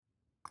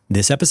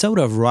This episode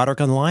of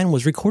Roderick Online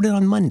was recorded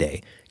on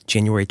Monday,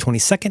 January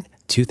 22nd,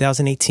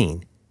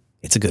 2018.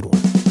 It's a good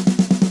one.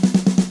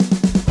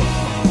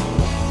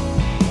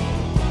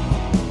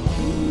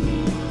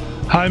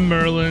 Hi,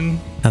 Merlin.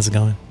 How's it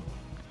going?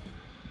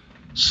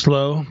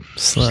 Slow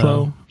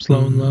Slow.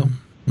 and low.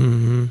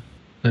 Mm-hmm.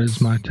 That is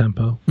my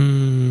tempo.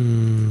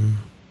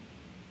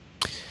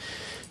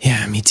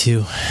 Yeah, me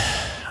too.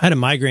 I had a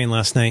migraine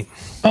last night.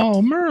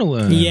 Oh,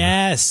 Merlin.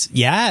 Yes.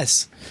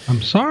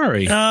 I'm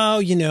sorry.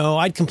 Oh,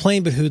 I'd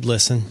complain, but who'd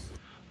listen?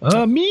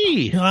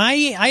 Me.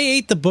 I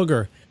ate the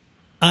booger.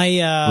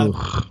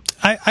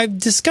 I've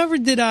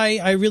discovered that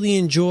I really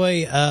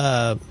enjoy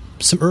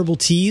some herbal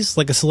teas,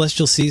 like a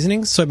celestial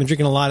seasoning. So I've been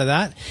drinking a lot of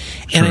that.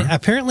 Sure. And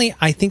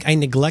I think I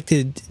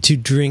neglected to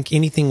drink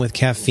anything with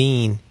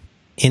caffeine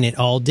in it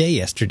all day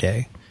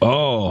yesterday.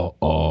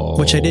 Oh.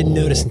 Which I didn't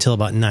notice until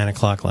about 9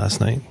 o'clock last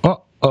night.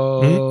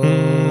 Uh-oh.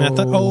 I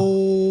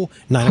thought,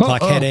 9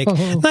 o'clock headache.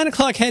 9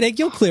 o'clock headache,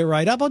 you'll clear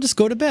right up. I'll just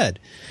go to bed.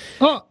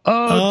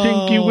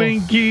 Tinky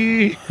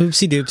Winky.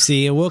 Oopsie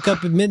doopsie. I woke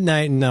up at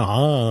midnight and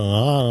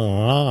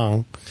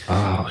Oh,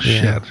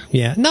 shit.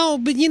 Yeah. No,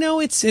 but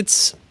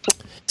it's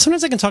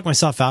sometimes I can talk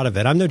myself out of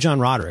it. I'm no John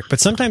Roderick, but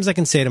sometimes I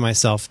can say to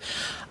myself,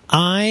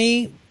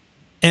 I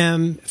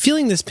am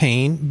feeling this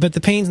pain, but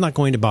the pain's not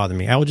going to bother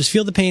me. I will just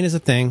feel the pain as a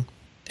thing,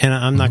 and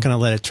I'm not going to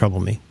let it trouble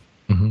me.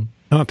 Mm-hmm.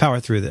 I'm going to power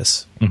through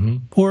this. Mm-hmm.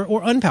 Or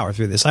unpower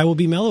through this. I will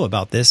be mellow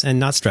about this and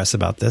not stress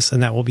about this,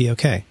 and that will be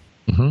okay.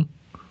 Mm-hmm.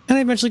 And I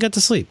eventually got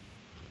to sleep.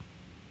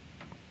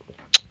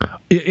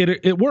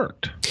 It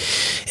worked.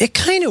 It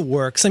kind of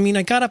works. I mean,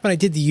 I got up and I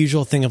did the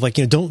usual thing of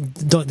don't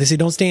they say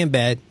don't stay in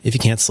bed if you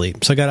can't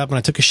sleep. So I got up and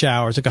I took a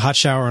hot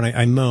shower, and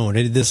I moaned.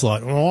 I did this a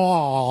lot.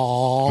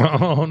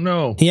 Oh,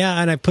 no.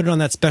 Yeah, and I put it on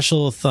that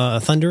special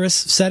thunderous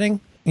setting,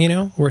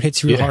 where it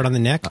hits you real hard on the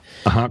neck.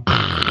 Uh-huh.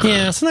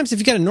 Yeah, sometimes if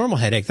you got a normal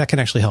headache, that can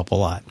actually help a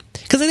lot.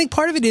 Because I think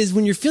part of it is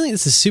when you're feeling,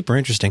 this is super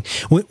interesting,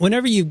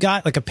 whenever you've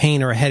got like a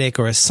pain or a headache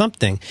or a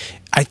something,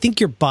 I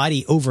think your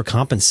body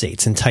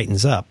overcompensates and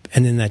tightens up,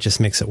 and then that just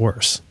makes it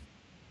worse.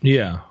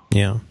 Yeah.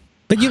 Yeah.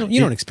 But you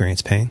don't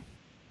experience pain.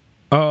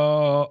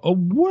 Well.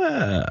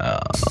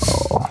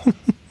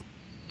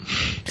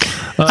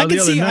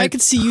 I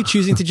could see you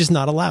choosing to just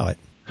not allow it.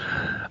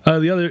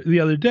 The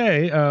other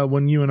day,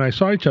 when you and I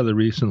saw each other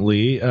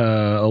recently,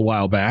 a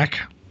while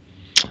back.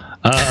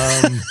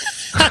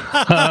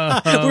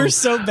 We're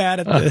so bad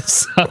at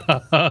this.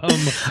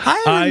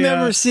 I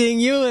remember seeing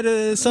you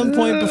at some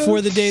point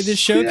before the day this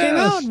show came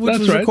out, which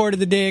was recorded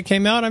the day it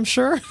came out, I'm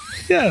sure.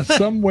 Yeah,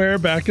 somewhere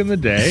back in the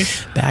day.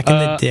 Back in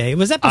the day.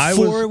 Was that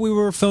before we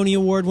were Phony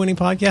Award-winning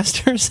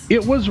podcasters?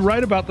 It was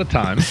right about the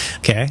time.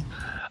 Okay.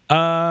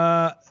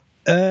 Yeah,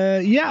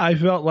 I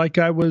felt like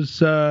I was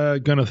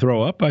going to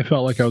throw up. I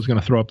felt like I was going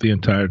to throw up the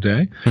entire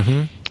day.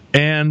 Mm-hmm.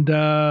 And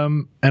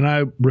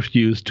I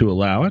refused to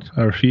allow it.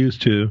 I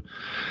refused to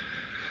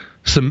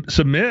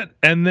submit.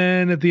 And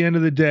then at the end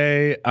of the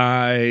day,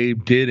 I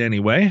did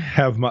anyway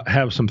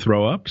have some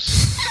throw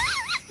ups.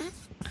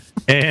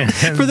 And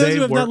for those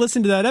who have not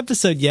listened to that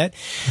episode yet,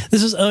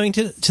 this was owing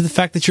to the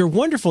fact that your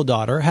wonderful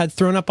daughter had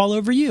thrown up all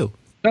over you.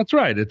 That's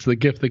right. It's the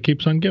gift that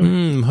keeps on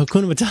giving.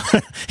 Hakuna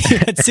Matata. You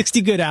had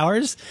 60 good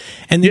hours,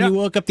 and then you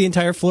woke up the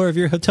entire floor of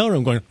your hotel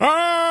room going,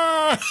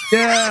 ah!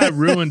 Yeah, I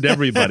ruined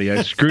everybody.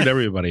 I screwed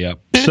everybody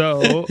up.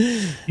 So,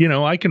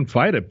 I can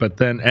fight it, but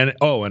then, it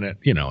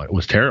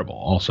was terrible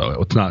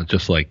also. It's not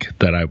just like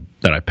that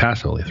I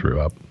passively threw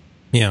up.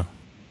 Yeah.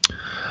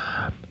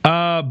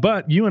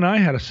 But you and I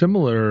had a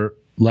similar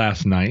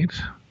last night.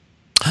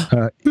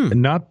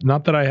 Not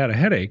that I had a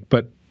headache,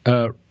 but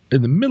in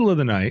the middle of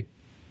the night,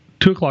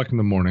 2:00 in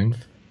the morning,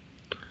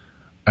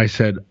 I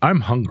said,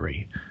 I'm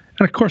hungry.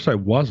 And of course I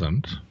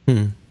wasn't.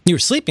 You were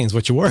sleeping is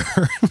what you were.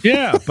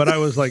 Yeah, but I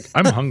was like,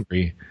 I'm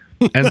hungry.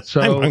 And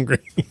so I'm hungry.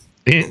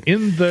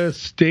 in the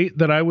state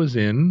that I was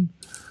in,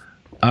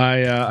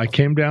 I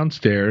came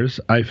downstairs.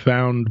 I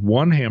found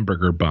one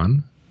hamburger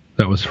bun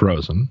that was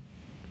frozen.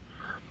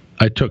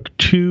 I took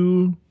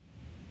 2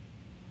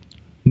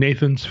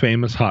 Nathan's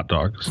Famous hot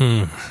dogs.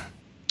 I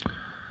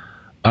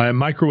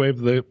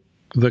microwaved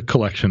the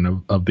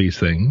collection of these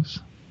things.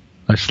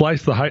 I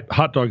sliced the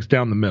hot dogs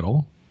down the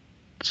middle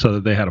so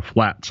that they had a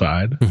flat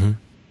side. Mm-hmm.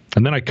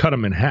 And then I cut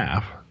them in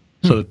half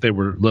so that they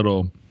were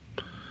little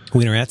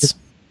wienerettes.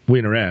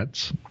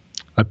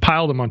 I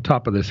piled them on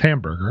top of this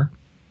hamburger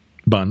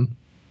bun,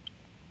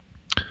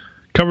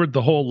 covered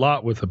the whole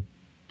lot with a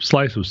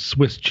slice of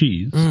Swiss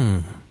cheese,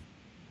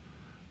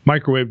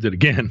 microwaved it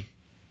again,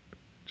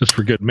 just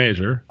for good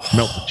measure,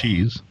 melt the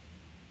cheese.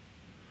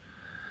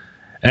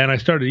 And I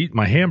started eating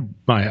my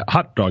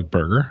hot dog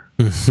burger.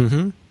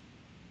 Mm-hmm.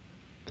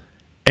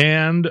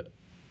 And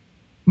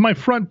my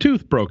front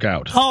tooth broke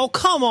out. Oh,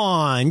 come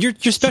on. Your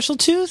special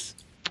tooth?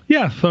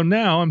 Yeah, so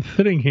now I'm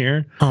sitting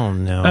here. Oh,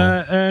 no.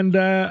 And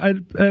I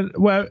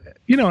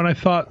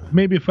thought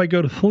maybe if I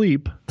go to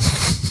sleep,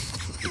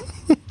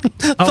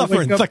 I'll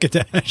wake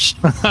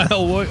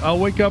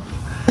up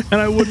and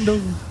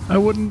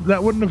that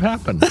wouldn't have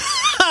happened.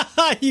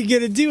 You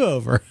get a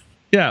do-over.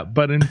 Yeah,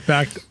 but in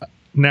fact,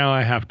 now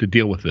I have to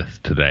deal with this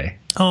today.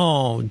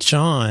 Oh,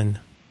 John.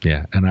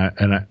 Yeah,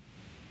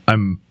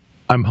 I'm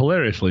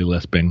hilariously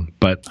lisping,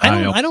 but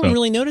I don't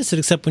really notice it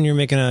except when you're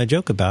making a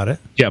joke about it.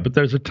 Yeah, but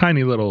there's a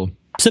tiny little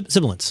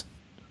sibilance.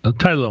 A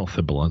tiny little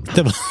sibilance.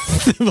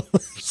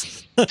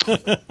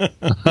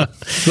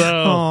 So,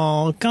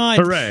 oh God!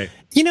 Hooray!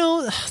 You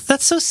know,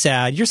 that's so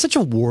sad. You're such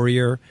a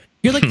warrior.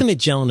 You're like the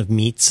Magellan of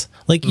meats.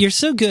 Like, you're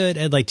so good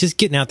at like just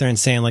getting out there and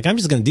saying like, I'm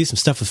just going to do some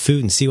stuff with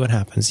food and see what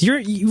happens.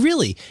 You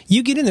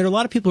get in there. A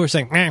lot of people who are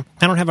saying, I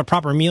don't have a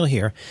proper meal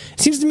here. It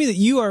seems to me that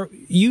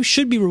you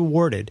should be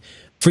rewarded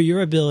for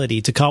your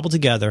ability to cobble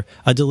together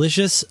a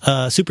delicious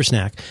super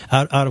snack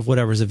out of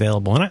whatever's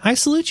available. And I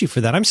salute you for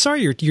that. I'm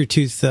sorry your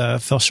tooth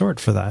fell short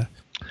for that.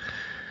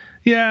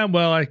 Yeah,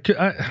 well,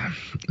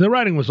 the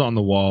writing was on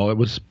the wall.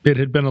 It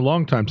had been a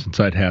long time since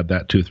I'd had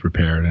that tooth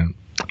repaired, and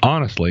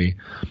honestly,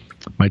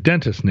 my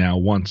dentist now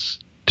wants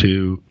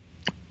to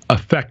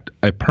affect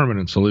a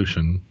permanent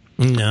solution.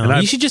 No,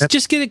 you should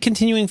just get a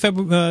continuing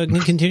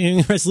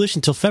resolution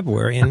until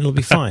February, and it'll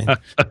be fine.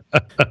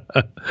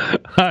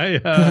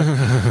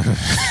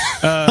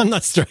 I'm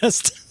not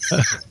stressed.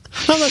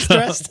 I'm not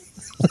stressed.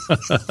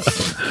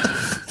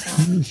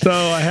 So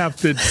I have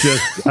to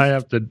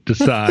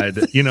decide,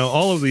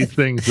 all of these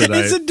things that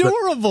it's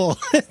adorable.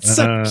 It's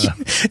so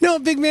cute. No, a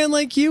big man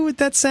like you with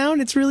that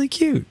sound, it's really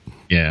cute.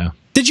 Yeah.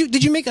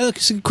 Did you make a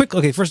quick?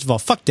 Okay, first of all,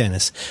 fuck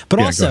Dennis, but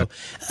yeah, also,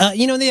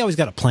 they always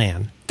got a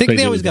plan.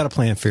 They always got a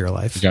plan for your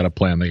life. They got a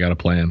plan. They got a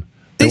plan.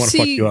 They want to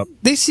fuck you up.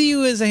 They see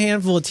you as a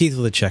handful of teeth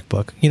with a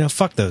checkbook.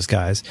 Fuck those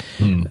guys.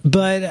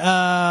 But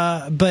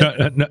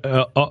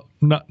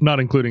not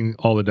including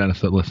all the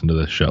dentists that listen to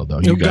this show,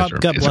 though. You guys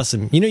God bless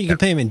them. You can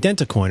pay them in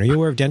Dentacoin. Are you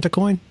aware of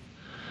Dentacoin?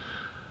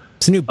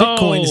 It's a new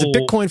Bitcoin. It's a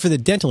Bitcoin for the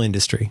dental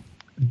industry.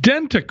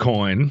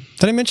 Dentacoin.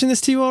 Did I mention this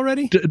to you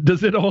already?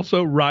 Does it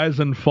also rise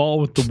and fall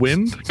with the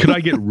wind? Could I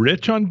get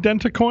rich on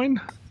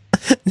Dentacoin?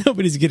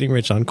 Nobody's getting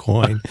rich on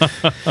coin.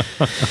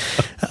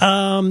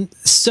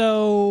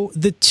 So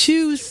the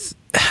tooth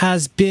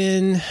has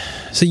been...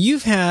 So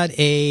you've had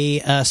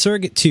a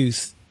surrogate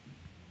tooth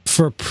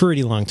for a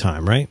pretty long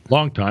time, right?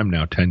 Long time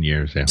now, 10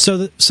 years, yeah. So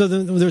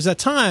there's that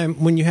time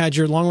when you had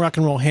your long rock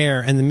and roll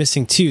hair and the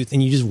missing tooth,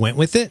 and you just went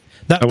with it?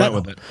 I went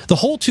with it. The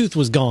whole tooth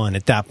was gone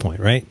at that point,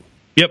 right?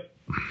 Yep.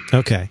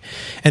 Okay.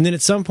 And then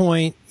at some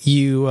point,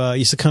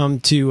 you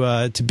succumbed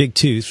to Big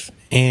Tooth,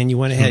 and you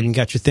went ahead and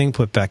got your thing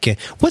put back in.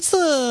 What's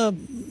the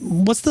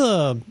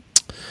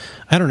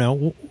I don't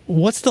know,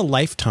 what's the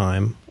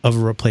lifetime of a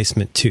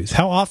replacement tooth?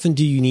 How often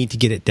do you need to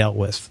get it dealt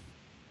with?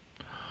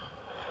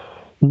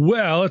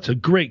 Well, it's a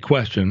great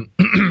question.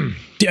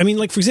 I mean,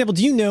 like, for example,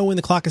 do you know when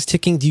the clock is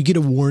ticking? Do you get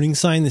a warning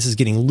sign? This is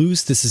getting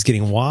loose. This is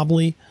getting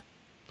wobbly.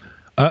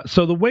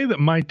 So the way that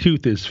my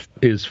tooth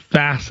is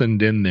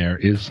fastened in there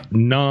is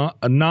not.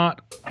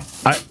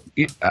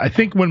 I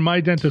think when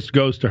my dentist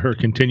goes to her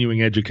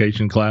continuing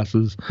education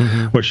classes,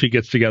 where she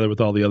gets together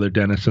with all the other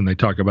dentists and they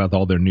talk about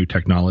all their new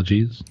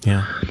technologies,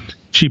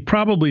 she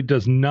probably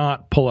does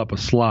not pull up a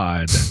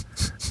slide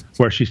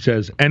where she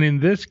says, and in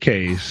this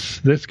case,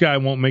 this guy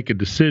won't make a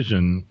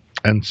decision,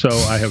 and so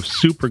I have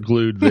super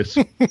glued this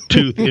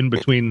tooth in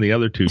between the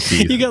other two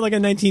teeth. You got like a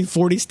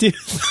 1940s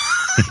tooth.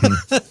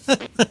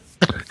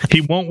 He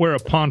won't wear a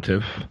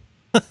pontiff,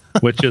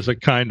 which is a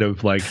kind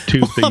of like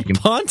tooth that you can...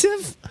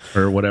 Pontiff?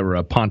 Or whatever,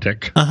 a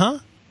pontic. Uh-huh.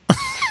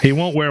 He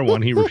won't wear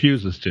one. He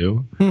refuses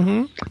to.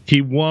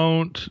 He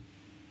won't...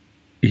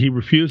 He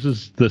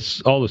refuses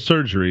all the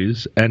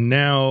surgeries, and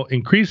now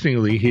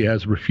increasingly he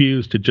has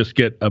refused to just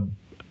get a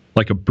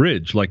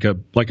bridge, like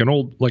an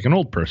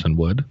old person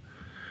would.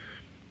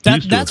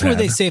 That's where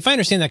they say, if I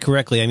understand that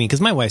correctly, I mean,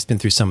 because my wife's been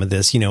through some of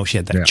this, she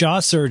had that jaw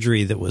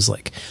surgery that was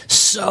like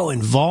so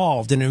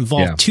involved, and it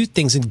involved tooth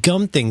things and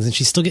gum things, and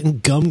she's still getting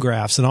gum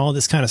grafts and all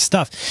this kind of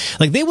stuff.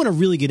 Like, they want to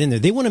really get in there.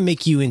 They want to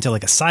make you into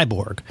like a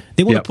cyborg.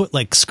 They want to put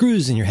like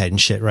screws in your head and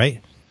shit,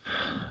 right?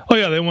 Oh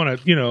yeah, they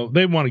want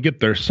to get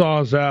their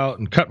saws out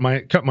and cut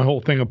my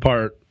whole thing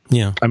apart.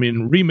 Yeah. I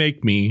mean,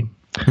 remake me.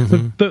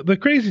 The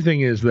crazy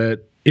thing is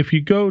that if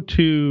you go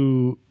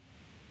to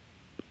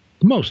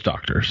most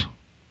doctors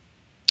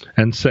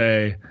and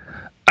say,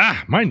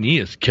 my knee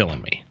is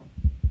killing me,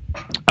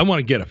 I want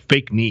to get a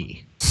fake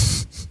knee,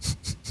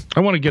 I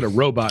want to get a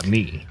robot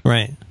knee.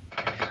 Right.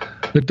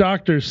 The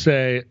doctors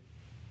say,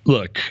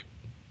 look,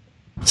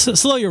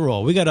 slow your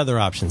roll. We got other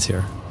options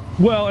here.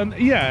 Well, and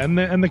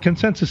the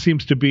consensus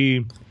seems to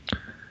be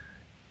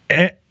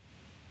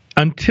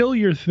until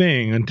your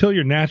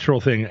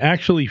natural thing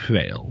actually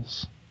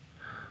fails,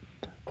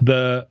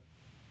 no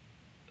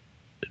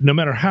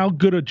matter how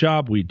good a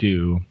job we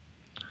do,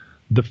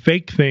 the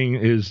fake thing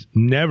is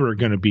never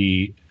going to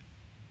be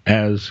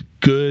as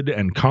good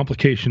and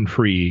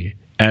complication-free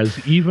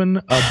as even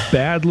a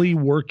badly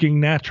working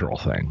natural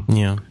thing.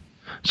 Yeah.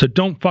 So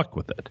don't fuck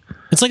with it.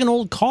 It's like an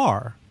old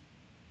car.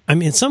 I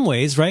mean, in some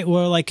ways, right?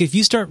 Well, like if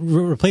you start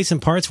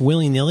replacing parts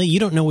willy-nilly, you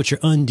don't know what you're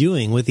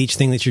undoing with each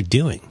thing that you're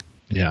doing.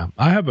 Yeah.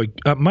 I have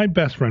my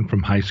best friend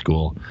from high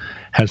school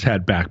has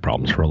had back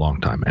problems for a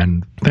long time.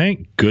 And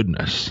thank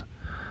goodness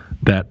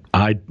that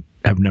I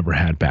have never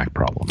had back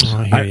problems. Oh,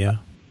 I hear you.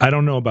 I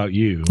don't know about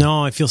you.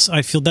 No, I feel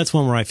that's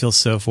one where I feel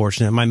so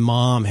fortunate. My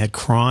mom had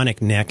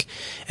chronic neck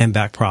and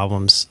back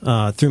problems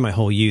through my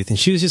whole youth, and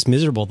she was just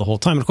miserable the whole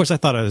time. And of course, I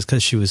thought it was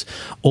because she was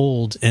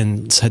old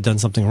and had done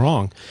something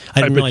wrong.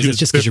 I didn't realize it's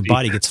just because your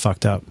body gets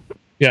fucked up.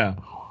 Yeah.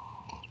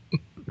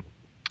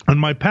 And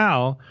my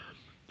pal,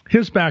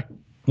 his back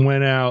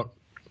went out.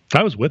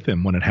 I was with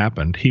him when it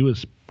happened. He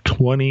was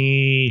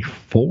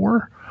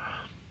 24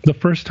 the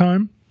first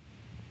time.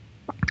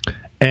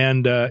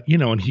 And,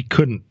 and he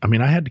couldn't, I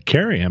had to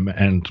carry him,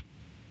 and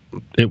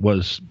it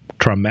was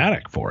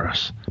traumatic for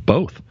us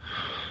both.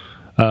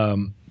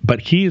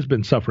 But he has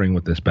been suffering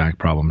with this back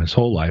problem his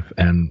whole life.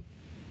 And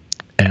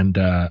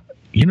I've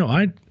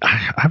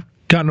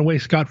gotten away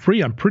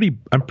scot-free. I'm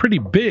pretty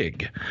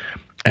big.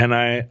 And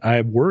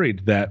I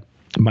worried that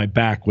my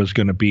back was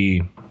going to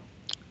be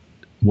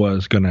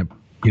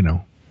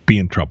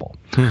in trouble.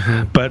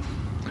 Mm-hmm. But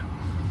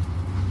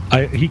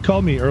he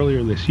called me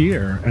earlier this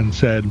year and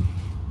said,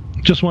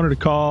 just wanted to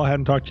call,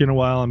 hadn't talked to you in a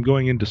while. I'm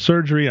going into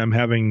surgery. I'm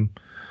having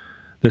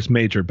this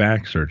major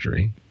back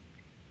surgery.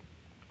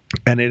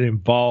 And it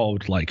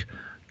involved like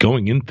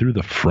going in through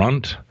the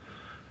front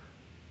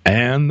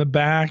and the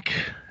back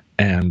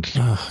and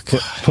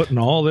putting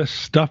all this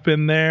stuff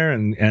in there.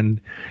 And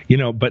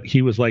but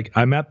he was like,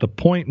 I'm at the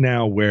point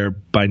now where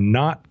by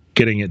not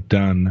getting it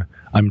done,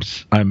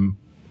 I'm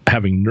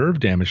having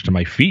nerve damage to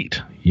my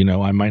feet.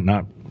 I might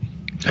not.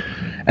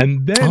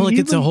 And then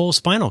it's a whole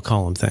spinal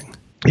column thing.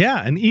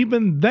 Yeah, and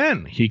even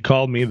then, he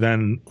called me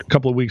then a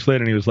couple of weeks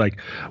later, and he was like,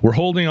 we're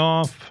holding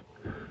off,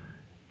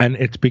 and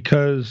it's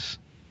because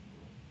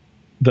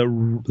the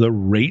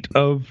rate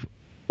of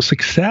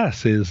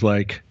success is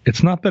like,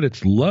 it's not that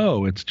it's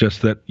low, it's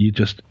just that you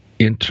just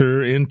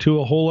enter into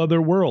a whole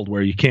other world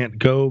where you can't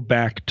go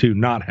back to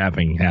not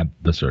having had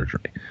the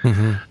surgery.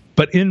 Mm-hmm.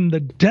 But in the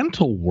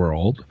dental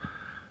world,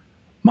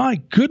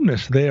 my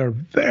goodness, they are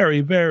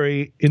very,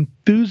 very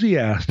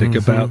enthusiastic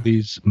about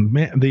these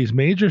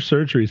major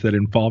surgeries that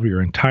involve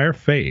your entire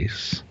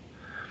face.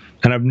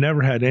 And I've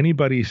never had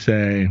anybody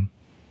say,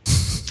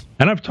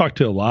 and I've talked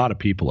to a lot of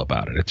people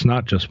about it. It's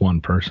not just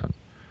one person.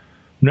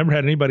 I've never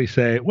had anybody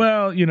say,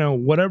 well,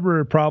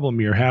 whatever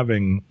problem you're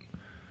having,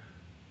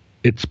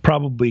 it's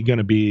probably going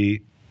to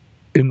be,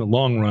 in the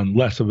long run,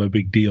 less of a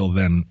big deal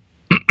than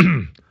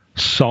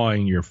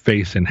sawing your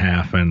face in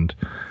half and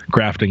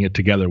grafting it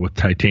together with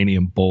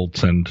titanium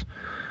bolts. And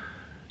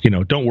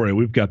don't worry,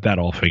 we've got that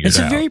all figured out. It's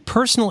a very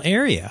personal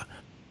area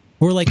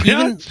where like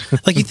even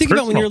like you think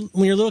about when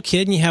you're a little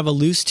kid and you have a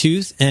loose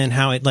tooth, and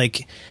how it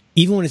like,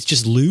 even when it's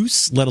just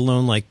loose, let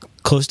alone like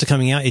close to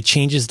coming out, it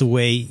changes the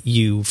way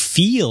you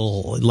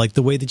feel, like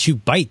the way that you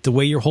bite, the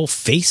way your whole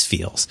face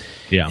feels.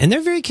 Yeah. And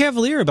they're very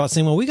cavalier about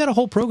saying, well, we got a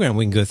whole program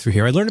we can go through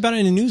here. I learned about it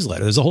in a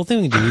newsletter. There's a whole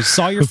thing we can do. We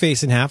saw your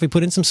face in half, we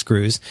put in some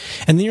screws,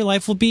 and then your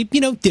life will be,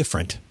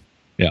 different.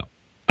 Yeah.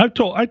 I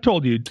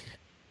told you,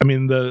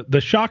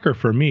 the shocker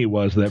for me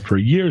was that for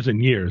years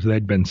and years,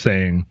 they'd been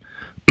saying,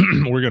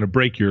 we're going to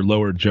break your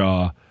lower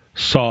jaw,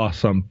 saw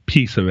some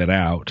piece of it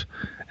out,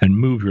 and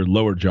move your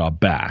lower jaw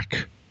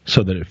back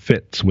so that it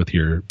fits with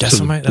your... That's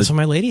what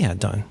my lady had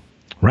done.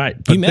 Right.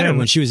 You met her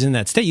when she was in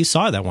that state. You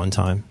saw her that one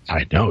time.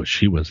 I know.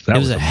 It was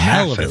a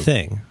hell of a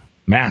thing.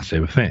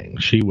 Massive thing.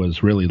 She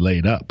was really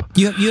laid up.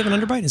 You have an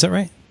underbite? Is that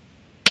right?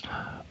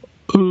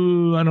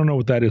 I don't know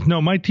what that is.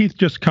 No, my teeth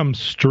just come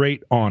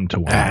straight onto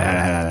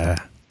one.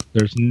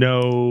 There's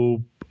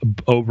no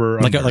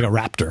over... Like a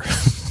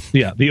raptor.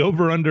 Yeah, the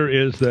over-under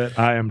is that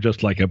I am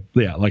just like a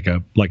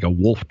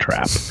wolf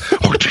trap.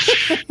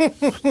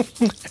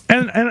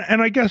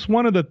 and I guess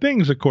one of the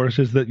things, of course,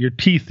 is that your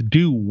teeth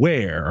do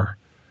wear,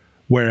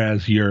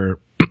 whereas your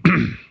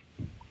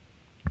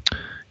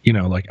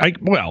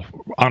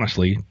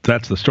honestly,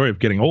 that's the story of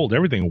getting old.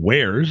 Everything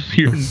wears.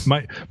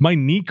 My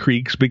knee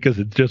creaks because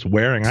it's just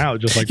wearing out,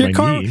 just like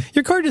knee.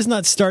 Your car does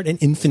not start an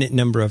infinite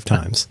number of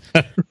times.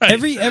 Right.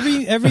 Every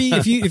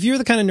if you're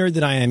the kind of nerd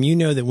that I am, you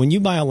know that when you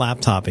buy a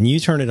laptop and you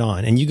turn it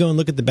on and you go and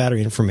look at the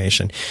battery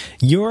information,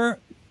 your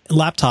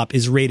laptop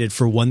is rated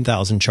for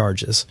 1,000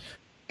 charges.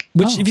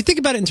 Which, if you think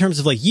about it in terms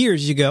of like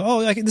years, you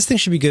go, this thing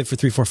should be good for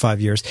 3, 4,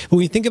 5 years. But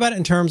when you think about it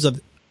in terms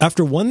of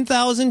after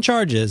 1,000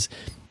 charges,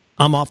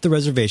 I'm off the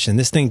reservation.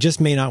 This thing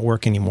just may not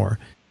work anymore.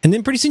 And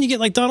then pretty soon you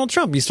get like Donald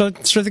Trump. You start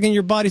thinking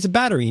your body's a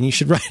battery and you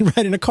should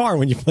ride in a car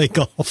when you play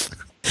golf.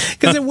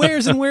 Because it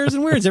wears and wears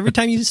and wears. Every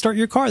time you start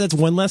your car, that's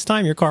one less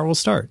time your car will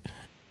start.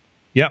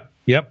 Yep.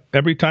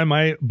 Every time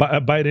I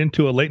bite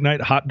into a late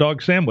night hot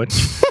dog sandwich,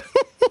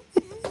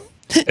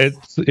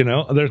 it's,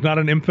 there's not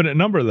an infinite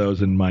number of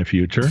those in my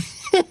future.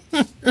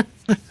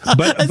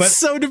 But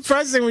so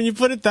depressing when you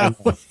put it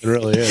that way. It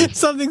really is.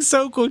 Something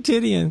so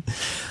quotidian.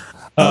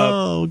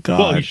 Oh, God.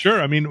 Well,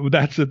 sure.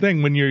 That's the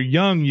thing. When you're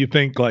young, you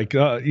think like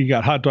you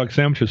got hot dog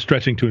sandwiches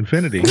stretching to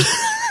infinity.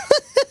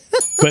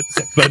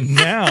 but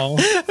now...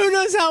 Who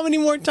knows how many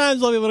more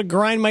times I'll be able to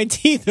grind my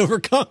teeth over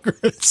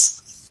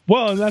Congress.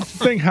 Well, that's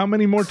the thing. How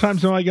many more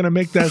times am I going to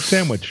make that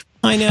sandwich?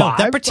 I know. 5?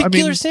 That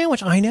particular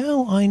sandwich. I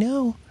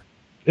know.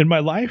 in my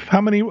life,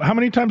 how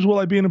many times will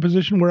I be in a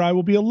position where I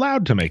will be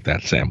allowed to make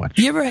that sandwich?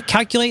 Do you ever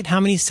calculate how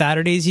many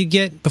Saturdays you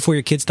get before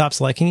your kid stops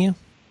liking you?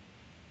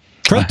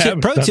 Pro tip,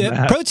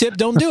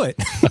 don't do it.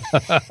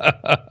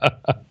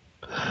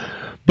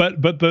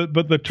 But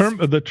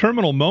the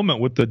terminal moment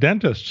with the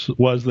dentist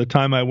was the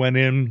time I went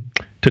in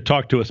to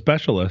talk to a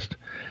specialist,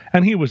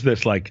 and he was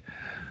a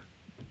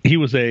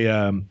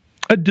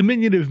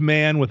diminutive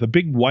man with a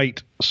big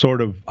white sort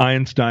of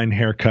Einstein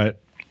haircut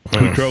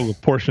who drove a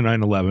Porsche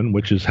 911,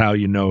 which is how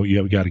you know you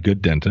have got a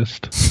good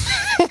dentist.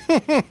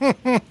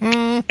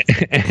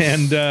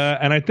 And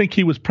I think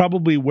he was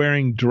probably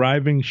wearing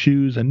driving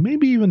shoes and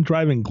maybe even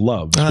driving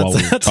gloves.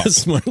 That's a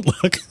smart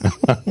look.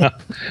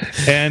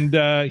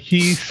 And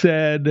he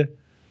said,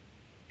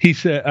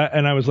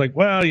 and I was like,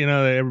 well,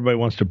 everybody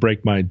wants to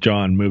break my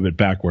jaw and move it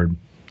backward.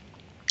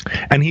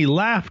 And he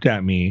laughed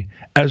at me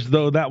as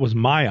though that was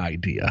my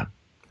idea.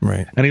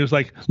 Right. And he was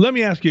like, let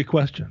me ask you a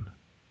question.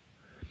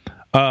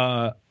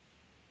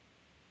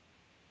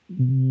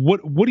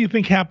 What do you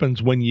think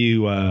happens when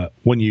you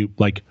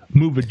like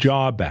move a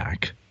jaw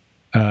back?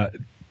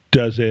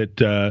 Does it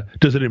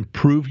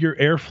improve your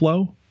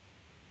airflow,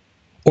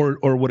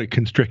 or would it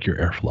constrict your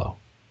airflow?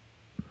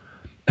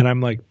 And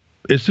I'm like,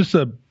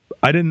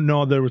 I didn't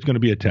know there was going to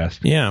be a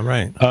test. Yeah,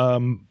 right.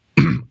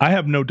 I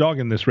have no dog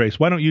in this race.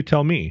 Why don't you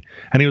tell me?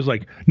 And he was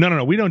like,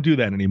 no, we don't do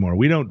that anymore.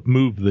 We don't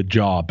move the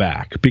jaw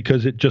back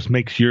because it just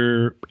makes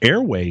your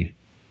airway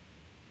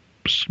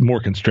more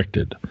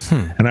constricted.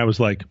 And I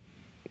was like,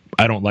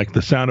 I don't like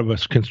the sound of a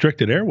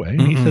constricted airway.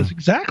 And he says,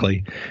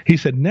 exactly. He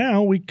said,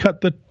 now we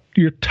cut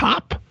your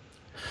top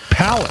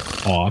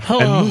palate off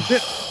and move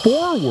it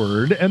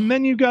forward, and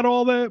then you got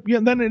all then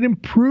it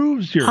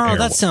improves your airway.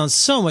 That sounds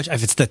so much.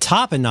 If it's the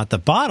top and not the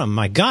bottom,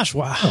 my gosh,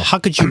 how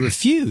could you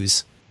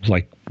refuse? It's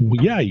like,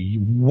 yeah,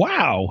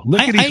 wow.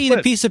 I eat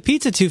a piece of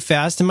pizza too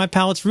fast, and my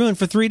palate's ruined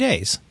for 3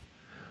 days.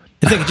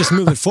 If they could just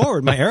move it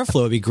forward, my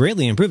airflow would be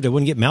greatly improved. I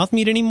wouldn't get mouth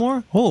meat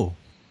anymore. Oh.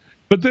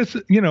 But this,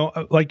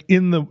 like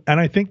and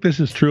I think this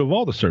is true of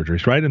all the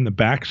surgeries, right? In the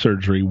back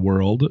surgery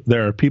world,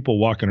 there are people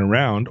walking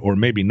around, or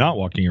maybe not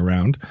walking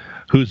around,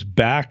 whose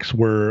backs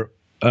were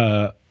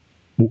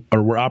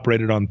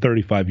operated on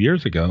 35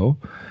 years ago,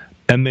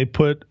 and they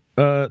put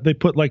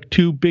like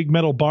two big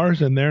metal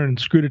bars in there and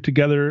screwed it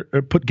together,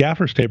 or put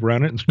gaffer's tape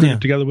around it and screwed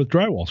it together with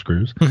drywall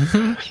screws.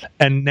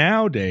 And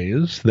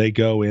nowadays they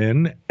go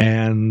in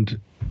and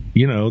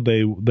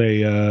they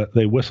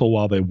whistle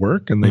while they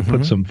work, and they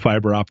put some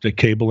fiber optic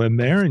cable in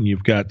there, and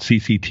you've got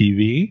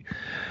CCTV,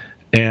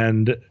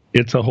 and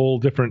it's a whole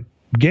different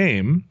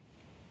game.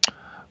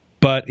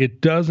 But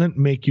it doesn't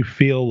make you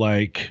feel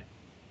like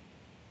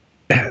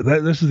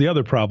this is the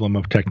other problem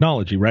of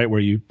technology, right?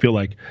 Where you feel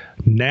like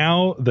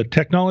now the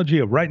technology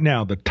of right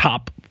now, the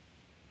top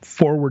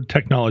forward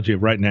technology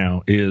of right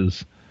now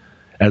is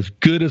as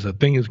good as a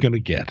thing is going to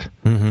get.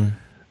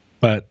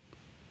 But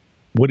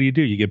what do?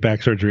 You get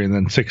back surgery, and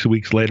then 6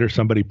 weeks later,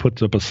 somebody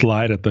puts up a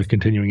slide at the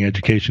continuing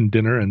education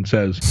dinner and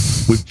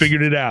says, "We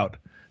figured it out.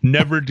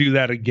 Never do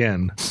that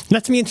again."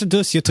 Let me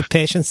introduce you to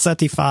patient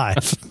 35.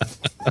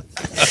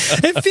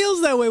 It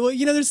feels that way. Well,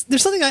 there's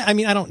something. I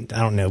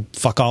don't know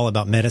fuck all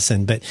about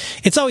medicine, but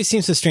it always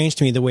seems so strange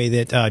to me the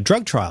way that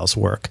drug trials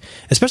work,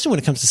 especially when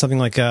it comes to something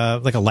like a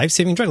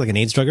life-saving drug, like an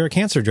AIDS drug or a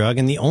cancer drug.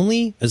 And the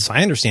only, as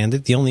I understand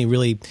it, the only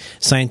really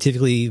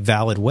scientifically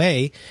valid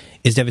way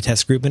is to have a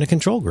test group and a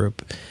control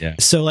group. Yeah.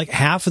 So like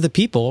half of the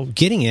people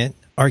getting it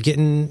are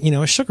getting,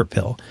 a sugar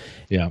pill.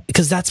 Yeah.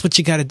 Because that's what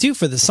you got to do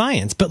for the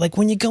science. But like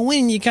when you go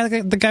in, you got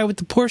the guy with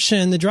the Porsche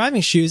and the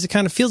driving shoes, it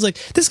kind of feels like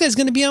this guy's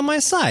going to be on my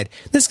side.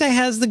 This guy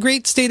has the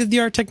great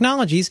state-of-the-art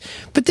technologies.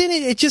 But then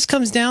it just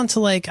comes down to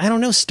like, I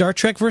don't know, Star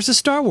Trek versus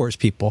Star Wars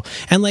people.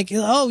 And like,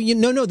 no,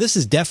 this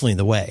is definitely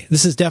the way.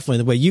 This is definitely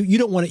the way. You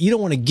don't want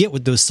to get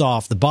with those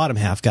soft, the bottom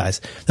half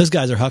guys. Those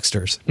guys are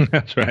hucksters.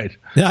 That's right.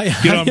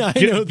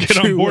 Get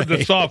on board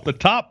the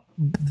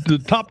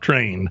top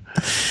train.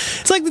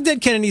 It's like the dead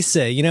Kennedys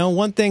say,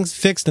 one thing's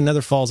fixed,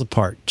 another falls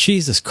apart.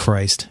 Jesus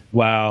Christ.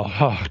 Wow.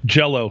 Oh,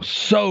 Jell-O,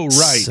 so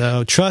right.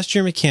 So trust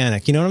your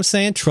mechanic. You know what I'm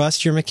saying?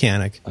 Trust your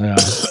mechanic. Yeah.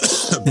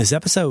 This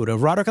episode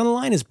of Roderick on the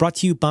Line is brought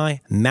to you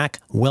by Mack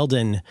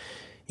Weldon.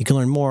 You can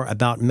learn more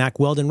about Mack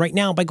Weldon right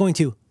now by going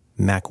to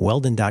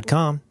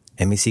MackWeldon.com,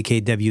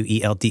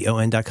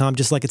 MackWeldon.com,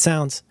 just like it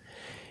sounds.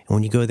 And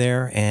when you go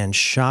there and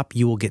shop,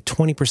 you will get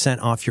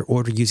 20% off your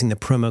order using the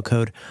promo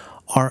code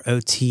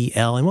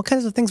ROTL. And what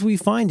kinds of things will you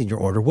find in your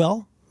order?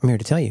 Well, I'm here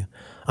to tell you.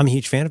 I'm a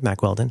huge fan of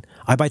Mack Weldon.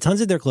 I buy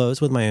tons of their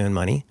clothes with my own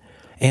money.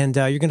 And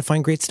you're going to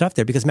find great stuff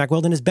there because Mack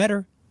Weldon is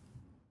better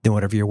than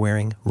whatever you're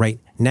wearing right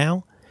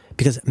now.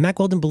 Because Mack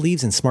Weldon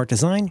believes in smart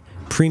design,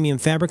 premium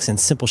fabrics, and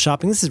simple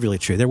shopping. This is really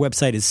true. Their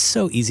website is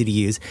so easy to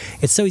use.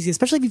 It's so easy,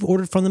 especially if you've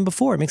ordered from them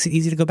before. It makes it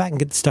easy to go back and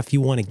get the stuff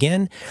you want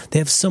again. They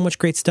have so much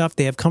great stuff.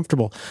 They have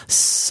comfortable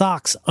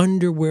socks,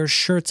 underwear,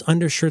 shirts,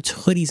 undershirts,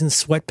 hoodies, and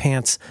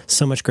sweatpants.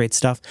 So much great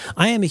stuff.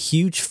 I am a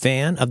huge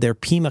fan of their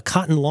Pima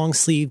cotton long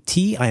sleeve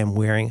tee. I am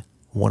wearing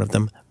one of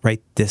them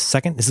right this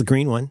second. This is the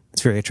green one. It's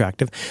It's very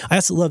attractive. I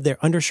also love their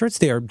undershirts.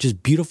 They are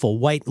just beautiful,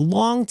 white,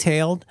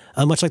 long-tailed,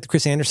 much like the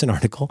Chris Anderson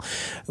article,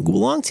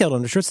 long-tailed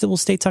undershirts that will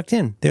stay tucked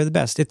in. They're the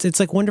best. It's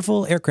like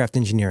wonderful aircraft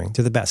engineering.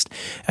 They're the best.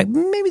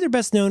 Maybe they're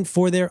best known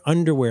for their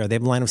underwear. They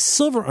have a line of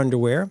silver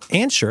underwear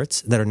and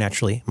shirts that are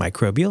naturally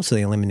microbial, so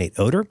they eliminate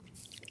odor.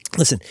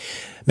 Listen,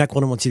 Mack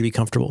Weldon wants you to be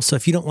comfortable. So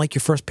if you don't like your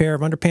first pair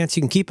of underpants,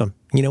 you can keep them.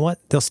 You know what?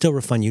 They'll still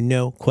refund you.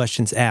 No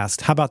questions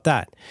asked. How about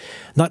that?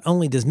 Not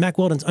only does Mack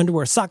Weldon's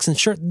underwear, socks, and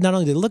shirt, not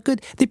only do they look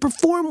good, they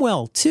perform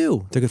well,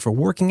 too. They're good for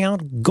working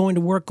out, going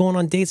to work, going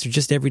on dates, or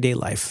just everyday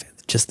life.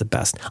 Just the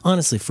best.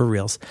 Honestly, for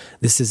reals.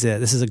 This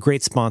is a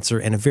great sponsor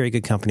and a very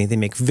good company. They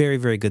make very,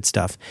 very good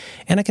stuff.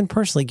 And I can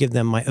personally give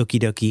them my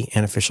okie dokie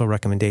and official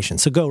recommendation.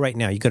 So go right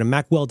now. You go to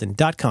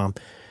MackWeldon.com.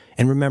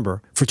 And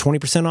remember, for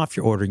 20% off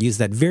your order, use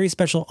that very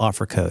special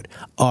offer code,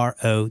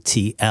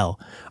 ROTL.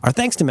 Our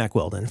thanks to Mack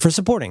Weldon for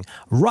supporting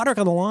Roderick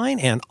on the Line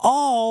and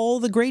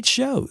all the great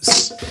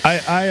shows.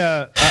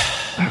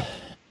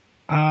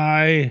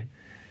 I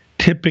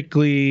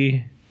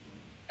typically,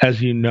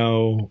 as you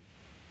know,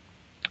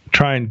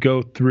 try and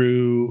go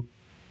through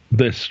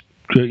this,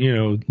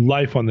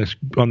 life on this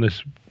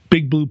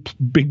big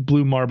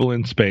blue marble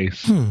in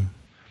space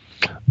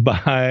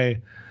by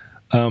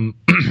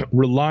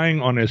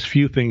relying on as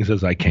few things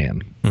as I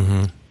can.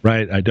 Mm-hmm.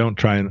 Right? I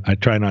try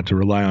not to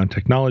rely on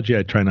technology.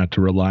 I try not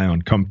to rely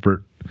on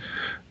comfort.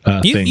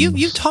 Things.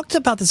 You've talked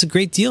about this a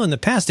great deal in the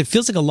past. It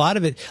feels like a lot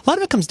of it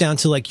comes down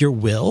to like your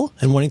will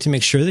and wanting to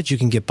make sure that you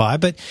can get by.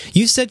 But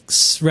you said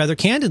rather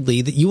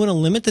candidly that you want to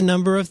limit the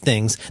number of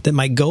things that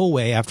might go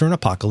away after an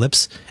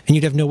apocalypse, and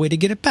you'd have no way to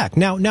get it back.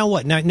 Now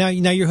what? Now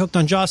you're hooked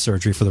on jaw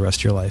surgery for the rest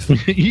of your life.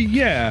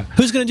 Yeah.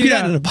 Who's going to do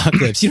that in an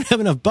apocalypse? You don't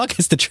have enough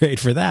buckets to trade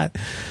for that.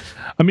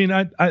 I mean,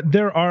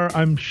 there are,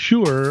 I'm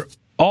sure,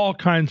 all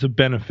kinds of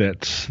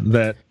benefits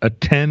that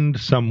attend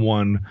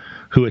someone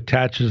who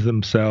attaches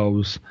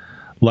themselves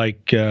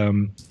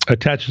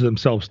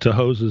to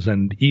hoses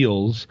and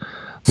eels,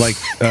 like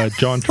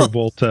John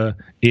Travolta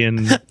in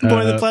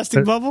Boy in the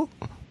Plastic Bubble?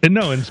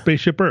 No, in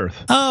Spaceship Earth.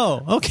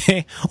 Oh,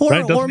 okay.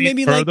 Or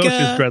maybe like those his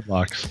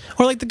dreadlocks.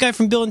 Or like the guy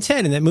from Bill and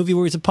Ted in that movie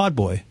where he's a pod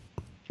boy,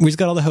 where he's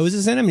got all the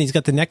hoses in him and he's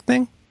got the neck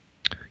thing.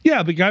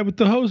 Yeah, the guy with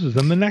the hoses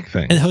and the neck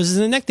thing. And the hoses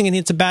and the neck thing, and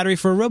it's a battery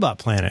for a robot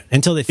planet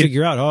until they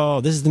figure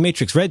out, this is the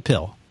Matrix. Red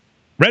pill.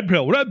 Red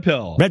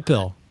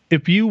pill.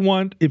 If you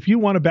want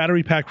a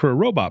battery pack for a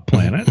robot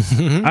planet,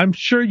 I'm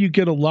sure you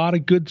get a lot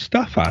of good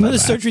stuff out of that. The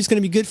surgery's going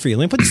to be good for you.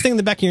 Let me put this thing in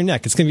the back of your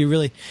neck. It's going to be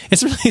really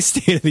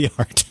state of the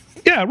art.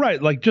 Yeah,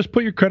 right. Like, just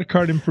put your credit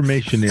card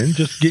information in.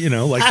 Just get,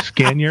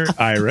 scan your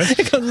iris.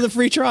 It comes with a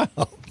free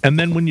trial. And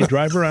then when you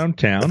drive around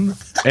town,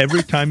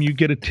 every time you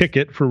get a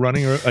ticket for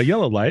running a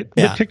yellow light,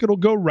 the ticket will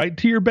go right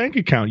to your bank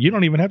account. You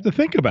don't even have to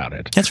think about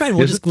it. That's right.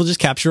 We'll just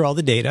capture all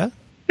the data.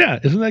 Yeah,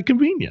 isn't that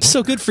convenient?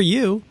 So good for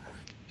you.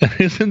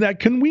 Isn't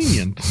that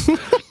convenient?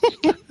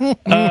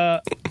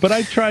 But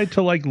I try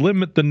to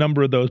limit the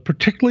number of those,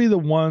 particularly the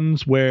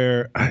ones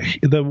where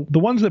the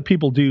ones that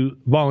people do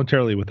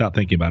voluntarily without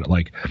thinking about it.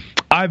 Like,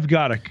 I've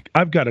got a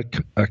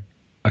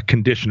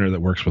conditioner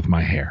that works with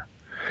my hair,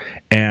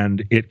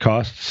 and it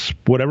costs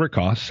whatever it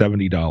costs,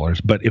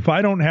 $70. But if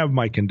I don't have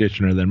my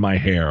conditioner, then my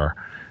hair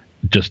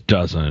just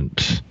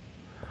doesn't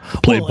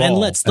play ball. And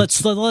let's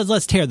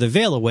tear the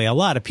veil away. A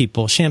lot of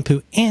people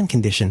shampoo and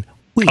condition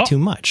way too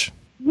much.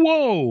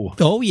 Whoa.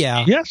 Oh,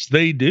 yeah. Yes,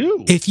 they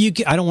do.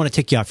 I don't want to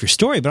take you off your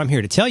story, but I'm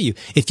here to tell you,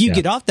 if you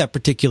get off that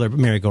particular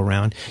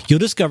merry-go-round, you'll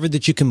discover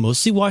that you can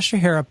mostly wash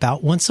your hair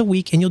about once a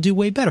week, and you'll do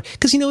way better.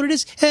 Because you know what it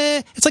is?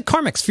 It's like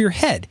Carmex for your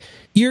head.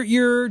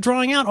 You're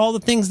drawing out all the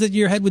things that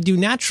your head would do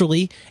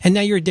naturally, and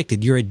now you're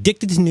addicted. You're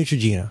addicted to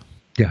Neutrogena.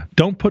 Yeah.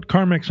 Don't put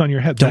Carmex on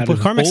your head. Don't put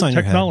Carmex on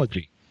your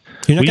technology. Head.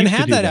 You're not going to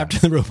have that after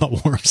the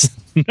Robot Wars.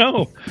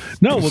 No.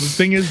 Well, the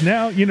thing is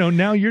now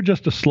you're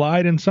just a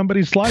slide in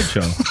somebody's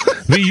slideshow.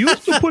 We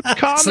used to put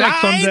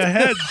Carmex on their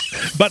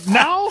heads, but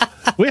now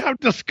we have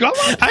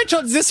discovered. I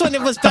thought this one,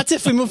 it was better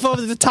if we move over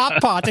to the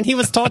top part, and he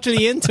was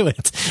totally into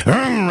it.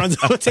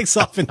 It takes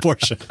off in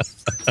Porsche.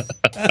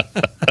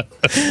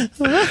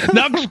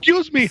 Now,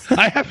 excuse me,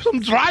 I have some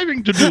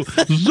driving to do.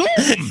 Zoom!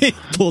 He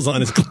pulls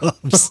on his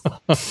gloves.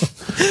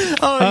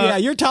 Yeah,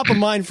 you're top of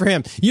mind for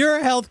him.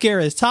 Your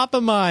healthcare is top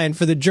of mind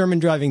for the German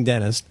driving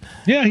dentist.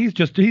 Yeah, he's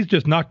just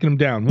knocking them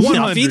down.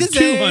 100,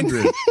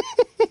 200.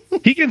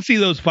 He can see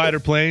those fighter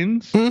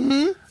planes.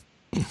 Mm-hmm.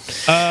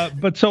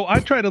 But so I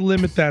try to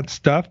limit that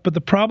stuff. But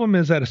the problem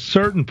is at a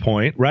certain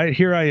point, right?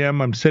 Here I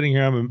am. I'm sitting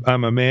here.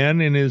 I'm a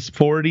man in his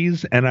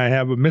 40s, and I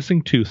have a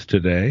missing tooth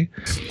today.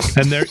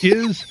 And there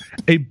is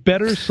a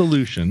better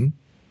solution.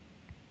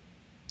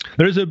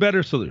 There's a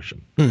better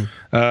solution.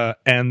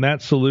 And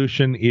that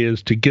solution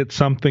is to get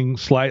something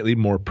slightly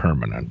more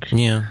permanent.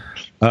 Yeah.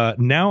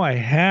 Now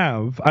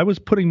I was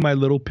putting my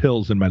little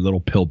pills in my little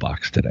pill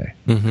box today.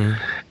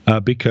 Mm-hmm.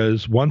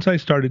 Because once I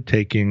started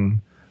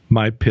taking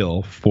my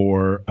pill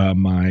for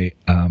my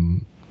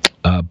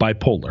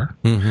bipolar,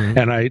 mm-hmm.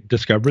 and I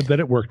discovered that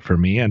it worked for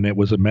me, and it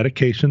was a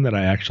medication that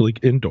I actually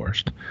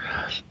endorsed.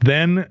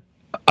 Then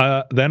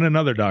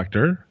another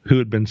doctor who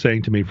had been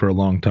saying to me for a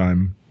long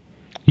time,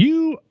 you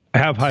I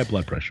have high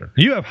blood pressure.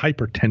 You have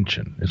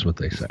hypertension, is what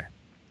they say.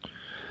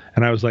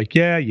 And I was like,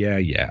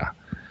 yeah.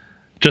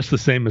 Just the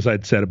same as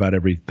I'd said about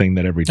everything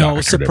that every doctor.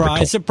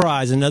 Oh,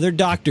 surprise! Another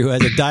doctor who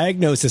has a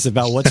diagnosis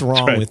about what's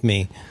wrong right. with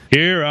me.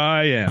 Here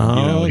I am.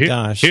 Oh,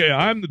 gosh! Here,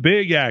 I'm the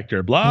big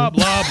actor. Blah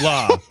blah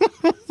blah.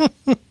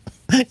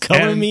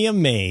 Color me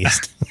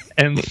amazed.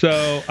 And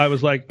so I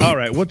was like, all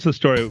right, what's the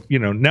story?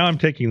 Now I'm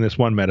taking this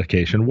one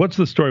medication. What's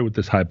the story with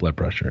this high blood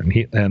pressure?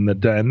 And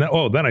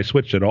then I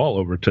switched it all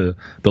over to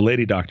the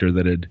lady doctor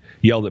that had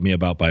yelled at me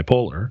about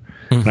bipolar.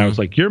 Mm-hmm. And I was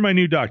like, you're my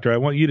new doctor. I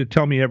want you to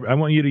tell me. I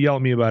want you to yell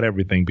at me about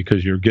everything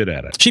because you're good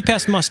at it. She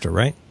passed muster,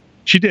 right?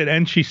 She did,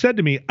 and she said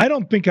to me, I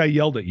don't think I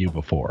yelled at you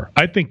before.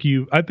 I think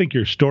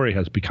your story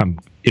has become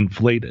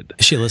inflated.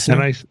 Is she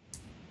listening? And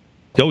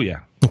oh yeah.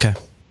 Okay.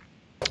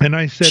 And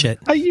I said, Shit.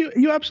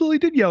 You absolutely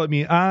did yell at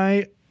me.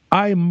 I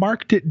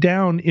marked it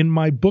down in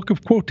my book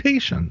of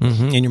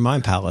quotations. In your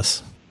mind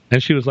palace.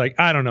 And she was like,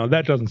 I don't know.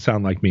 That doesn't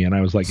sound like me. And I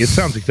was like, it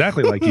sounds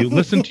exactly like you.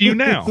 Listen to you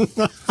now.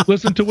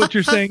 Listen to what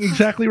you're saying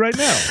exactly right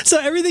now. So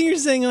everything you're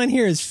saying on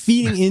here is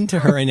feeding into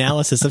her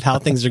analysis of how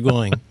things are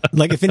going.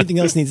 Like if anything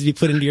else needs to be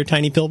put into your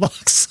tiny pill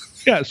box.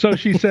 Yeah. So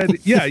she said,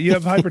 yeah, you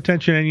have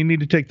hypertension and you need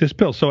to take this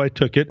pill. So I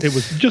took it. It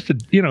was just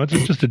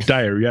it's just a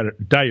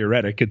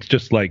diuretic. It's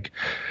just like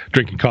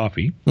drinking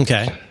coffee.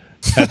 Okay.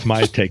 That's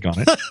my take on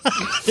it.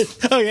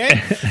 Okay.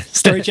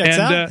 Story checks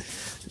out.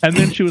 And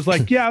then she was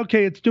like, yeah,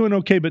 okay, it's doing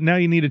okay, but now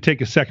you need to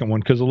take a second one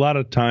because a lot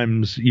of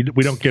times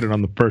we don't get it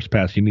on the first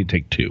pass. You need to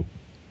take 2.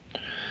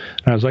 And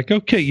I was like,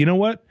 okay, you know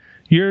what?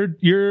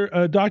 You're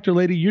a doctor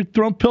lady. You're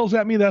throwing pills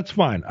at me. That's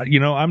fine.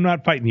 I'm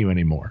not fighting you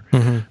anymore.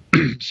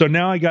 Mm-hmm. So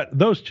now I got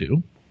those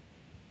 2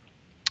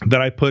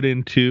 that I put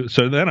into.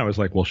 So then I was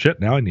like, well, shit,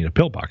 now I need a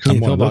pill box. I'm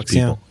one of those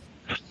people. Yeah.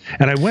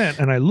 And I went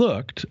and I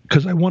looked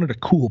because I wanted a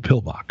cool pill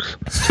box.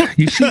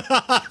 You see,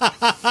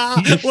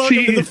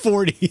 welcome to the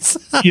 40s.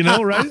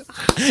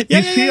 Right?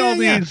 You see all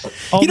these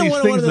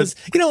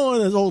one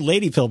of those old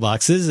lady pill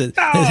boxes that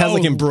has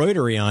like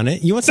embroidery on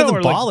it. You want something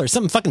baller,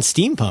 something fucking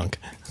steampunk.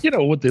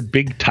 With the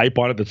big type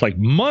on it that's like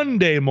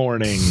Monday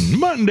morning,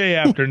 Monday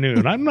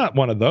afternoon. I'm not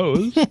one of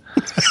those.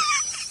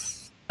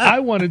 I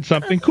wanted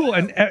something cool.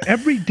 And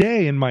every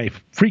day in my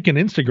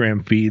freaking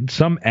Instagram feed,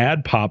 some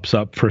ad pops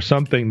up for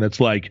something that's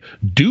like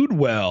Dude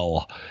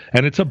Well.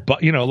 And it's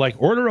like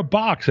order a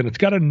box and it's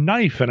got a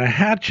knife and a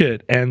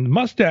hatchet and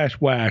mustache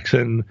wax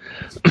and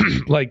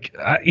like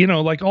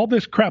all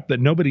this crap that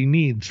nobody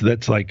needs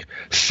that's like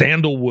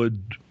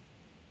sandalwood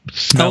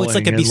smelling. Oh, it's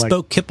like a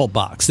bespoke Kipple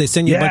box. They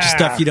send you a bunch of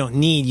stuff you don't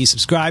need. You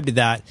subscribe to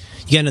that.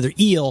 You get another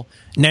eel.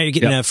 Now you're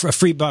getting a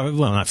free, well,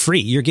 not free.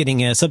 You're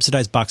getting a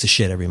subsidized box of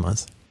shit every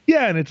month.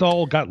 Yeah, and it's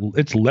all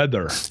it's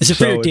leather. Is it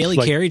for your daily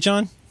carry,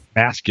 John?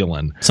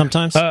 Masculine.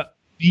 Sometimes?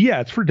 Yeah,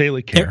 it's for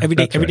daily carry.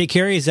 Everyday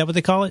carry, is that what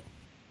they call it?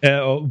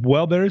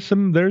 Well, there's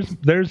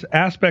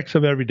aspects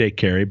of everyday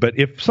carry, but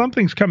if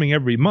something's coming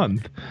every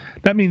month,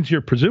 that means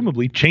you're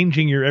presumably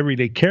changing your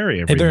everyday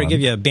carry every month. They better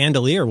give you a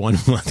bandolier one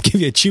month,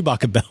 give you a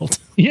Chewbacca belt.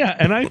 Yeah,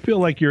 and I feel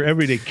like your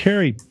everyday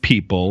carry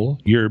people,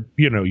 you're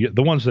the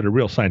ones that are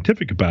real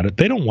scientific about it,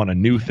 they don't want a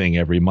new thing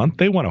every month.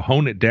 They want to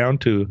hone it down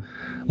to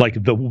like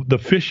the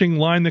fishing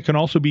line that can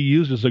also be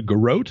used as a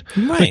garrote.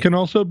 Right. That can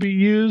also be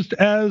used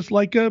as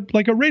like a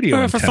radio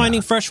or antenna. For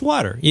finding fresh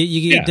water.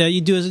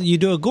 You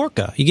do a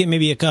Gorka. You get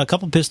maybe a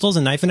couple pistols,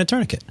 a knife, and a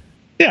tourniquet.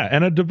 Yeah,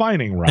 and a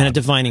divining rod. And a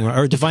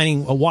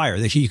divining wire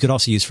that you could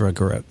also use for a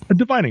garrote. A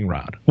divining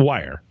rod,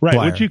 wire,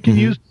 right, which you can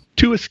use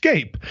to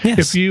escape. Yes.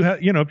 If you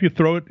if you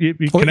throw it,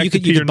 you connect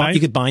it to your knife.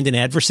 You could bind an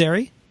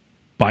adversary.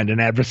 Bind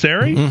an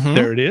adversary. Mm-hmm.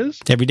 There it is.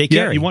 Everyday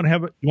carry. Yeah, you want to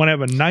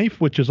have a knife,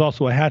 which is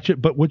also a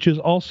hatchet, but which is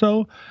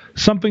also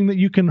something that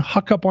you can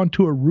huck up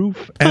onto a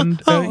roof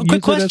and.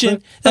 Quick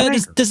question: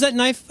 does that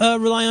knife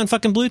rely on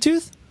fucking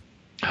Bluetooth?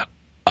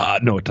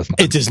 No, it does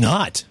not. It does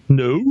not.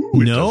 No.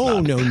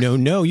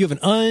 You have an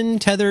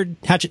untethered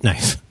hatchet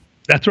knife.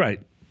 That's right.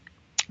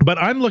 But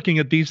I'm looking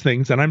at these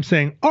things and I'm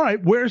saying, all right,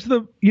 where's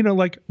the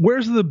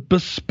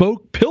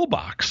bespoke pill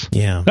box?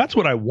 Yeah. That's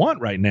what I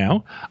want right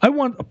now. I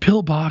want a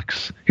pill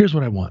box. Here's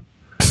what I want.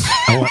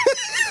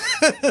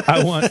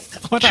 I want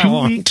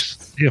 2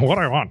 weeks. Yeah, what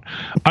I want.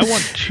 I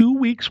want 2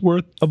 weeks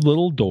worth of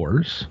little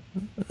doors.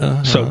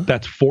 Uh-huh. So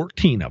that's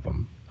 14 of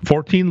them.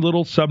 14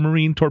 little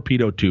submarine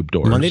torpedo tube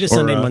doors. Monday to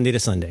Sunday, Monday to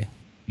Sunday.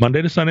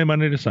 Monday to Sunday,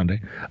 Monday to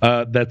Sunday.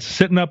 That's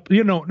sitting up.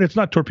 It's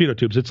not torpedo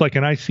tubes. It's like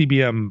an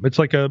ICBM. It's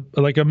like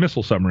a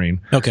missile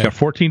submarine. Okay. Got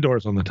 14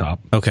 doors on the top.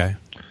 Okay.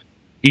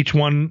 Each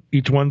one's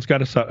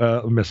got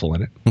a missile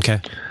in it. Okay.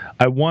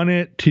 I want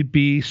it to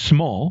be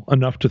small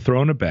enough to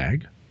throw in a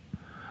bag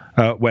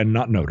when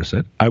not notice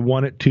it. I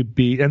want it to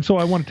be, and so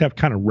I want it to have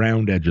kind of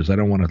round edges. I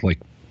don't want it like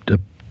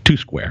too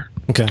square.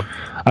 Okay.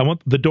 I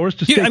want the doors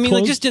to stay closed.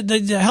 Like just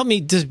help me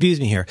disabuse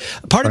me here.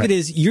 Part of it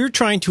is you're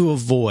trying to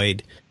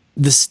avoid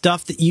the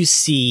stuff that you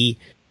see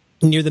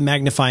near the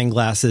magnifying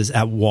glasses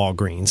at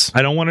Walgreens.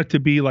 I don't want it to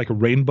be like a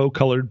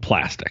rainbow-colored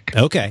plastic.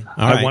 Okay,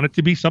 all right. I want it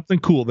to be something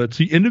cool that's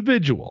the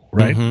individual,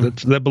 right?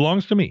 That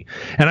belongs to me.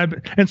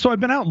 And so I've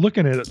been out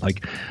looking at it,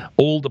 like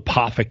old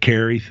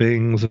apothecary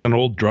things and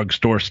old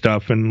drugstore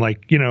stuff, and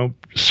like, you know,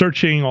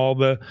 searching all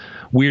the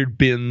weird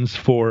bins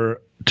to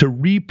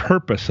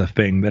repurpose a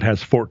thing that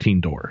has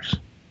 14 doors.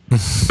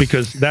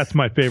 Because that's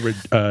my favorite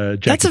Jackie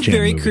That's a Chan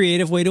very movie.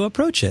 creative way to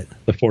approach it.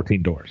 The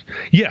 14 doors.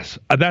 Yes,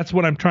 that's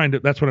what I'm trying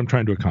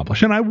to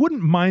accomplish. And I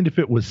wouldn't mind if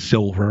it was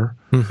silver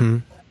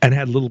and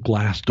had little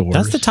glass doors.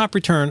 That's the top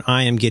return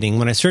I am getting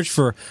when I search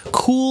for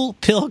cool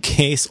pill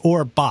case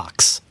or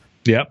box.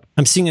 Yep.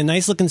 I'm seeing a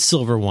nice looking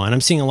silver one.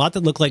 I'm seeing a lot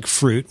that look like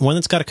fruit. One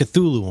that's got a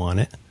Cthulhu on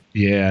it.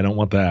 Yeah, I don't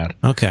want that.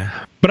 Okay.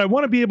 But I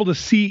want to be able to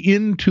see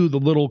into the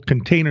little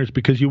containers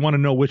because you want to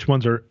know which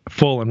ones are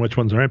full and which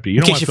ones are empty. You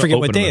In don't case want you to forget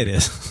open what day them. it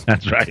is.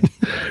 That's right.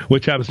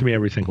 Which happens to me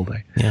every single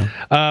day.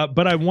 Yeah.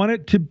 But I want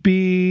it to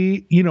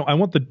be, you know,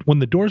 when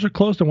the doors are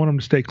closed, I want them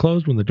to stay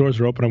closed. When the doors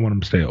are open, I want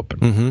them to stay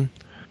open.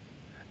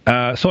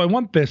 So I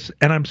want this,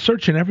 and I'm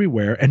searching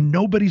everywhere, and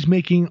nobody's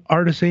making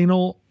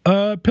artisanal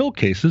pill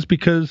cases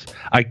because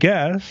I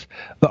guess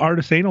the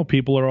artisanal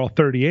people are all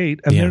 38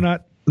 and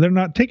they're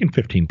not taking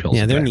 15 pills.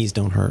 Yeah, a their day. knees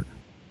don't hurt.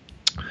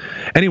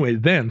 Anyway,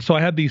 so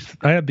I had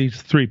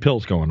these 3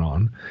 pills going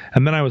on,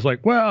 and then I was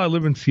like, well, I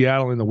live in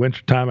Seattle in the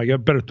wintertime. I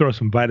better throw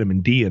some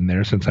vitamin D in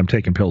there since I'm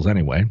taking pills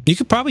anyway. You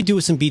could probably do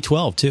with some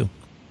B12 too.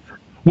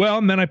 Well,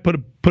 and then I put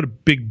a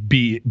big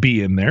B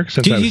in there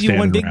since Do I was you do standing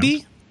one big around.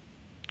 B?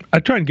 I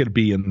try and get a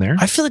B in there.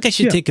 I feel like I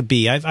should take a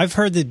B. I've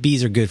heard that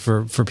Bs are good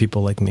for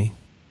people like me.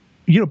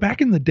 You know,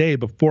 back in the day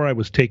before I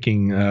was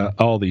taking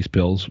all these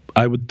pills,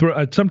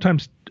 I'd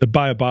sometimes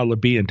buy a bottle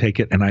of B and take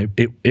it, and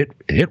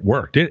it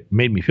worked. It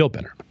made me feel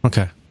better.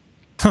 Okay.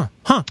 Huh.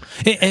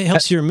 It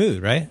helps your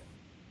mood, right?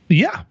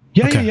 Yeah,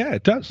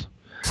 it does.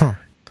 Huh.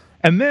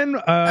 And then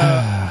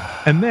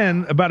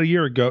about a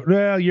year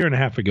and a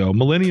half ago,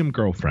 Millennium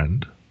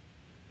Girlfriend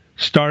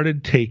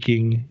started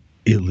taking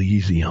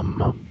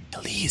Elysium.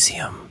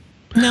 Elysium.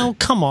 No,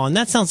 come on.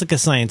 That sounds like a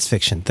science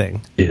fiction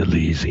thing.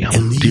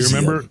 Elysium. Do you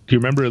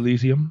remember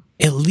Elysium?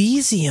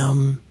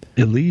 Elysium.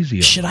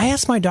 Elysium. Should I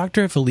ask my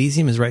doctor if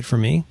Elysium is right for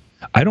me?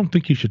 I don't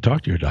think you should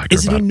talk to your doctor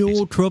Is it a about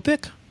Elysium.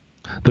 nootropic?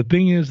 The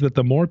thing is that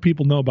the more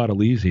people know about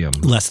Elysium,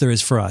 Less there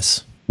is for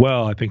us.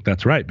 well, I think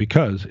that's right,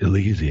 because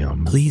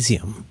Elysium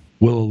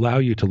will allow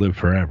you to live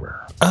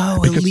forever.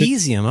 Oh, Because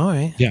Elysium. All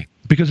right. Yeah,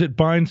 because it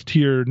binds to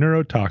your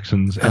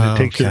neurotoxins, and it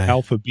takes your Okay.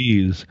 alpha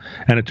Bs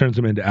and it turns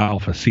them into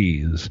alpha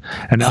Cs.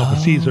 And alpha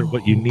Cs are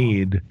what you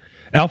need.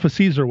 Alpha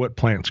Cs are what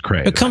plants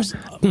crave. It comes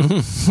down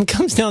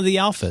to the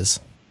alphas.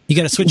 You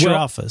got to switch your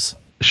alphas.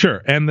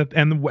 Sure, and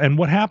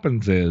what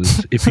happens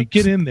is if you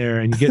get in there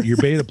and you get your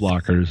beta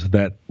blockers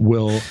that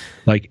will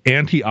like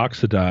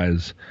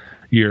antioxidize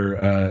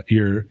your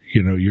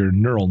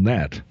neural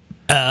net.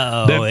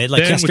 Oh, then it what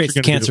you're castrates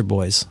the gonna cancer do-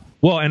 boys.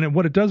 Well, and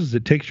what it does is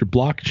it takes your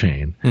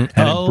blockchain and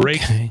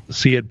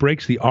it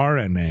breaks the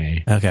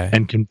RNA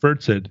and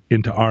converts it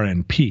into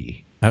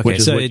RNP. Okay, which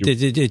is so what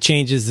it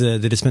changes the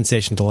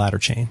dispensation to ladder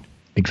chain.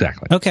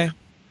 exactly. Okay.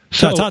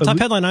 So top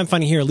headline I'm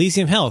finding here: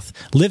 Elysium Health,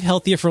 live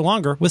healthier for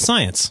longer with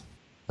science.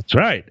 That's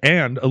right.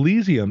 And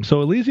Elysium.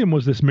 So Elysium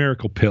was this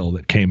miracle pill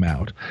that came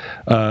out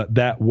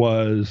that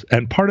was,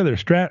 and part of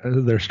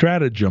their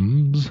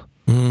stratagems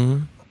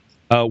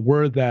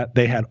were that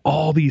they had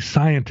all these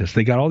scientists.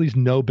 They got all these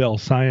Nobel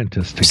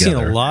scientists I've seen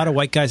together. a lot of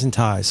white guys in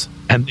ties.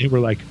 And they were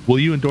like, will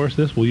you endorse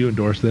this? Will you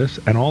endorse this?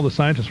 And all the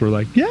scientists were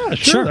like, yeah,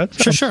 sure.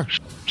 Sure.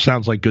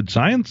 Sounds like good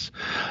science.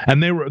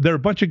 And there were a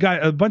bunch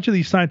of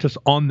these scientists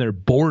on their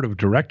board of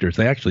directors.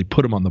 They actually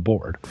put them on the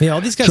board. Yeah,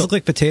 all these guys look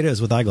like potatoes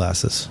with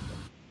eyeglasses.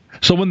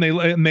 So when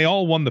they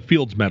all won the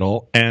Fields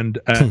Medal, and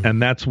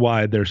that's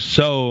why they're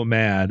so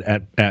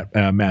mad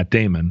at Matt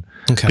Damon,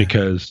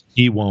 because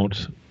he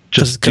won't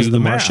just do the the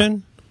math.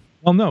 Martian.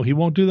 Well, no, he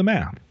won't do the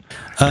math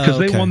because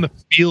they won the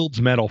Fields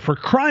Medal, for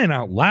crying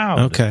out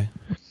loud. Okay.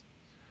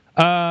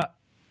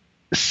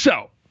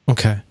 So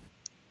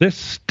this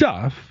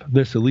stuff,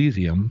 this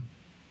Elysium.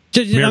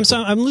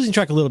 I'm losing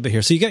track a little bit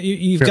here. So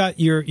you've got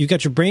your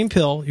brain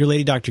pill your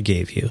lady doctor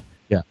gave you.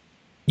 Yeah.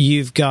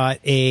 You've got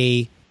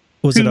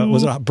was it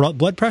a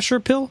blood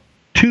pressure pill?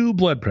 2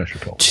 blood pressure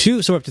pills.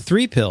 2, so up to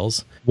 3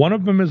 pills. One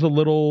of them is a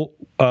little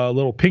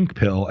pink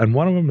pill, and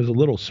one of them is a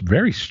little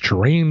very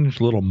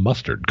strange little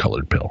mustard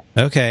colored pill.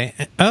 Okay.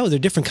 Oh, they're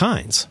different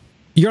kinds.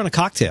 You're on a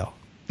cocktail.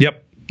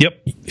 Yep.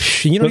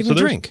 You don't even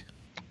drink.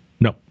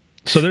 No.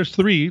 So there's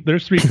 3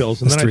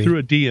 pills, and then I threw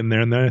a D in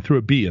there, and then I threw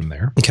a B in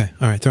there. Okay.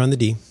 All right. Throw on the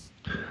D.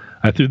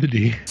 I threw the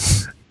D.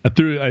 I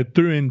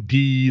threw in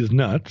D's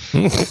nuts.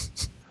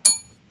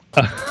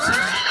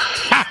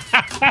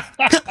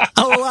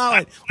 I'll allow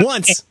it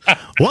once.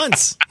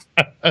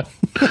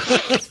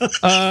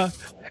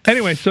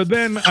 Anyway, so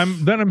then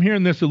I'm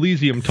hearing this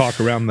Elysium talk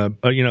around the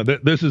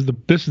this is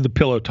the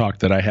pillow talk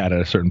that I had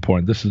at a certain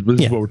point. This is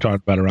what we're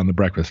talking about around the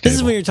breakfast table. This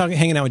is when you're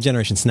hanging out with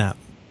Generation Snap.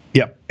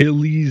 Yep,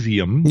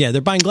 Elysium. Yeah,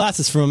 they're buying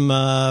glasses from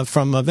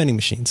vending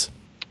machines.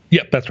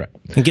 Yep, that's right.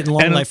 And getting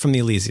long life from the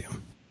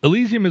Elysium.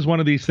 Elysium is one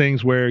of these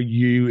things where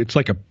it's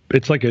like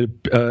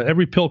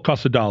every pill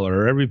costs $1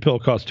 or every pill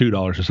costs $2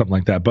 or something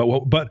like that. But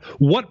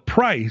what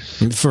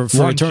price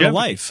for eternal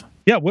life?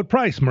 Yeah, what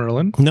price,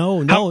 Merlin?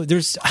 No.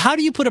 How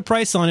do you put a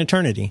price on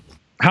eternity?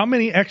 How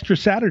many extra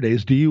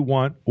Saturdays do you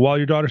want while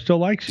your daughter still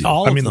likes you?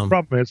 All of them.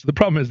 The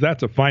problem is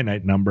that's a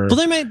finite number. Well,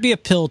 there might be a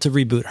pill to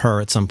reboot her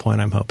at some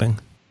point, I'm hoping.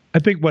 I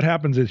think what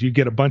happens is you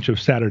get a bunch of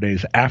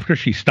Saturdays after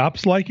she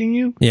stops liking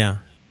you. Yeah.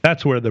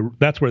 That's where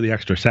the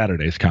extra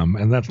Saturdays come,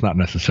 and that's not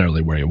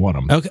necessarily where you want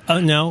them. Okay. Oh,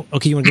 no.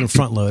 Okay, you want to get them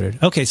front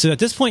loaded. Okay, so at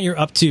this point you're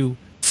up to.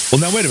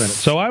 Well, now wait a minute.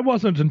 So I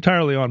wasn't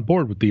entirely on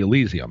board with the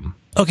Elysium.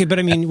 Okay, but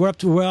I mean we're up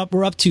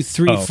to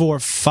 3, 4,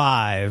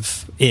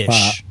 5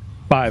 ish.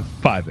 Five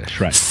ish,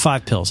 right?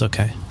 5 pills.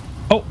 Okay.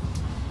 Oh,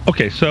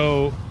 okay.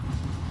 So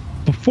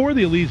before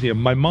the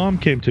Elysium, my mom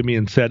came to me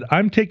and said,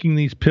 "I'm taking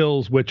these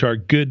pills which are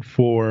good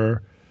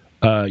for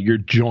your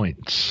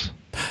joints."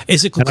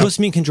 Is it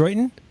glucosamine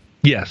chondroitin?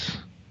 Yes.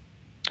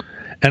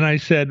 And I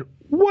said,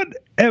 "What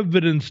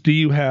evidence do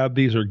you have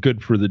these are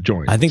good for the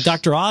joints?" I think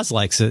Dr. Oz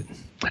likes it.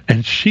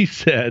 And she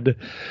said,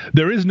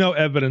 "There is no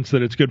evidence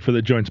that it's good for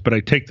the joints, but I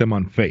take them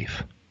on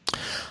faith."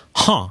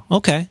 Huh.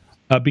 Okay.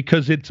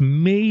 Because it's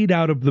made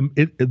out of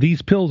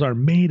these pills are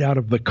made out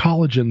of the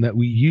collagen that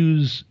we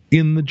use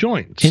in the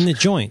joints. In the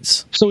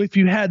joints. So if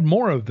you had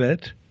more of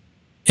it,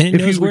 and it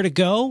knows where to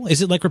go?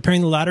 Is it like repairing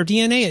the ladder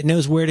DNA? It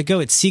knows where to go.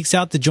 It seeks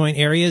out the joint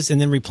areas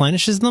and then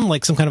replenishes them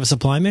like some kind of a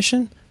supply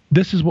mission?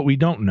 This is what we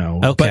don't know.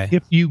 Okay. But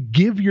if you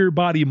give your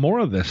body more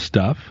of this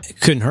stuff, it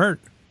couldn't hurt.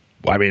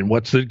 I mean,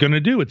 what's it going to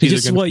do? It's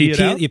either going to pee it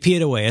out. You pee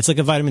it away. It's like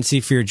a vitamin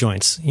C for your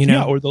joints, you know?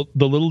 Yeah, or the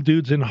little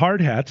dudes in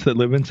hard hats that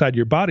live inside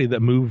your body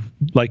that move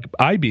like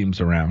I-beams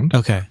around.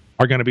 Okay.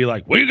 Are going to be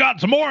like, "We got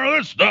some more of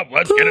this stuff.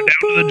 Let's get it down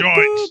to the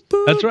joints."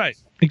 That's right.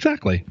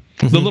 Exactly.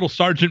 The little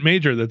sergeant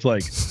major that's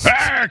like,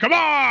 "Hey, come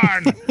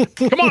on!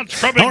 Come on,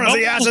 scrubbing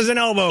the asses and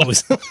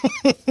elbows."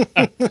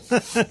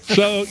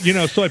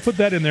 So I put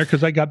that in there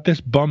because I got this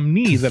bum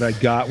knee that I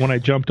got when I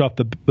jumped off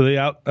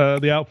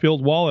the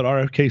outfield wall at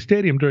RFK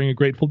Stadium during a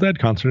Grateful Dead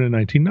concert in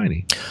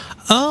 1990.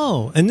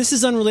 Oh, and this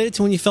is unrelated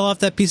to when you fell off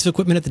that piece of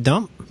equipment at the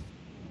dump?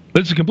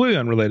 This is completely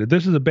unrelated.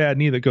 This is a bad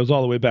knee that goes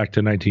all the way back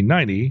to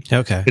 1990.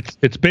 Okay.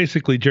 It's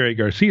basically Jerry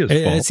Garcia's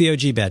fault. It's the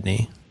OG bad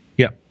knee.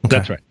 Yeah,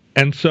 that's right.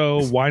 And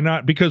so why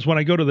not? Because when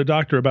I go to the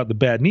doctor about the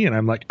bad knee and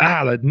I'm like,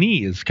 that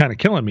knee is kind of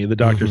killing me, the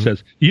doctor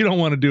says, "You don't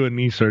want to do a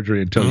knee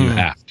surgery until you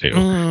have to."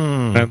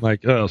 And I'm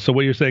like, "Oh, so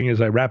what you're saying is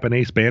I wrap an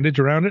ace bandage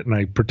around it and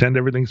I pretend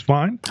everything's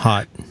fine?"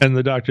 Hot. And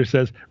the doctor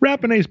says,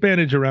 "Wrap an ace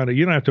bandage around it.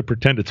 You don't have to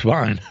pretend it's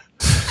fine."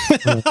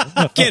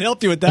 I can't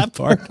help you with that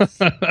part.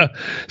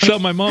 So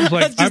my mom's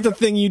like, "That's just the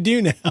thing you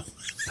do now."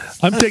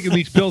 I'm taking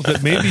these pills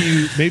that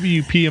maybe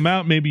you pee them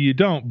out, maybe you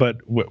don't. But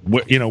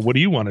what do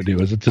you want to do?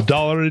 Is it's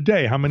 $1 a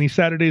day? How many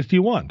Saturdays do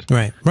you want?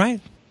 Right.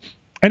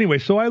 Anyway,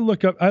 so I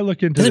look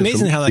into. It's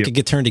amazing how that could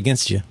get turned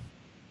against you.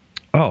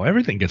 Oh,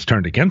 everything gets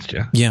turned against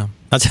you. Yeah,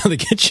 that's how they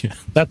get you.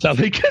 That's how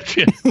they get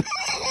you.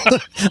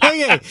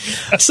 Okay,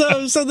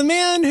 so the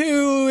man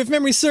who, if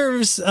memory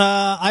serves,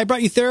 I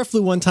brought you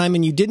Theraflu one time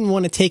and you didn't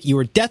want to take it. You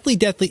were deathly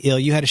ill.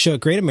 You had a show at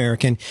Great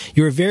American.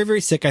 You were very,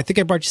 very sick. I think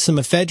I brought you some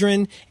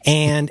ephedrine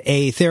and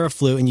a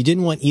Theraflu, and you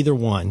didn't want either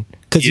one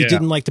because you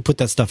didn't like to put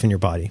that stuff in your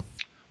body.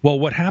 Well,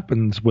 what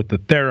happens with the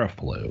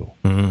Theraflu?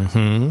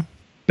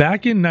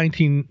 Back in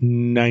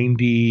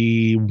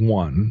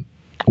 1991,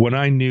 when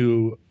I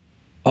knew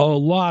a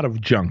lot of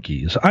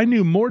junkies. I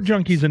knew more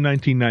junkies in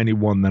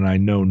 1991 than I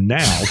know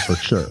now, for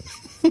sure.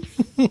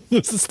 It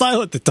was the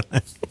style at the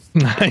time.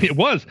 It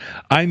was.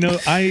 I know.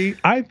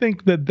 I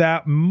think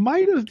that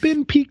might have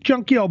been peak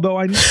junkie, although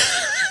I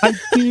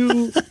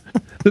do.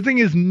 The thing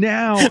is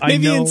now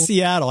Maybe I know. in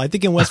Seattle. I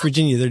think in West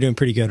Virginia they're doing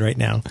pretty good right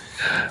now.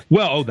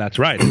 Well, that's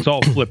right. It's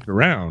all flipped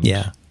around.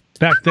 Yeah.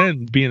 Back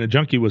then, being a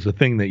junkie was a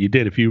thing that you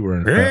did if you were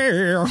an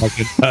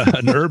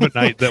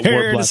urbanite that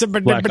wore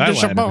black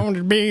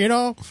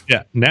eyeliner.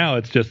 Yeah. Now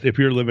it's just if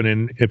you're living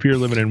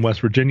in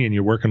West Virginia and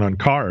you're working on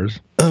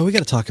cars. Oh, we got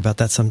to talk about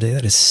that someday.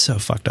 That is so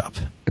fucked up.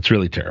 It's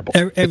really terrible.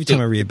 Every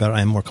time I read about it,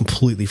 I am more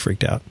completely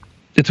freaked out.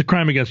 It's a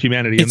crime against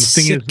humanity. It's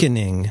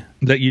sickening.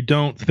 Is that you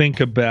don't think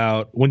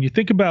about when you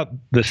think about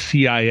the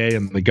CIA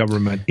and the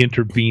government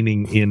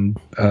intervening in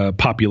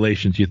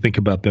populations. You think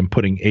about them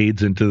putting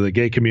AIDS into the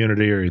gay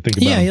community, or you think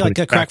about like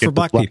a crack for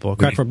black people,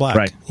 crack for black.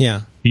 Right.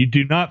 Yeah. You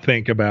do not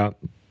think about.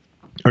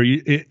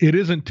 It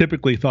isn't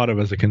typically thought of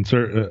as a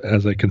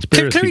conspiracy.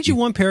 Can I read you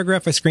one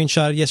paragraph I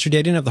screenshotted yesterday?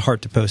 I didn't have the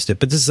heart to post it,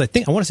 but this is, I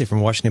want to say from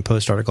a Washington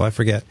Post article. I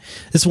forget.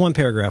 This is one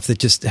paragraph that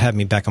just had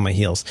me back on my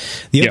heels.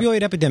 The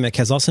opioid epidemic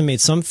has also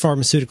made some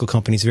pharmaceutical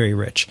companies very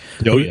rich.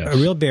 A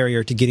real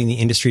barrier to getting the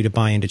industry to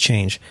buy into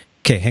change.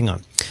 Okay, hang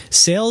on.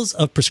 Sales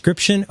of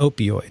prescription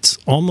opioids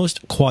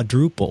almost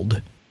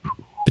quadrupled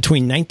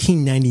between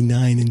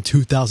 1999 and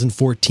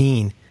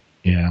 2014.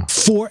 Yeah.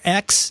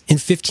 4x in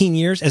 15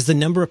 years as the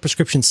number of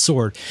prescriptions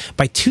soared.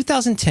 By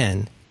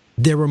 2010,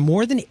 there were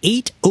more than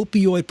 8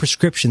 opioid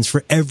prescriptions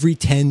for every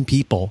 10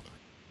 people.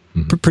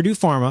 Purdue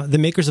Pharma, the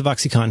makers of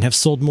OxyContin, have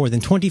sold more than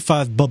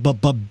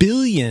 $25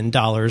 billion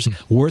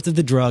worth of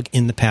the drug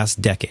in the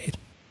past decade.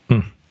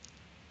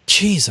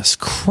 Jesus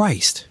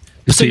Christ.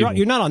 So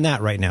you're not on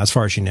that right now, as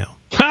far as you know.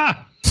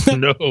 Ha!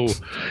 No.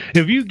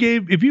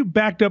 If you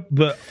backed up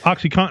the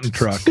OxyContin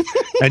truck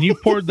and you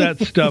poured that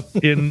stuff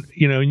in,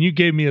 and you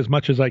gave me as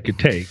much as I could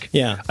take,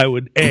 I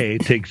would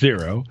take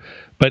zero.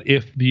 But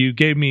if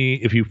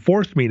you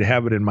forced me to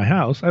have it in my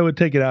house, I would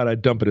take it out.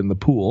 I'd dump it in the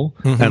pool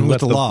and let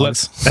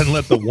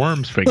the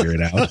worms figure it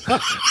out.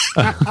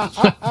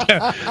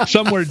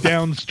 Somewhere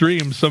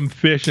downstream, some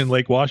fish in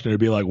Lake Washington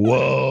would be like,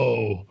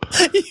 "Whoa!"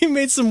 You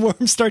made some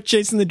worms start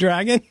chasing the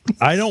dragon.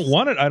 I don't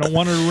want it. I don't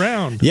want it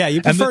around. Yeah,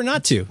 you prefer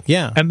not to.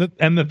 Yeah. And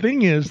the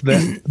thing is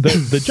that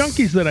the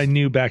junkies that I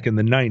knew back in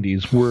the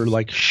 90s were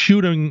like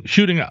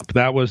shooting up.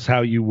 That was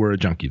how you were a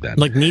junkie then.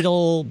 Like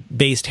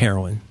needle-based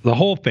heroin. The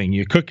whole thing.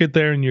 You cook it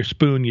there in your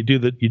spoon. You do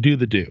the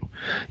do.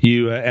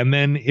 And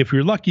then if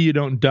you're lucky, you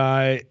don't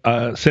die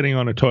sitting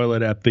on a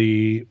toilet at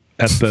the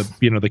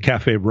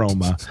Cafe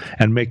Roma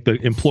and make the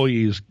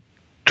employees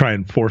try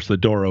and force the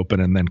door open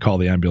and then call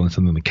the ambulance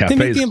and then the cafe.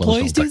 They make the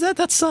employees do that?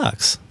 That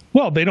sucks.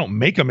 Well, they don't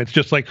make them. It's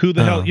just like, who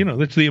the hell,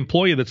 it's the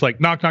employee that's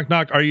like, knock, knock,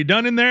 knock. Are you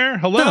done in there?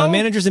 Hello? No, the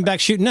manager's in back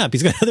shooting up.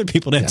 He's got other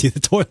people to empty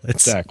the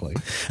toilets. Exactly.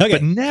 Okay.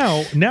 But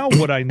now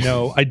what I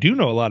know, I do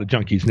know a lot of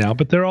junkies now,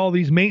 but they're all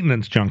these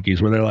maintenance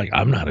junkies where they're like,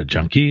 I'm not a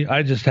junkie.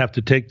 I just have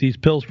to take these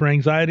pills for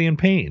anxiety and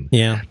pain.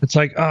 Yeah. It's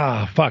like,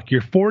 fuck,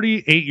 you're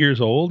 48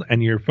 years old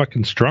and you're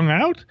fucking strung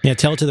out? Yeah,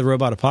 tell it to the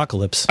robot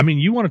apocalypse. I mean,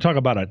 you want to talk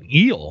about an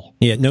eel.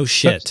 Yeah, no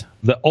shit. That's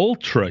the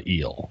ultra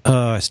eel.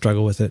 I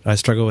struggle with it.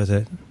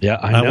 Yeah,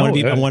 I know.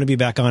 I want to be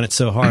back on it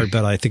so hard,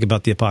 but I think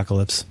about the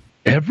apocalypse.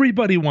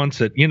 Everybody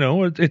wants it.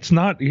 It's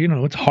not,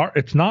 it's hard.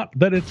 It's not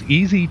that it's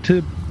easy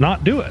to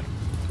not do it.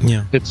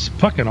 Yeah. It's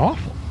fucking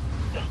awful.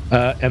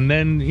 And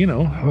then,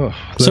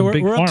 so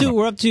we're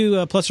up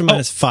to plus or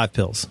minus 5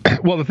 pills.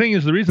 Well, the thing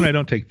is, the reason I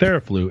don't take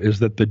Theraflu is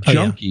that the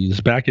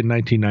junkies back in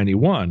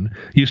 1991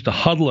 used to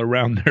huddle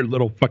around their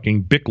little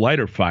fucking Bic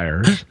lighter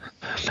fires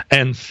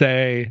and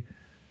say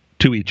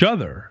to each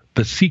other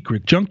the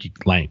secret junkie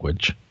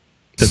language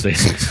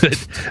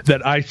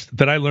that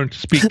I learned to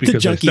speak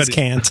because the junkies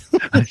can't.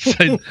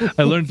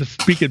 I learned to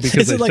speak it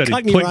because is it like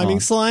Cockney rhyming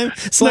slang,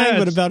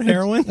 but about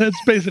heroin?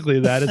 That's basically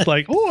that. It's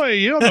like, oi,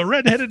 you're the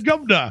red-headed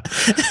governor.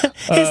 It's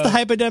the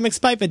hypodemic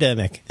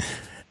spipedemic.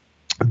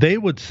 They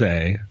would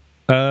say,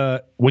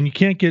 when you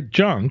can't get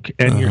junk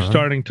and you're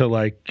starting to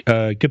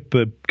get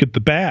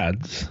the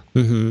bads,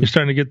 you're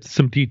starting to get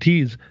some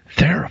DTs,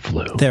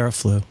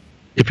 Theraflu.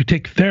 If you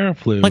take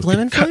Theraflu, like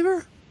lemon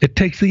flavor, it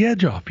takes the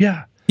edge off.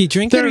 Yeah. You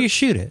drink it or you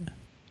shoot it?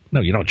 No,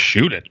 you don't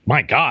shoot it.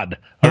 My God.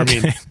 I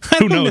mean,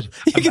 who knows?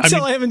 You can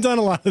tell I haven't done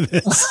a lot of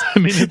this. I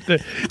mean,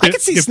 I could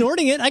see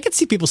snorting it. I could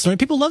see people snorting.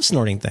 People love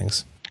snorting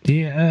things.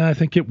 Yeah, I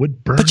think it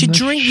would burn. But you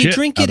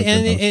drink it,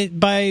 and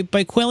by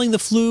quelling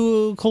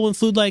the cold and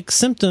flu-like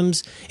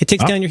symptoms, it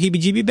takes down your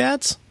heebie-jeebie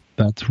bads.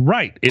 That's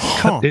right.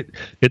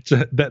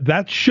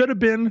 That should have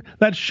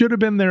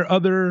been their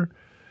other.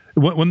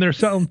 When they're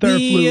selling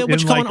Theraflu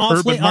what you call an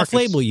urban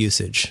off-label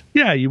usage.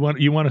 Yeah, you want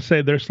to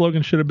say their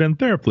slogan should have been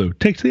Theraflu,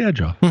 takes the edge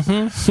off.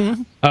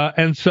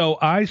 And so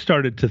I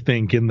started to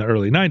think in the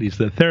early 90s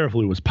that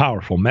Theraflu was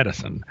powerful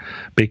medicine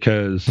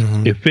because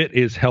if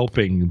it's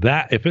helping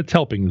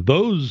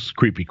those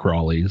creepy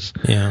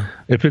crawlies,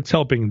 if it's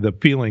helping the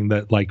feeling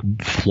that like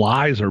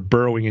flies are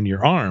burrowing in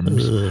your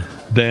arms,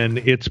 then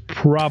it's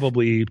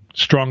probably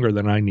stronger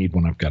than I need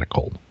when I've got a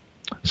cold.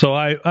 So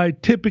I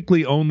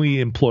typically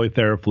only employ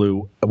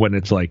Theraflu when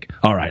it's like,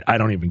 all right, I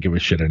don't even give a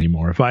shit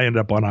anymore. If I end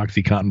up on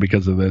OxyContin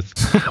because of this,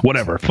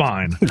 whatever,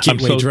 fine.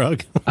 Gateway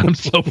drug. I'm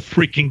so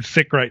freaking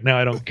sick right now,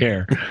 I don't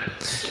care.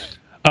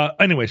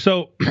 Anyway,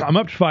 so I'm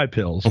up to 5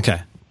 pills. Okay.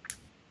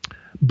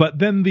 But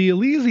then the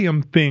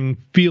Elysium thing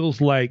feels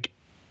like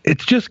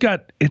it's just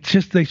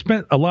they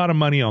spent a lot of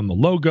money on the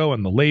logo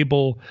and the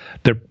label.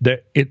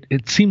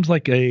 It seems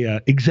like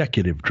a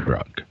executive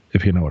drug,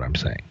 if you know what I'm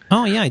saying.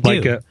 Oh yeah, I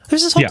do.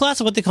 There's this whole class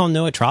of what they call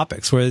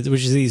nootropics,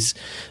 which is these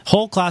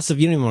whole class of,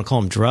 you don't even want to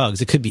call them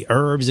drugs. It could be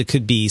herbs. It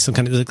could be some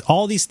kind of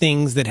all these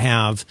things that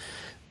have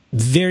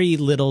very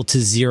little to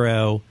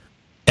zero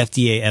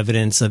FDA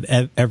evidence of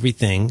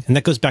everything, and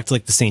that goes back to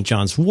like the St.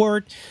 John's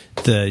wort,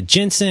 the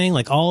ginseng,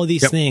 like all of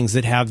these things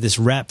that have this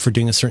rep for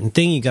doing a certain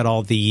thing. You got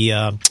all the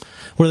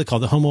what are they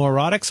called? The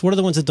homoerotics. What are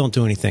the ones that don't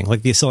do anything?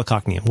 Like the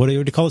acylcocnium. What do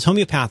you call it?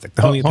 Homeopathic.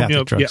 The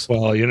homeopathic drugs. Yeah,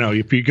 well,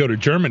 if you go to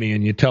Germany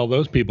and you tell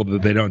those people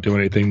that they don't do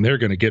anything, they're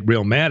going to get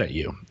real mad at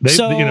you. There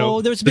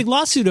was a big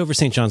lawsuit over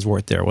St. John's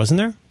wort there, wasn't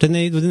there?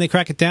 Didn't they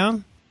crack it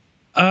down?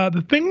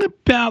 The thing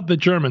about the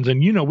Germans,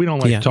 and we don't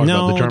like to talk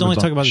about the Germans. No, don't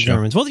talk about the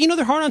Germans. Well,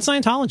 they're hard on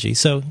Scientology,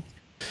 so.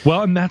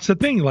 Well, and that's the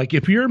thing. Like,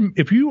 if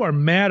you are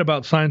mad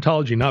about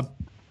Scientology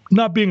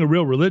not being a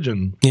real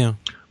religion,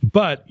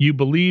 but you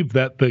believe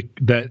that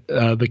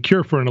the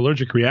cure for an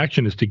allergic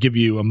reaction is to give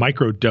you a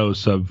micro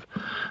dose of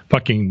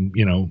fucking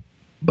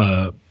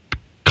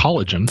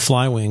collagen,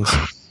 fly wings.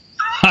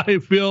 I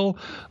feel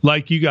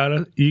like you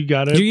gotta.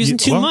 You're using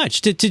too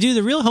much to do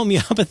the real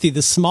homeopathy.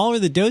 The smaller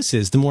the dose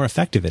is, the more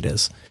effective it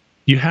is.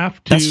 You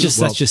have to. That's just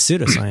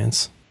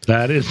pseudoscience.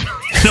 That is.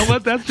 You know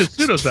what? That's just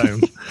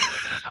pseudoscience.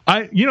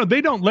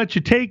 They don't let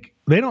you take.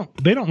 They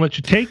don't let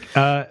you take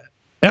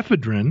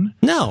ephedrine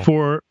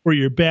for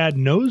your bad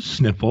nose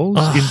sniffles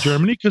in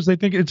Germany because they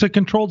think it's a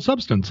controlled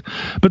substance.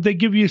 But they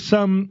give you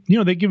some,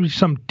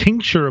 some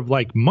tincture of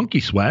like monkey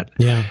sweat,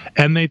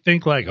 and they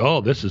think like, oh,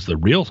 this is the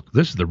real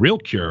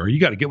cure. You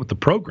got to get with the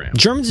program.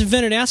 Germans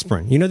invented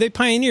aspirin. They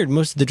pioneered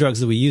most of the drugs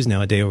that we use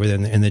nowadays over there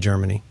in the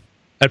Germany.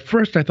 At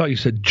first, I thought you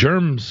said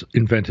germs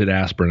invented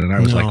aspirin, and I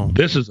was like,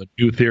 this is a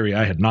new theory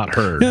I had not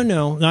heard.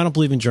 No, I don't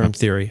believe in germ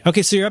theory.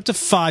 Okay, so you're up to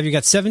 5. You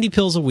got 70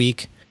 pills a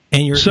week.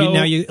 And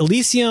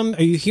Elysium,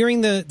 are you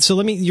hearing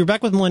you're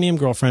back with Millennium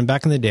Girlfriend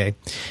back in the day.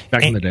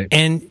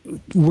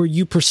 And were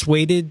you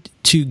persuaded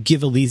to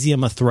give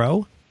Elysium a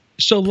throw?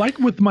 So like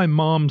with my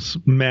mom's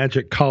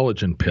magic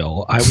collagen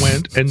pill, I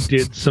went and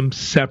did some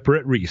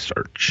separate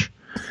research.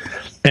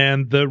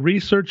 And the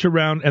research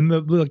around, and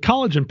the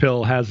collagen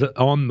pill has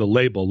on the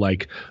label,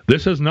 like,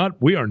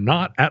 we are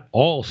not at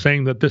all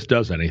saying that this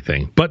does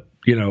anything. But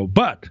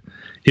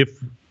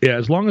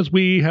as long as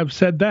we have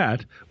said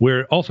that,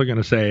 we're also going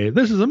to say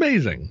this is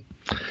amazing.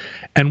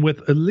 And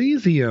with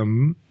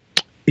Elysium,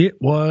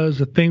 it was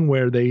a thing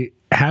where they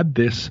had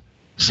this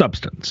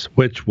substance,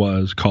 which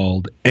was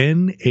called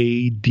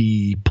NAD+.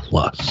 NAD+.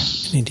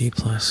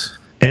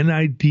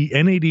 NAD+,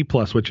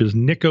 which is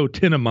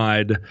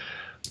nicotinamide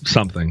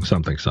something.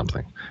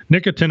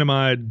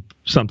 Nicotinamide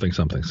something.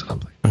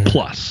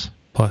 Plus.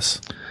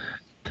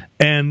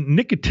 And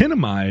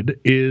nicotinamide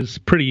is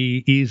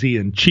pretty easy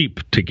and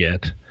cheap to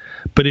get.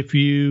 But if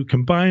you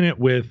combine it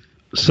with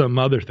some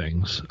other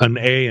things, an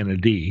A and a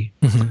D,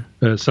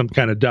 some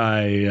kind of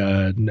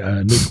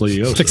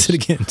dinucleosis. Fix it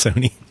again,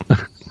 Tony.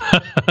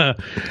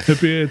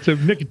 If it's a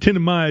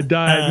nicotinamide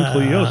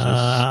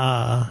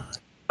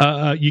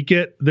dinucleosis, you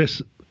get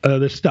this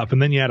stuff,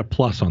 and then you add a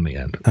plus on the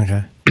end.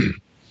 Okay.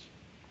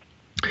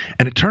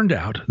 And it turned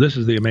out, this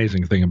is the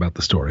amazing thing about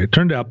the story, it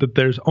turned out that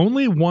there's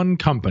only one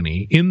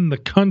company in the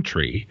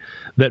country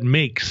that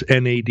makes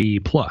NAD+.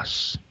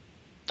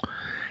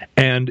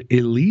 And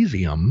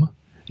Elysium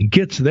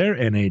gets their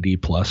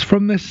NAD+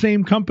 from the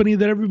same company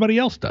that everybody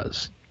else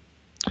does.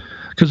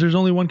 Because there's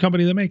only one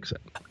company that makes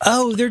it.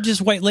 Oh, they're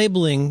just white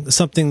labeling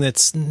something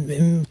that's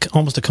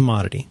almost a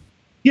commodity.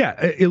 Yeah,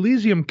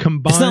 Elysium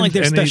combines... It's not like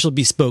their special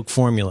bespoke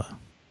formula.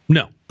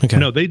 No. Okay.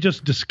 No, they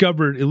just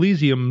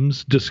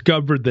Elysium's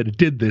discovered that it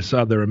did this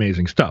other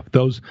amazing stuff.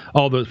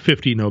 All the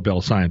 50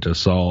 Nobel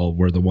scientists all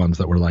were the ones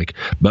that were like,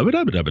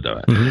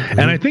 and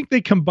I think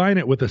they combine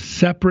it with a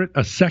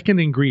second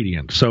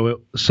ingredient.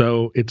 So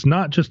it's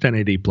not just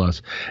NAD+,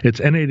 it's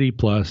NAD+.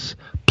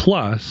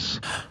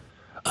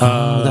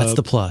 That's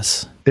the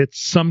plus.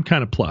 It's some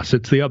kind of plus.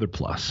 It's the other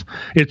plus.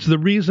 It's the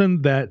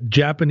reason that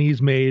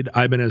Japanese-made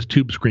Ibanez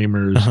tube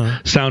screamers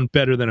sound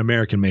better than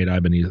American-made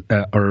Ibanez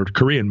or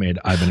Korean-made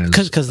Ibanez.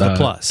 Because of the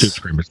plus. Tube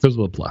screamers. Because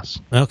of the plus.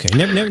 Okay.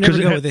 Never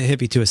go with a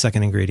hippie to a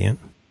second ingredient.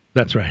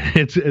 That's right.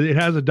 It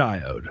has a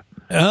diode.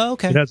 Oh,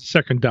 okay. It has a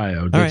second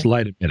diode that's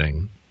light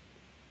emitting.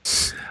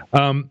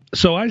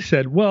 So I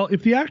said, well,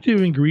 if the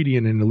active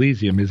ingredient in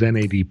Elysium is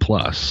NAD+,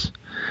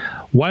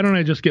 why don't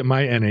I just get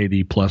my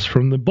NAD+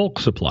 from the bulk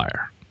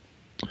supplier?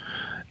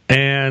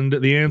 And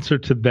the answer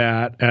to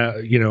that,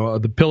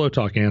 the Pillow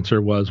Talk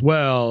answer was,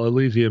 well,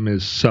 Elysium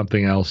is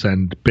something else,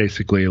 and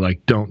basically,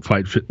 like, don't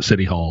fight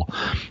City Hall.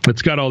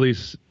 It's got all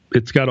these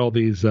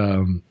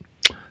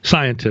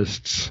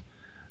scientists.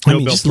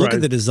 Just look at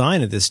the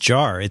design of this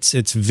jar.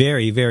 It's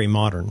very, very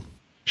modern.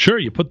 Sure,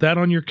 you put that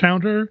on your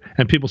counter,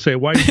 and people say,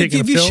 why are you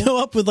taking a pill? If you show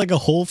up with like a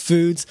Whole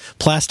Foods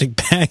plastic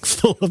bag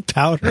full of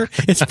powder,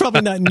 it's probably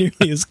not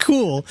nearly as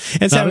cool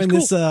as having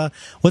this,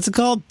 what's it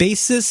called?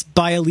 Basis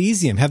by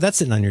Elysium. Have that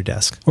sitting on your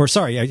desk. Or,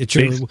 sorry, at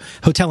your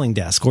hoteling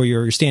desk, or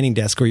your standing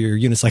desk, or your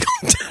unicycle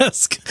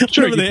desk.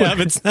 Sure, whatever they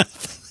have, it's not...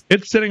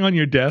 It's sitting on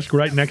your desk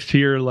right next to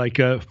your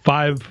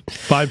five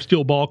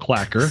steel ball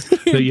clacker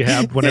that you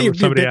have whenever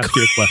somebody asks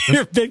you a question.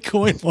 Your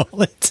Bitcoin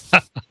wallet.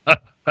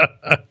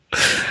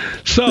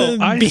 So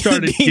I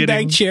started getting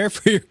bag chair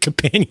for your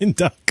companion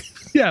duck.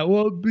 Yeah,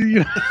 well,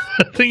 the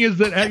thing is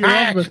that at your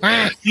office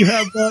you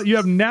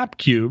have nap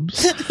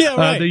cubes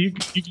that you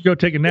can go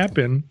take a nap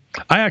in.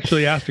 I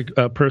actually asked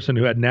a person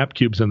who had nap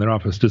cubes in their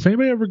office, does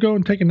anybody ever go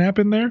and take a nap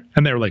in there?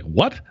 And they were like,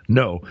 what?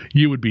 No,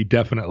 you would be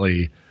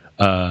definitely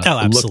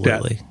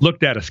absolutely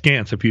looked at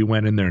askance if you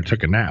went in there and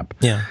took a nap.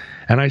 Yeah.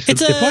 And I said,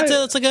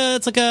 it's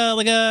like a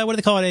what do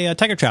they call it? A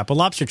tiger trap, a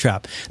lobster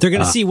trap. They're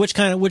going to see who are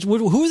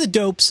the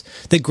dopes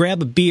that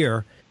grab a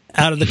beer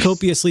out of the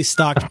copiously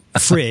stocked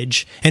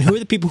fridge, and who are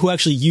the people who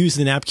actually use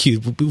the nap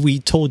cube we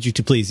told you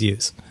to please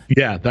use.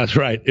 Yeah, that's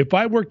right. If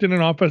I worked in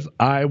an office,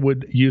 I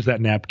would use that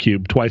nap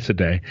cube twice a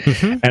day.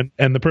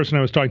 And the person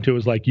I was talking to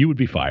was like, you would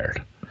be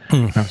fired.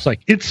 I was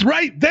like, it's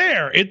right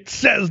there. It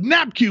says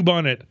nap cube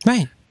on it.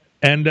 Right.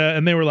 And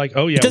they were like,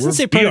 "Oh yeah, it doesn't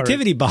say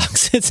productivity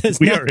box. It says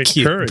we nap are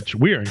cube. encouraged.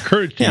 We are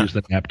encouraged to use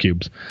the nap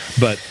cubes,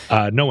 but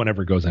no one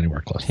ever goes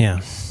anywhere close."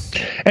 Yeah.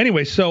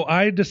 Anyway, so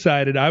I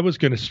decided I was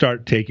going to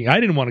start taking.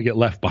 I didn't want to get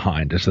left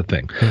behind. Is the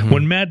thing.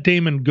 When Matt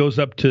Damon goes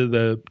up to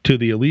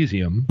the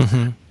Elysium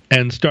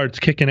and starts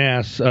kicking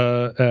ass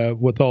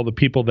with all the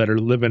people that are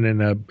living in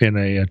a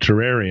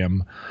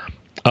terrarium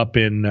up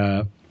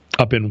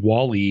in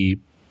Wall-E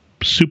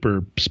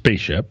super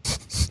spaceship.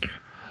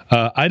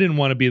 I didn't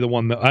want to be the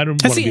one that I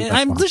don't want to be.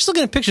 I'm just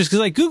looking at pictures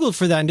because I Googled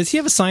for that. And does he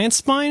have a science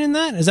spine in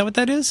that? Is that what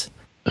that is?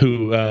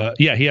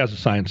 Yeah, he has a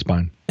science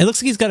spine. It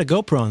looks like he's got a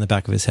GoPro on the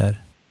back of his head.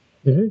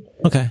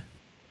 Okay.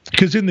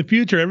 Because in the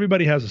future,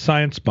 everybody has a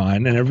science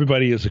spine and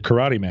everybody is a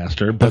karate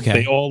master, but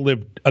they all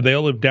live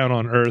down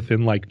on Earth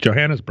in like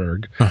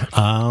Johannesburg,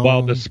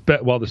 while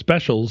the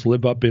specials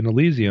live up in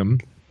Elysium.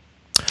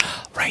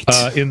 Right.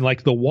 In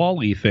like the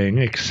Wall-E thing,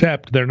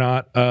 except they're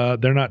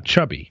not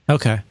chubby.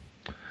 Okay.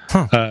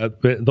 Huh.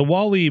 The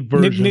Wall-E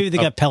version. Maybe they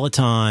got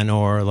Peloton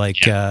or like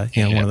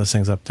one of those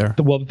things up there.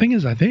 Well, the thing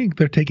is, I think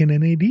they're taking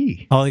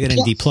NAD. Oh, they got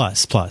NAD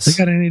plus. They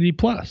got NAD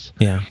plus.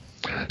 Yeah.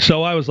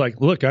 So I was like,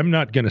 look, I'm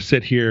not going to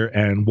sit here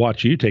and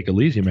watch you take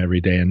Elysium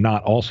every day and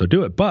not also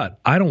do it. But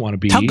I don't want to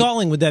be. How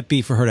galling would that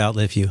be for her to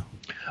outlive you?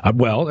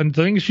 Well, and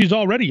the thing is, she's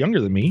already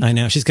younger than me. I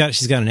know she's got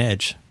an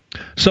edge.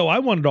 So I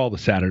wanted all the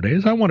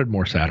Saturdays. I wanted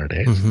more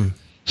Saturdays.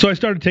 So I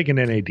started taking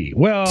NAD.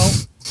 Well,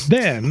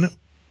 then,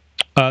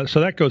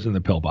 so that goes in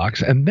the pill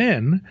box. And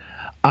then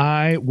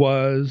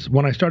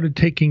when I started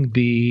taking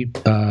the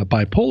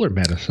bipolar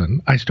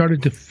medicine, I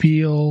started to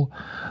feel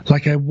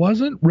like I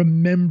wasn't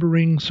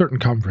remembering certain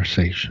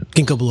conversations.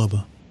 Ginkgo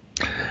biloba.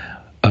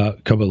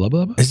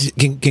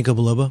 Ginkgo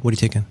biloba. What are you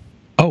taking?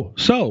 Oh,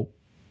 so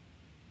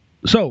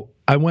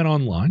I went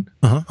online.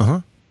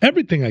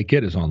 Everything I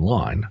get is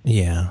online.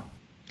 Yeah.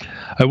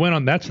 I went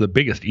on. That's the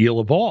biggest eel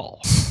of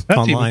all. That's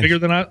online. Even bigger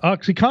than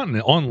OxyContin.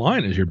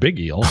 Online is your big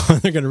eel.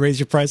 They're going to raise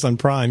your price on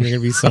Prime. You're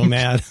going to be so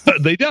mad.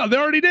 They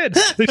already did.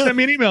 They sent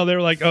me an email. They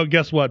were like, "Oh,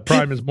 guess what?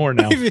 Prime is more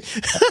now." And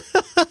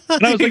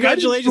I was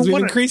congratulations, we've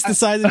increased the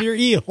size of your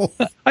eel.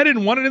 I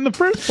didn't want it in the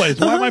first place.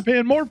 Why am I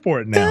paying more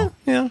for it now?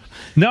 Yeah.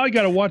 Now I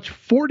got to watch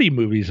 40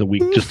 movies a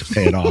week just to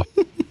pay it off.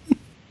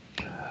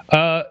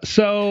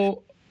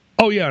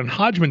 And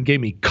Hodgman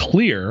gave me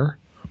Clear.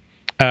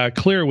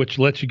 Clear, which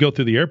lets you go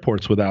through the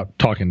airports without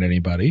talking to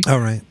anybody. All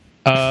right.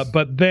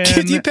 But then,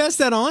 do you pass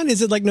that on?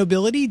 Is it like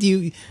nobility? Do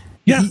you?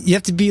 Yeah. You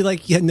have to be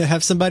like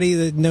have somebody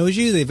that knows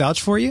you. They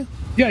vouch for you.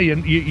 Yeah,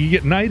 you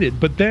get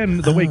knighted. But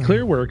then the way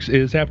Clear works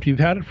is after you've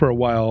had it for a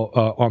while,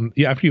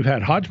 after you've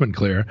had Hodgman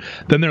Clear,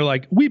 then they're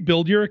like, we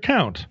build your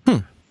account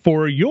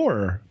for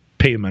your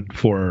payment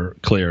for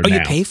Clear. Oh,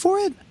 you pay for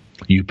it?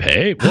 You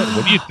pay.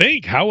 What do you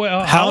think? How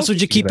else would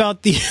you keep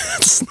out the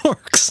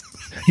snorks?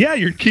 Yeah,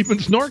 you're keeping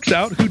snorks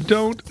out who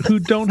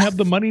don't have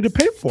the money to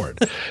pay for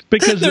it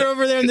because they're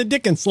over there in the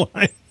Dickens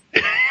line.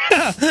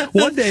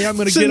 One day I'm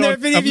going to get on.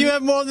 If any of you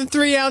have more than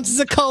 3 ounces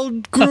of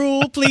cold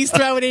gruel, please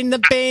throw it in the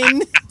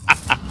bin.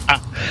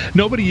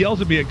 Nobody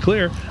yells at me at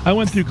Clear. I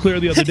went through Clear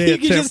the other day. You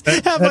could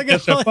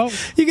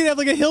have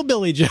like a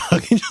hillbilly jug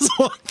and just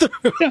walk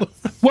through. Yeah.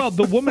 Well,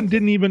 the woman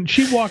didn't even.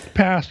 She walked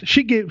past.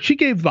 She gave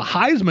the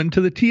Heisman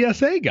to the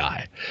TSA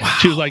guy. Wow.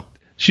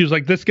 She was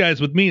like, this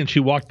guy's with me, and she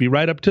walked me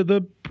right up to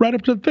the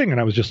thing, and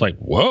I was just like,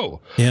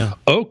 whoa, yeah,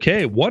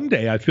 okay. One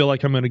day I feel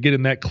like I'm going to get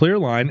in that Clear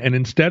line, and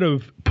instead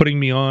of putting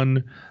me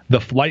on the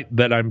flight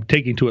that I'm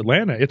taking to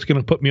Atlanta, it's going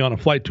to put me on a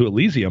flight to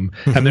Elysium,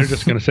 and they're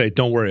just going to say,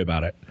 don't worry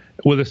about it.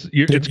 Well, it's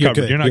covered.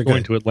 Good. You're not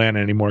going to Atlanta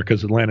anymore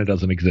because Atlanta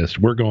doesn't exist.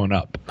 We're going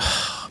up.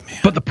 Oh, man.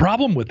 But the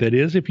problem with it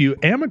is if you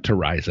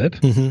amateurize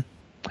it,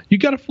 you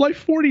got to fly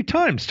 40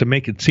 times to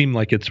make it seem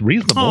like it's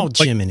reasonable. Oh,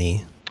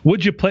 Jiminy.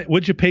 Would you pay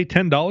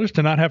 $10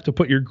 to not have to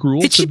put your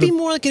gruel? It should be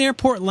more like an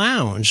airport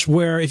lounge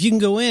where if you can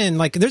go in,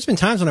 like there's been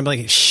times when I'm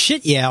like,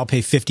 shit, yeah, I'll pay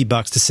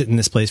 $50 to sit in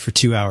this place for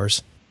 2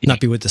 hours, not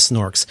be with the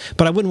snorks.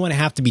 But I wouldn't want to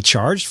have to be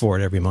charged for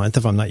it every month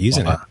if I'm not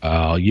using it.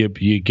 Oh, you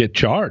get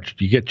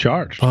charged. You get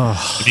charged.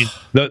 Oh. I mean,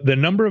 the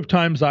number of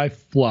times I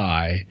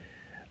fly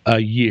a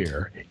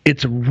year,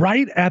 it's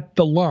right at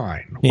the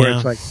line where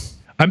it's like,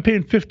 I'm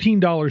paying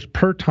 $15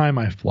 per time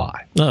I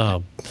fly.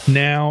 Oh.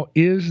 Now,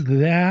 is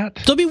that...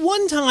 There'll be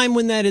one time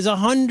when that is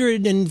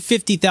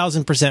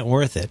 150,000%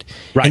 worth it.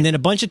 Right. And then a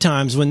bunch of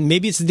times when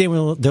maybe it's the day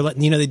when they're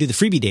letting, they do the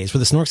freebie days where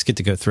the snorks get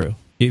to go through. Have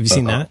you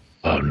seen that?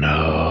 Oh,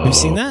 no. Have you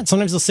seen that?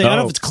 Sometimes they'll say, I don't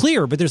know if it's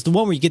Clear, but there's the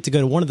one where you get to go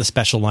to one of the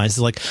special lines.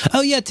 They're like, oh,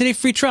 yeah, today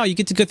free trial. You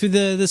get to go through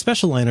the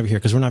special line over here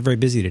because we're not very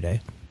busy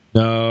today.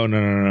 No.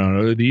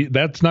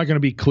 That's not going to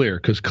be Clear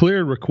because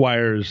Clear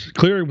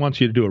wants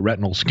you to do a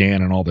retinal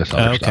scan and all this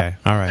other stuff. Okay,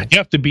 all right. You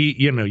have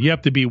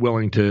to be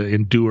willing to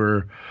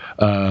endure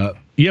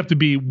You have to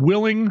be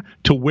willing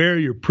to wear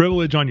your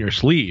privilege on your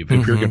sleeve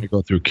if you're going to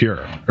go through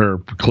Clear.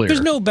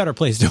 There's no better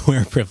place to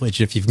wear privilege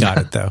if you've got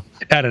it, though.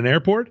 At an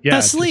airport? Yeah.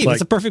 A sleeve.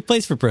 It's a perfect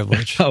place for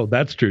privilege. Oh,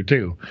 that's true,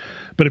 too.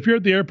 But if you're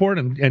at the airport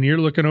and you're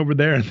looking over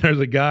there and there's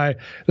a guy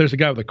with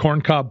a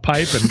corncob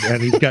pipe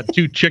and he's got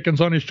 2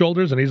 chickens on his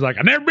shoulders and he's like,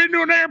 I've never been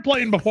to an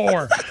airplane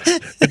before.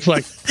 It's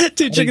like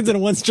 2 chickens and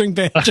a 1-string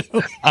banjo.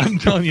 I'm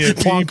telling you,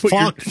 Plonk,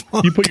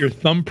 you put your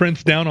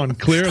thumbprints down on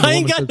Clear. I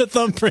ain't got the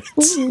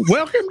thumbprints.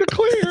 Welcome to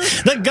Clear.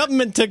 The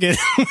government took it.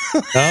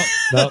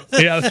 No.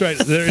 Yeah, that's right.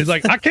 He's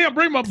like, I can't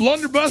bring my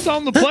blunderbuss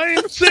on the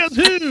plane. Says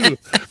who?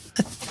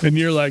 And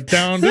you're like,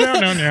 down.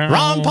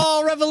 Ron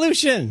Paul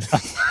Revolution.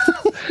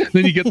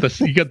 Then you get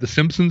the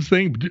Simpsons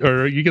thing,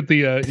 or you get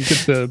the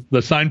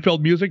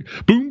Seinfeld music.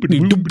 Boom,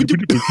 boom, boom,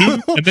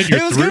 and then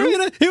you're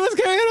through. He was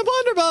carrying a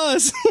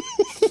blunderbuss.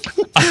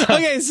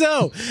 Okay,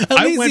 so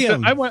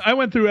Elysium. I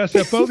went through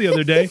SFO the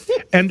other day,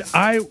 and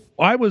I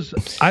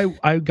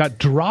got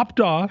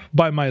dropped off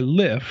by my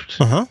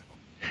Lyft.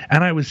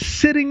 And I was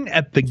sitting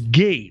at the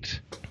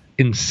gate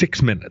in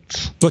 6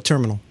 minutes. What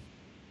terminal?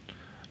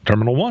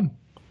 Terminal 1.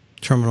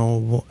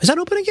 Is that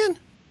open again?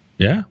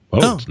 Yeah.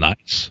 Oh. It's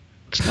nice.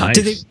 It's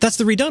nice. That's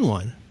the redone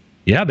one.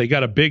 Yeah, they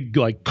got a big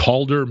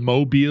Calder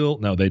mobile.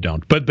 No, they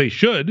don't, but they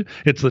should.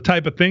 It's the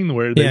type of thing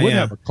where they would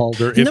have a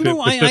Calder. I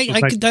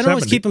don't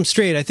always keep them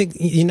straight. I think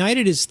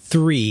United is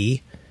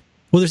 3.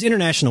 Well, there's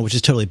International, which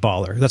is totally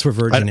baller. That's where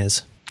Virgin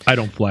is. I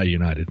don't fly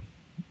United.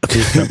 And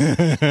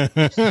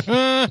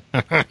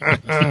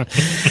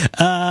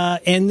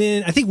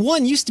then I think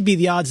 1 used to be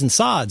the Odds and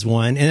Sods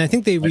one, and I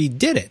think they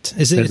redid it.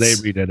 They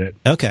redid it.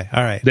 Okay,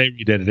 all right. They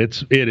redid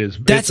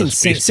it. That's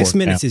insane. 6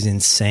 minutes is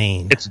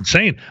insane. It's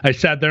insane. I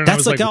sat there and I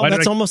was like,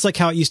 that's almost like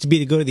how it used to be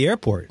to go to the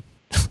airport.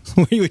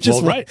 Where you would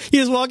just you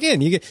just walk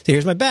in. You say,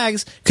 here's my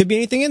bags. Could be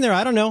anything in there.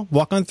 I don't know.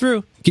 Walk on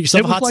through. Get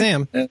yourself a hot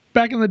Sam.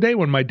 Back in the day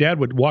when my dad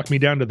would walk me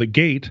down to the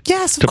gate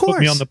to put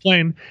me on the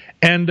plane.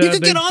 And you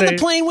could get on the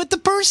plane with the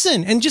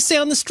person and just say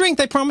on the strength,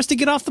 I promise to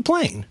get off the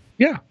plane.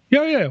 Yeah.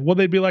 Well,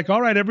 they'd be like,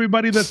 all right,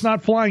 everybody that's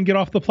not flying, get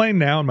off the plane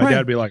now. And my dad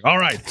would be like, all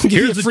right,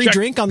 here's a free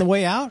drink on the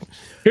way out.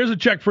 Here's a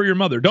check for your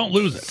mother. Don't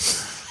lose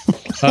it.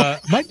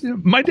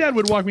 My dad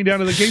would walk me down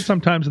to the gate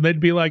sometimes, and they'd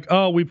be like,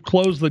 "Oh, we've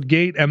closed the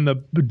gate, and the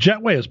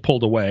jetway is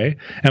pulled away."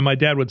 And my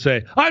dad would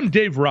say, "I'm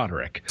Dave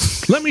Roderick.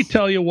 Let me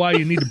tell you why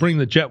you need to bring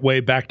the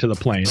jetway back to the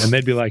plane." And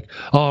they'd be like,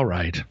 "All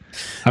right."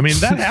 I mean,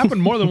 that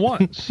happened more than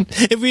once.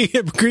 If we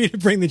agree to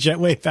bring the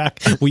jetway back,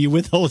 will you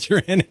withhold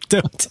your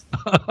anecdote,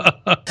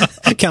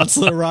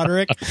 Counselor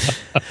Roderick?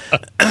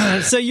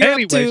 So you're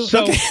anyway, up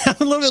to. Okay, I'm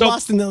a little bit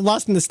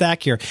lost in the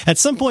stack here. At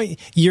some point,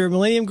 your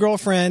Millennium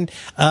girlfriend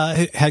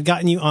had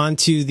gotten you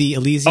onto the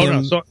Elysium.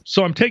 Oh no!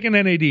 So I'm taking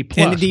NAD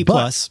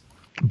plus.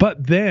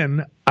 But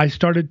then I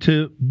started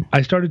to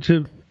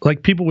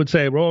like, people would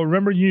say, "Well,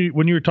 remember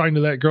when you were talking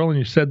to that girl and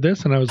you said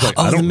this?" And I was like,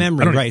 I don't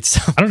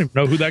even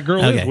know who that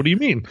girl is. What do you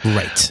mean?"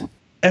 Right.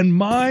 And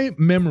my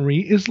memory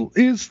is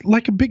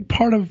like a big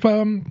part of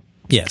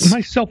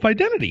my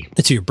self-identity.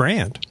 It's your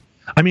brand.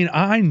 I mean,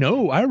 I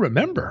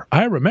remember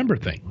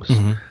things.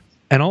 Mm-hmm.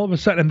 And all of a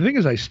sudden, and the thing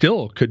is, I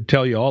still could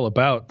tell you all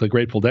about the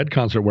Grateful Dead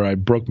concert where I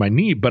broke my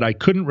knee, but I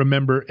couldn't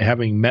remember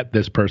having met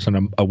this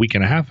person a week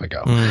and a half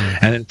ago,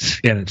 and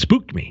it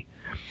spooked me.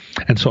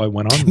 And so I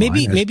went on.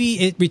 Maybe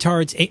it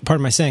retards.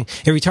 Pardon my saying,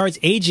 it retards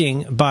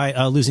aging by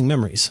losing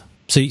memories.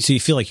 So you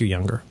feel like you're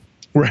younger.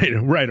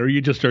 Right. Or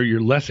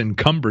you're less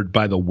encumbered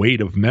by the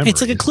weight of memory. It's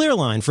like a clear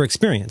line for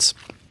experience.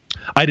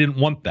 I didn't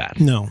want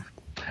that. No.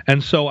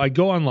 And so I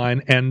go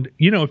online, and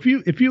if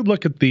you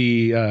look at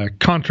the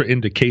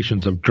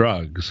contraindications of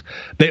drugs,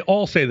 they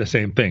all say the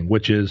same thing,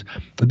 which is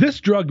this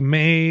drug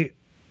may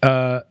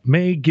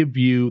give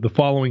you the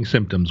following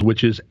symptoms,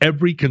 which is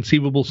every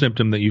conceivable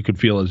symptom that you could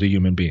feel as a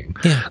human being,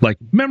 like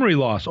memory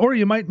loss, or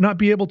you might not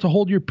be able to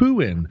hold your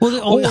poo in.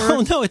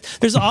 Well, no,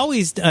 there's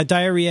always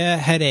diarrhea,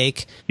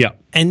 headache. Yeah.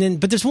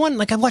 But there's one,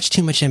 like, I watch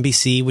too much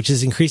NBC, which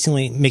is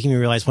increasingly making me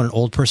realize what an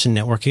old person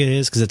network it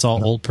is, because it's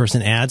all old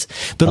person ads.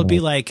 But it'll be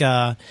like,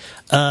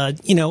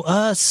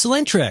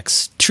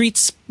 Celentrex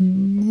treats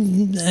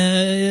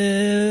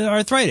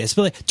arthritis.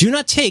 But like, do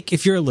not take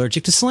if you're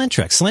allergic to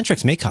Celentrex.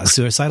 Celentrex may cause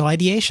suicidal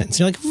ideations.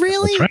 You're like,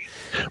 really? That's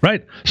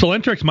right.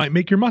 Celentrex might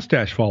make your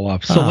mustache fall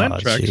off.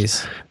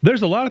 Celentrex.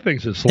 There's a lot of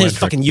things that Celentrex. There's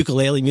fucking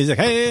ukulele music.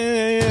 I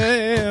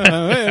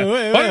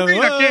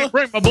can't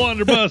break my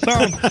blunderbuss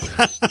on.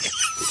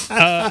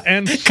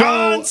 And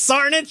so,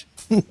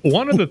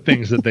 one of the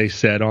things that they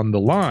said on the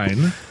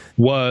line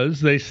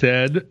was, they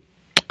said,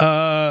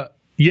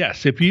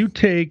 yes, if you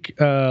take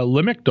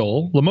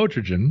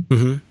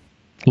lamotrigine,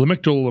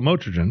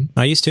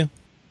 I used to.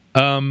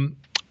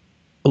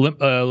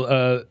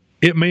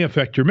 It may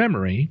affect your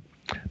memory,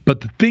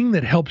 but the thing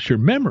that helps your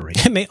memory,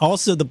 it may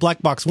also, the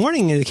black box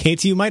warning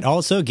indicates you might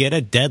also get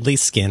a deadly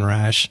skin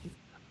rash.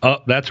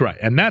 That's right,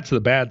 and that's the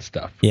bad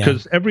stuff.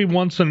 Because every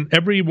once in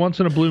a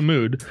blue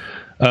mood,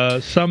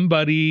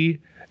 somebody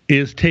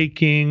is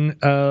taking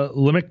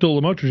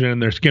lamotrigine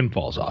and their skin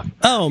falls off.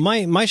 Oh,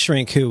 my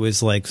shrink, who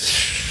was like,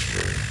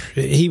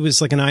 he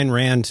was like an Ayn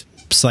Rand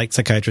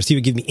psychiatrist. He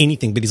would give me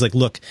anything, but he's like,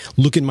 look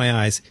in my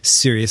eyes.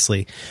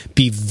 Seriously,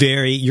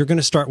 you're going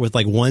to start with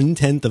like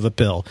 1/10 of a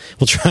pill.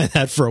 We'll try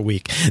that for a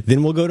week.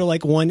 Then we'll go to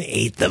like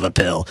 1/8 of a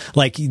pill.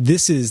 Like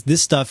this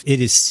stuff,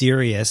 it is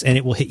serious and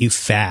it will hit you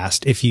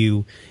fast if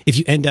you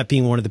end up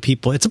being one of the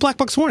people. It's a black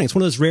box warning. It's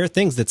one of those rare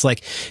things that's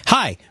like,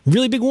 hi,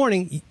 really big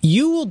warning.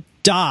 You will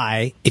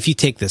die if you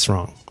take this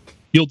wrong.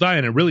 You'll die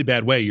in a really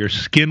bad way. Your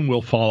skin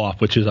will fall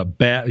off, which is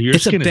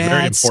skin is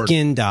very important.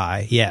 Skin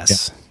die,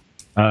 yes.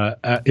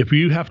 Yeah. If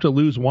you have to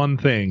lose one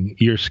thing,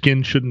 your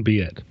skin shouldn't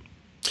be it.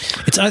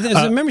 It's as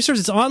memory serves,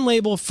 it's on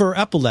label for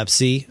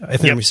epilepsy,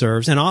 if memory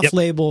serves, and off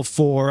label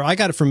for, I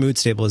got it for mood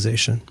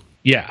stabilization.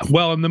 Yeah,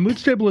 well, and the mood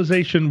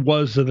stabilization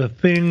was the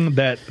thing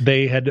that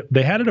they had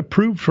it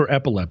approved for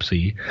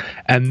epilepsy,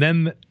 and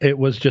then it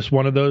was just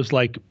one of those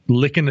like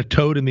licking a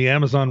toad in the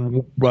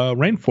Amazon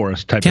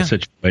rainforest type of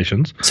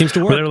situations. Seems to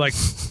work. Where they're like,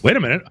 wait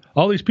a minute,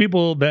 all these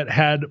people that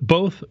had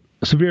both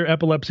severe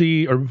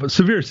epilepsy or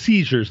severe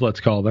seizures, let's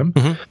call them,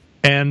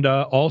 and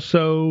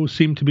also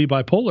seem to be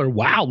bipolar.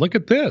 Wow, look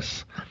at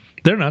this.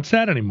 They're not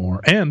sad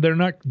anymore, and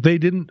they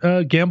didn't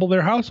gamble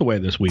their house away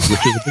this week,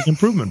 which is a big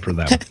improvement for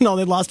them. And all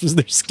they lost was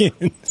their skin.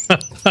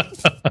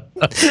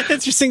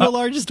 It's your single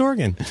largest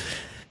organ.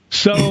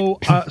 So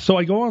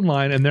I go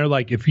online, and they're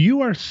like, if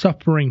you are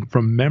suffering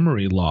from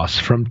memory loss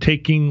from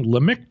taking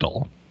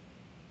Lamictal,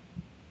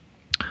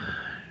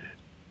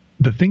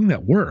 the thing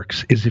that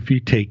works is if you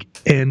take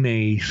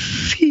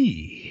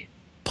NAC.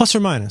 Plus or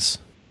minus?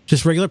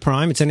 Just regular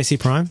prime? It's NAC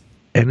prime?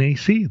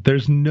 NAC.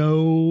 There's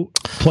no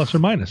plus or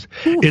minus.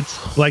 Ooh.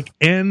 It's like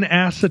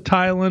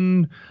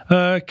N-acetylene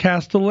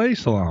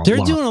castellation. They're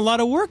doing a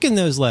lot of work in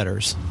those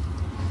letters.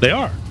 They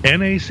are.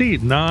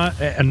 NAC, not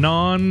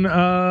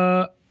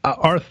arthroscopic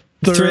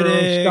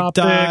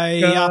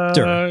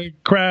diopter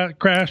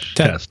crash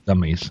test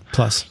dummies.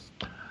 Plus.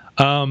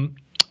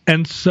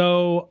 And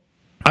so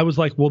I was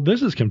like, well,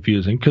 this is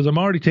confusing because I'm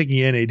already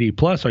taking NAD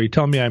plus. Are you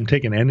telling me I'm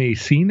taking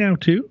NAC now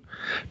too?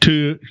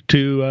 To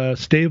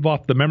stave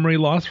off the memory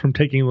loss from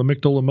taking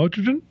Lamictal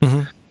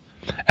lamotrigine?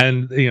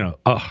 And,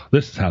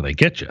 this is how they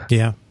get you.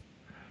 Yeah.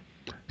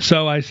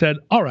 So I said,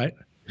 all right,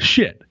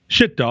 shit,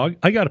 dog.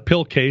 I got a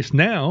pill case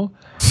now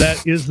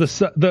that is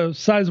the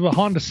size of a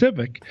Honda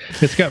Civic.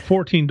 It's got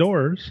 14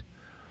 doors.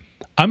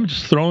 I'm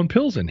just throwing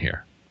pills in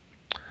here.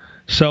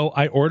 So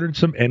I ordered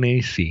some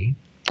NAC.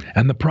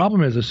 And the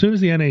problem is, as soon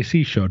as the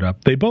NAC showed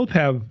up, they both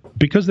have,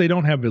 because they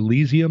don't have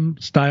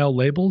Elysium-style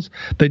labels,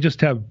 they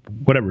just have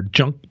whatever,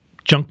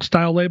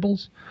 junk-style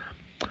labels.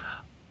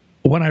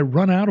 When I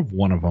run out of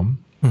one of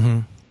them,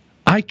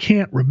 I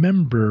can't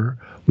remember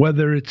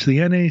whether it's the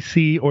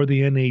NAC or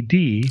the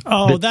NAD.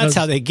 Oh, that's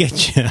how they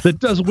get you. That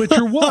does which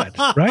or what,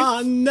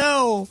 right?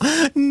 No.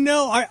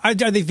 Are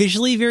they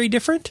visually very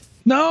different?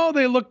 No,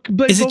 they look...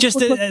 Is it just...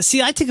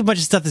 see, I take a bunch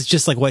of stuff that's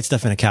just like white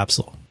stuff in a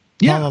capsule.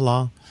 Yeah. La,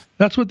 la, la.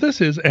 That's what this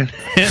is, and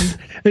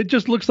it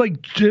just looks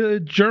like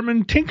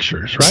German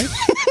tinctures, right?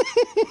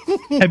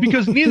 And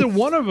because neither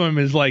one of them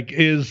is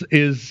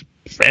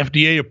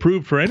FDA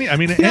approved for any. I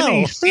mean,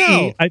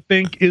 NAC I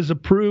think is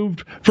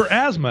approved for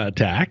asthma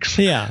attacks.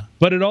 Yeah,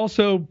 but it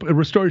also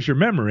restores your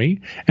memory,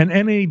 and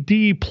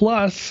NAD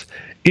plus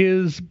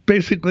is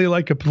basically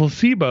like a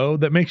placebo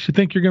that makes you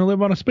think you're going to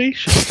live on a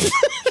spaceship.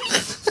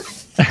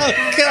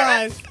 Oh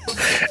God!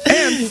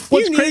 And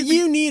what's crazy?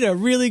 You need a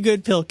really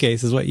good pill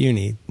case, is what you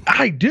need.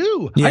 I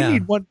do. Yeah. I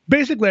need one.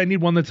 Basically, I need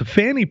one that's a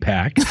fanny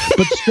pack,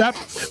 but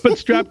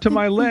strapped to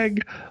my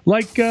leg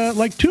like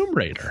Tomb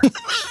Raider.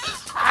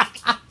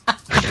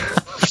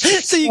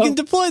 So you can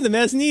deploy them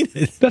as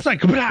needed. That's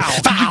like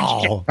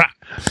kapow.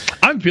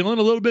 I'm feeling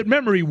a little bit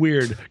memory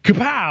weird.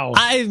 Kapow.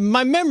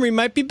 My memory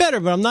might be better,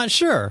 but I'm not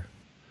sure.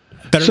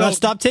 Better not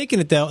stop taking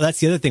it though.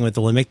 That's the other thing with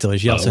the Lamictal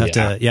is you also have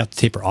to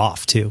taper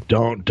off too.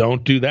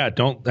 Don't do that.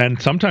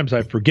 And sometimes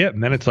I forget,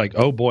 and then it's like,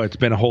 oh boy, it's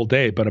been a whole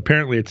day. But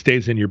apparently it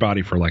stays in your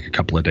body for like a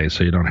couple of days,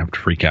 so you don't have to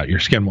freak out. Your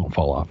skin won't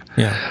fall off.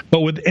 Yeah.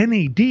 But with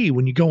NAD,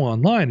 when you go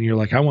online and you're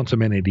like, I want some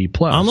NAD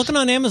plus. I'm looking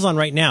on Amazon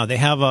right now. They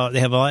have a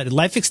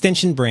life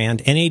extension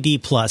brand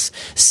NAD plus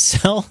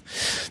cell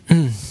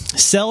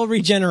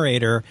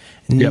regenerator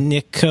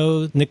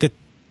nicotinamide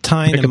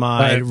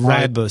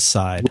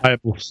riboside.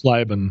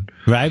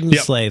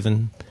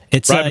 Riboslavin.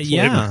 It's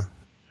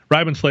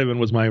Riboslavin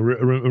was my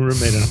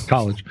roommate in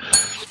college.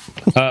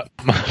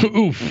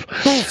 Oof.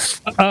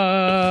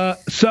 But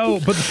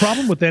the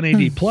problem with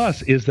NAD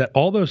plus is that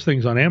all those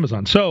things on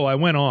Amazon. So I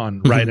went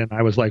on, right, and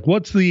I was like,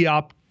 what's the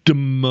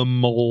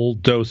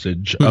optimal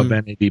dosage of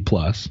NAD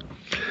plus?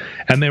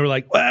 And they were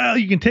like, well,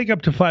 you can take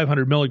up to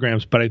 500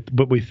 milligrams, but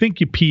we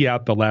think you pee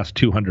out the last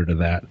 200 of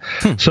that.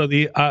 So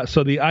the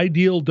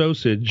ideal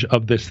dosage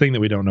of this thing that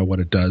we don't know what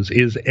it does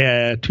is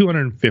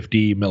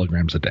 250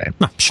 milligrams a day.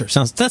 Oh, sure,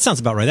 that sounds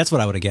about right. That's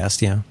what I would have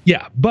guessed. Yeah.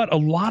 Yeah, but a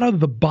lot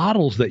of the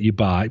bottles that you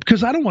buy,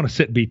 because I don't want to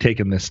sit and be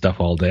taking this stuff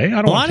all day.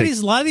 A lot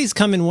of these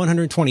come in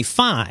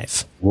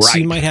 125, right? So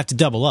you might have to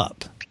double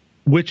up.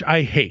 which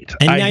I hate.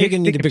 And now you're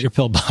going to need a bigger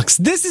pill box.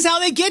 This is how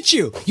they get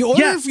you. You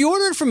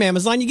order it from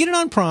Amazon, you get it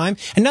on Prime,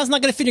 and now it's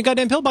not going to fit in your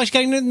goddamn pill box. You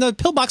got to get the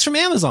pill box from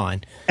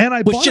Amazon. And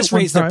I which bought just it one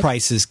raised time. their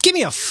prices. Give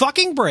me a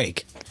fucking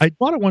break. I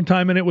bought it one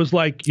time, and it was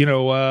like,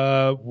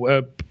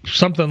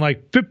 something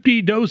like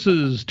 50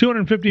 doses,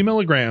 250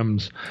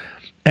 milligrams.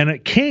 And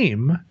it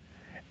came,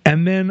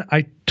 and then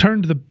I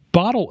turned the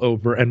bottle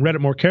over and read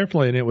it more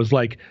carefully, and it was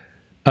like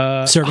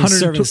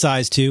serving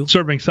size 2.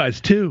 Serving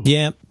size 2.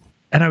 Yeah.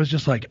 And I was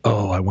just like,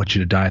 oh, I want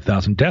you to die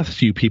 1,000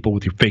 deaths, you people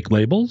with your fake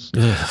labels.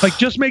 Like,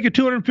 just make a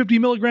 250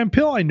 milligram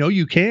pill. I know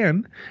you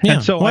can. Yeah.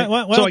 And so why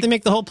don't they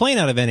make the whole plane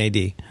out of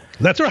NAD?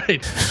 That's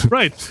right.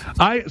 Right.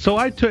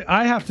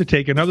 I have to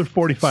take another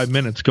 45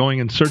 minutes going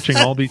and searching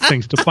all these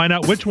things to find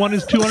out which one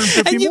is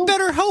 250 And you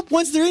better hope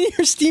once they're in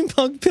your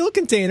steampunk pill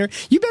container,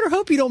 you better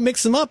hope you don't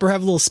mix them up or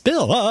have a little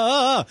spill.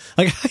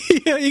 Like,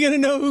 you're going to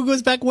know who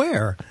goes back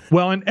where.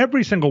 Well, and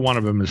every single one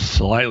of them is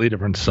slightly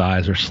different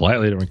size or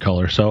slightly different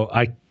color. So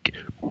I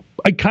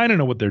kind of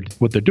know what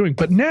they're doing,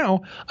 but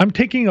now I'm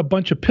taking a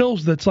bunch of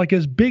pills that's like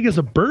as big as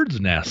a bird's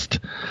nest.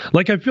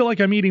 Like, I feel like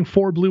I'm eating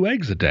 4 blue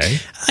eggs a day.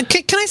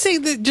 Can I say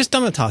that? Just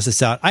I'm gonna toss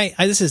this out.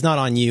 This is not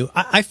on you.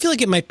 I feel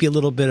like it might be a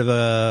little bit of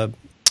a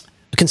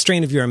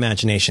constraint of your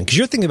imagination because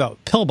you're thinking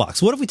about pill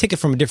box. What if we take it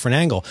from a different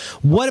angle?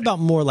 What about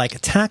more like a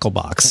tackle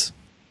box?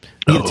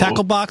 A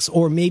tackle box,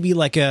 or maybe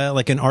like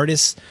an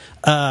artist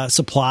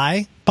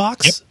supply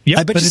box. Yep,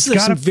 I bet you see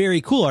some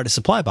very cool artist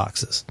supply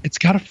boxes. It's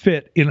got to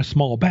fit in a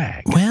small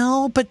bag.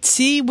 Well, but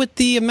see, with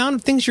the amount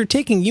of things you're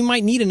taking, you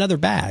might need another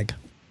bag.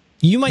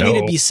 You might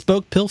need a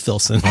bespoke pill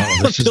Filson. Oh,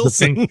 this is the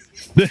thing.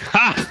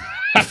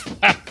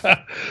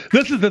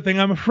 This is the thing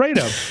I'm afraid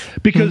of.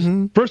 Because,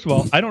 first of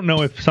all, I don't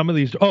know if some of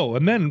these... Oh,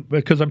 and then,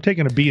 because I'm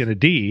taking a B and a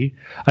D,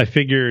 I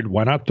figured,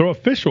 why not throw a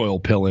fish oil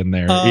pill in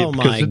there? Oh,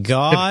 my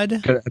God.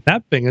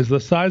 That thing is the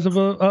size of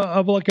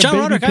like a John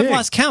baby Roderick, pig. I've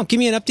lost count. Give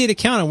me an updated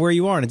count on where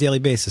you are on a daily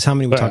basis. How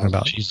many are we talking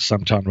about? Jesus,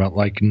 I'm talking about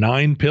like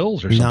 9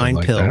 pills or something 9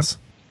 like pills.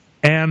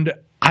 that. And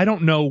I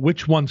don't know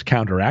which ones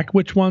counteract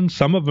which ones.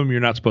 Some of them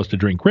you're not supposed to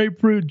drink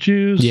grapefruit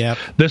juice. Yep.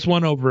 This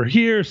one over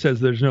here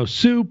says there's no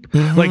soup.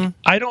 Like,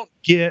 I don't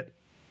get...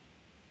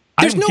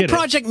 There's no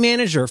project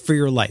manager for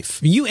your life.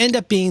 You end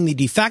up being the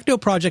de facto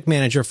project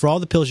manager for all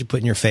the pills you put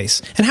in your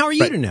face. And how are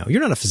you to know?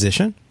 You're not a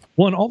physician.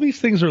 Well, and all these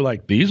things are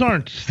like, these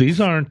aren't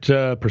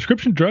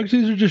prescription drugs.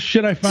 These are just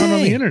shit I found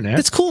on the internet.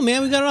 That's cool,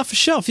 man. We got it off a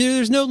shelf.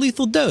 There's no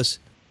lethal dose.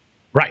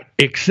 Right.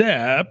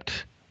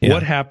 Except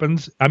what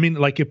happens? I mean,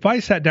 like, if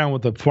I sat down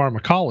with a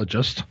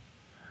pharmacologist,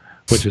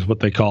 which is what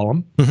they call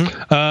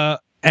them,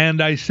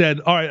 and I said,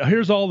 all right,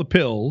 here's all the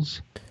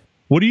pills.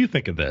 What do you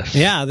think of this?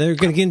 Yeah, they're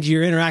going to get into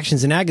your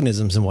interactions and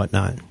agonisms and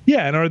whatnot.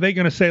 Yeah, and are they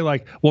going to say,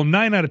 like, well,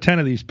 9 out of 10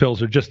 of these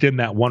pills are just in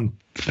that one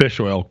fish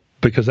oil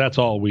because that's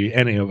all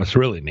any of us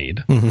really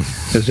need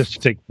is just to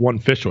take one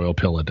fish oil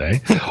pill a day?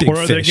 Or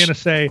are they going to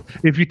say,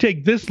 if you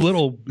take this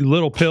little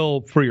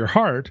pill for your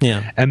heart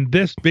and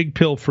this big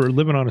pill for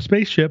living on a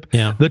spaceship,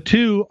 the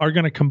two are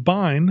going to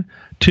combine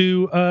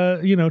to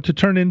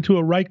turn into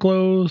a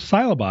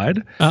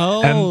Ryclosilibide.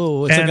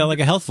 Oh, it's like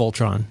a health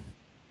Voltron.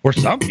 Or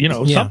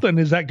something, something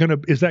is that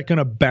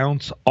gonna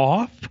bounce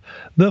off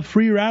the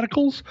free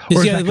radicals? Or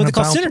is that what they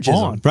call synergism,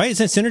 on? right? Is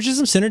that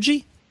synergism?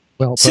 Synergy?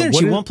 Well,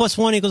 synergy. 1 +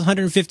 1 =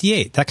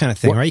 158. That kind of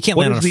thing, right? You can't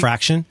land on a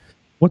fraction.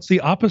 What's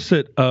the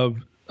opposite of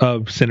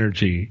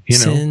synergy?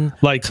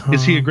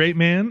 Is he a great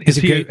man? Is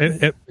he?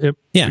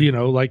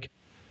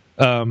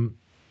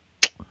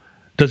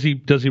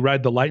 Does he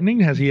ride the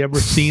lightning? Has he ever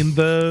seen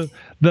the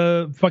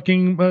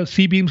fucking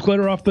C-beams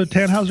glitter off the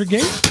Tannhauser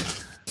Gate?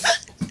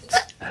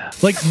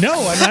 Like, no,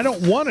 and I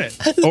don't want it.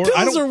 The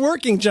pills are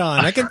working,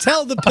 John. I can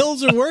tell the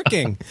pills are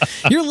working.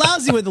 You're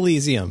lousy with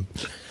Elysium.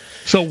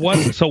 So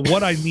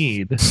what I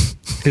need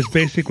is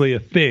basically a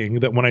thing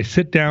that when I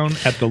sit down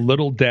at the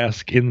little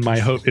desk in my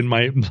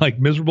like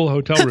miserable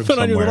hotel room put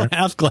on somewhere, your little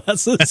half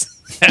glasses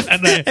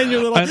and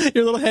your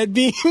little head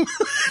beam.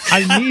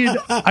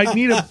 I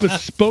need a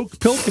bespoke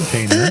pill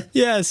container.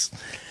 Yes,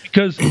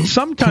 because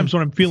sometimes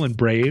when I'm feeling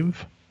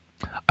brave,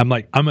 I'm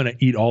like, I'm going to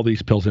eat all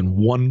these pills in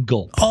one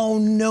gulp. Oh,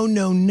 no.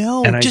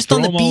 And just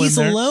on the bees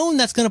alone,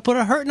 that's going to put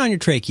a hurting on your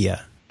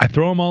trachea. I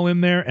throw them all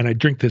in there, and I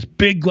drink this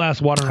big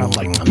glass of water, and I'm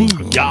like,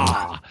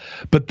 booyah.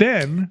 But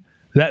then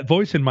that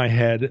voice in my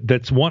head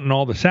that's wanting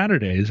all the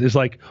Saturdays is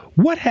like,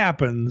 what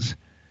happens...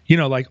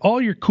 like all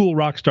your cool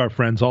rock star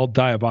friends all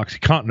die of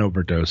OxyContin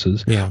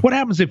overdoses. Yeah. What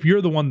happens if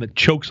you're the one that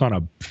chokes on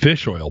a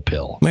fish oil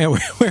pill? Man, we're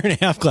wearing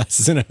half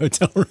glasses in a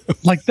hotel room.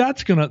 Like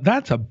that's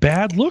a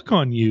bad look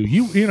on you.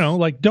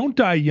 Like don't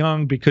die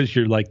young because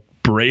you're like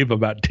brave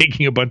about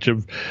taking a bunch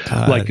of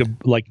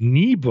like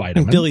knee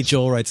vitamins. And Billy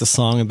Joel writes a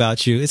song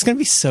about you. It's going to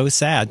be so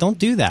sad. Don't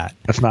do that.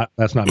 That's not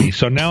me.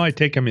 So now I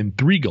take them in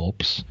 3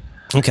 gulps.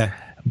 Okay.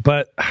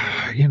 But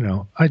I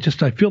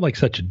feel like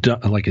such a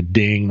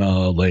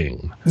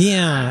ding-a-ling.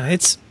 Yeah,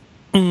 it's.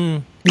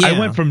 I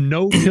went from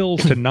no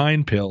pills to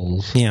 9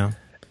 pills. Yeah,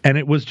 and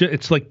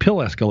it's like pill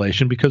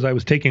escalation because I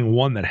was taking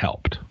one that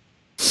helped,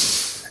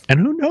 And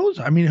who knows?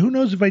 I mean, who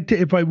knows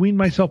if I wean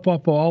myself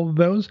off of all of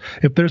those,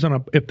 if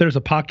there's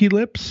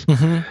apocalypse,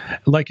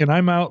 like, and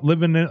I'm out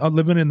living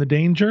in the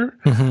danger,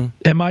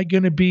 am I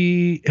going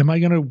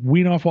to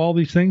wean off all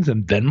these things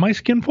and then my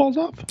skin falls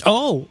off?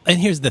 Oh, and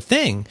here's the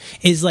thing: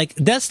 is like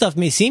that stuff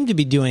may seem to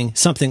be doing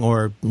something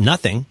or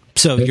nothing.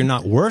 So you're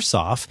not worse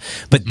off.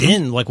 But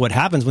then, like, what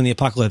happens when the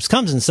apocalypse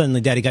comes and suddenly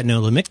Daddy got no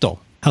Lamictal?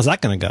 How's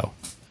that going to go?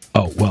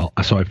 Oh, well,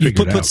 so I figured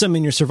you put some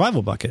in your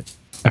survival bucket.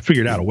 I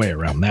figured out a way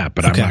around that,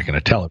 but I'm not going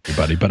to tell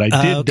everybody. But I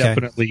did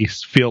definitely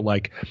feel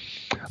like,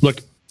 look,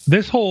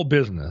 this whole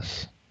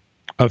business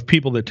of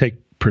people that take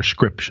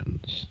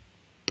prescriptions,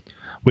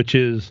 which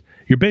is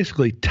you're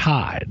basically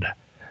tied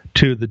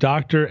to the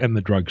doctor and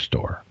the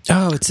drugstore.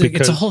 Oh, it's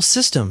a whole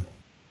system.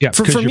 Yeah,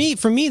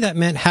 for me, that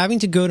meant having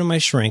to go to my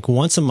shrink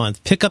once a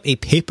month, pick up a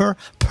paper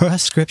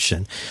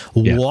prescription,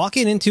 walk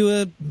it into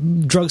a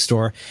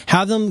drugstore,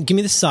 have them give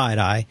me the side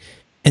eye,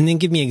 and then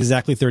give me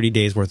exactly 30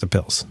 days worth of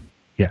pills.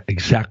 Yeah,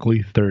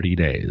 exactly 30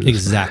 days.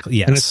 Exactly,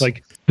 yes. And it's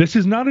like, this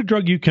is not a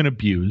drug you can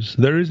abuse.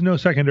 There is no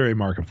secondary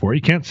market for it.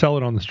 You can't sell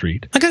it on the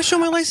street. I got to show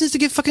my license to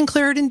get fucking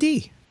Claritin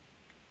D.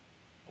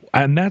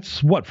 And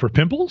that's what, for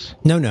pimples?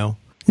 No,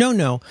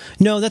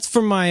 that's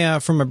for my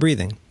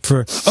breathing.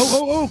 For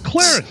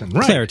Claritin,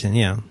 right? Claritin,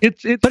 yeah.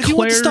 But if you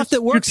want stuff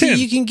that works,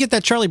 you can get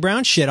that Charlie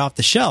Brown shit off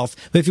the shelf.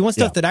 But if you want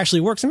stuff that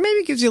actually works and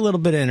maybe gives you a little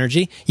bit of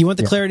energy, you want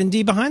the Claritin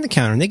D behind the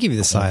counter, and they give you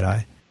the side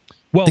eye.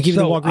 Well, they give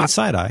you the Walgreens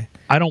side eye.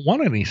 I don't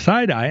want any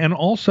side eye, and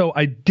also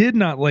I did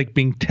not like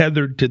being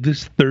tethered to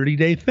this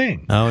 30-day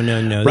thing. Oh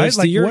no! Right?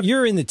 Like,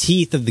 you're in the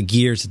teeth of the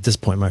gears at this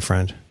point, my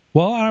friend.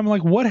 Well, I'm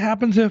like, what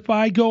happens if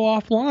I go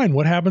offline?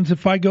 What happens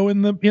if I go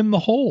in the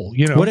hole?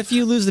 You know, what if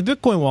you lose the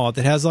Bitcoin wallet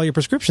that has all your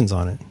prescriptions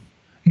on it?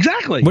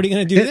 Exactly. What are you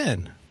going to do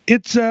then?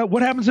 It's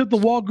what happens if the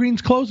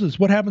Walgreens closes?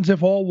 What happens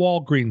if all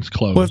Walgreens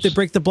close? What if they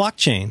break the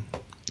blockchain?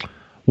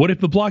 What if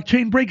the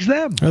blockchain breaks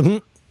them?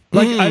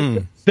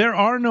 There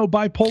are no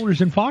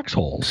bipolars in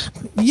foxholes.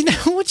 You know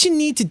what you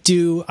need to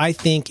do, I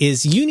think,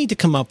 is you need to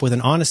come up with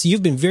an honest.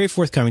 You've been very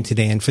forthcoming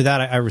today, and for that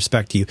I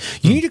respect you.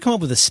 You need to come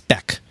up with a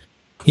spec.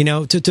 You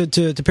know,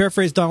 to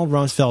paraphrase Donald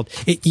Rumsfeld,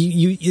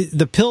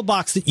 the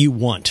pillbox that you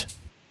want,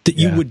 that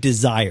you would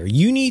desire.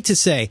 You need to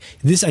say,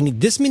 I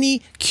need this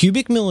many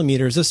cubic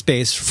millimeters of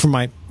space for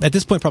my, at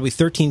this point, probably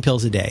 13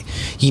 pills a day.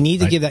 You need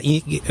to give that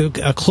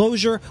a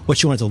closure,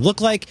 what you want it to look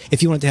like,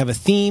 if you want it to have a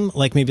theme,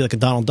 like maybe like a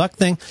Donald Duck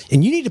thing,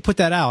 and you need to put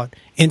that out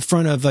in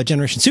front of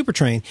Generation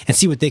Supertrain and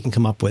see what they can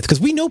come up with.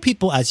 Because we know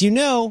people, as you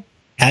know,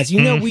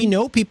 we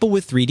know people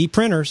with 3D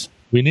printers.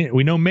 We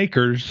know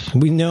makers.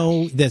 We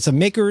know that's a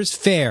maker's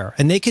fair,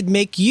 and they could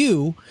make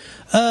you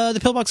the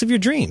pillbox of your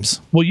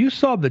dreams. Well, you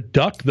saw the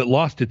duck that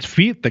lost its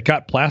feet that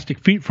got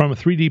plastic feet from a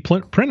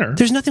 3D printer.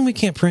 There's nothing we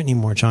can't print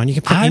anymore, John. You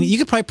could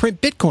probably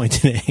print Bitcoin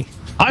today.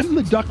 I'm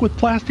the duck with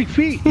plastic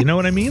feet. You know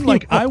what I mean?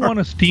 Like, I want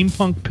a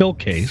steampunk pill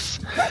case,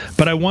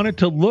 but I want it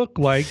to look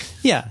like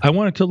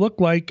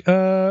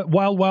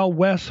Wild Wild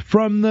West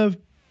from the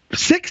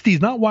 60s,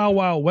 not Wild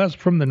Wild West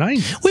from the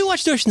 90s. We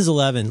watched Ocean's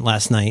 11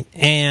 last night,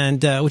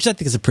 and which I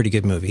think is a pretty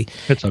good movie.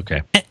 It's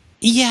okay.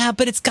 Yeah,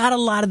 but it's got a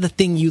lot of the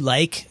thing you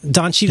like.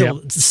 Don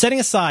Cheadle, setting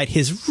aside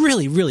his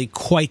really, really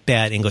quite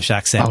bad English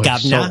accent. Oh,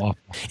 it's so awful.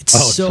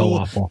 It's so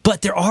awful.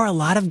 But there are a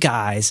lot of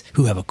guys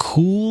who have a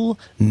cool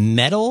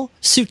metal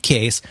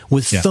suitcase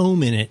with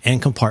foam in it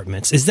and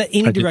compartments. Is that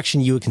any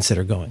direction you would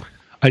consider going?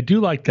 I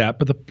do like that,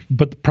 but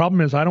the problem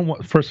is I don't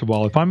want. First of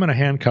all, if I'm going to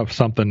handcuff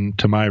something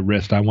to my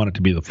wrist, I want it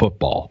to be the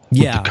football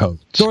with the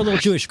coats. Or a little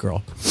Jewish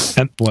girl.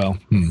 And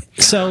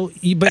because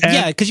you got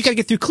to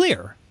get through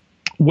clear.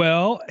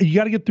 Well, you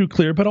got to get through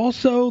clear, but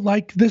also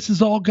like this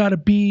has all got to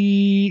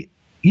be.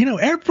 You know,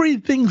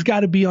 everything's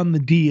got to be on the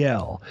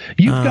DL.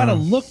 You've got to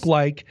look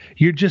like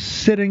you're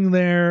just sitting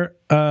there,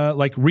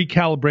 like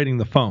recalibrating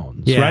the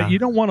phones, right? You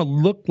don't want to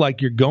look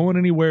like you're going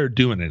anywhere or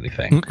doing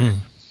anything.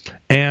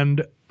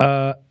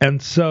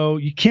 And so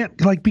you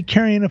can't like be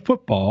carrying a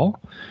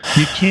football.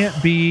 You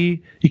can't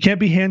be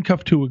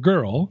handcuffed to a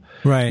girl.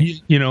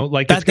 Right. You know,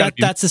 like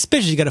that's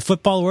suspicious. You got a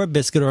football or a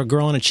biscuit or a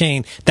girl on a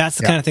chain. That's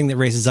the kind of thing that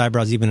raises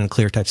eyebrows even in a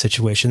clear type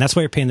situation. That's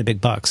why you're paying the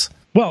big bucks.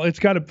 Well,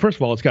 first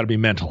of all, it's got to be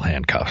mental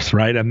handcuffs,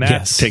 right? And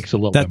that takes a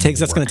little bit more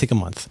that's going to take a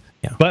month.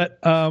 Yeah.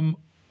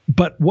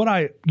 But what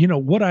I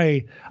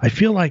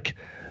feel like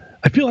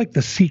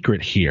the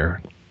secret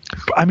here,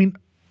 I mean,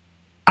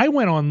 I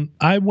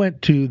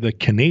went to the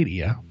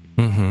Canada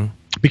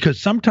because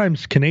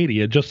sometimes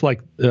Canada, just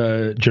like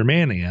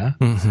Germania,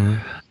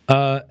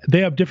 they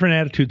have different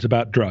attitudes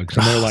about drugs,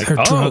 and they're like,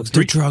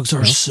 their drugs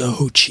are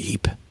so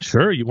cheap.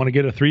 Sure, you want to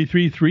get a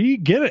 333,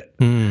 get it,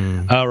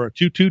 or a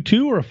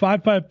 222, or a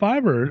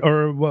 555,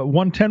 or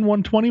 110,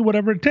 120,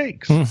 whatever it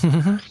takes.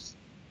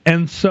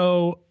 And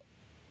so,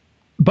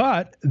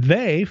 but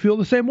they feel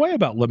the same way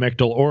about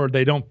Lamictal, or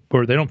they don't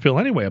feel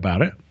any way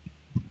about it.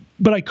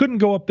 But I couldn't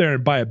go up there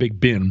and buy a big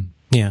bin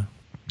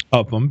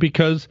of them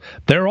because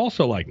they're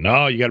also like,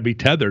 no, you got to be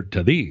tethered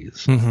to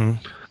these.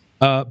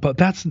 But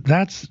that's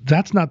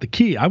not the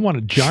key. I want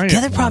a giant. The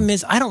other problem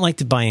is I don't like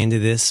to buy into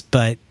this,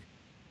 but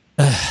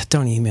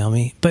Don't email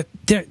me. But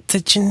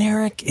the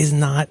generic is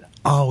not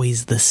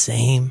always the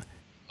same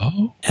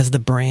as the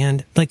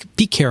brand. Like,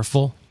 be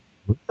careful.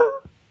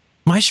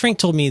 My shrink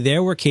told me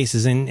there were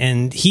cases,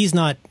 and he's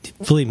not,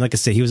 like I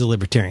say, he was a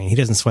libertarian. He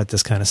doesn't sweat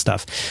this kind of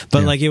stuff.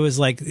 But like, it was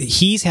like,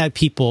 he's had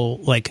people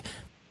like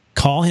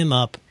call him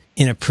up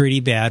in a pretty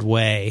bad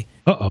way.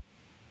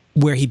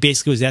 Where he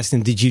basically was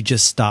asking, did you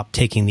just stop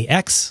taking the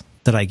X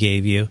that I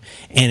gave you?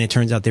 And it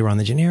turns out they were on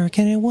the generic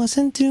and it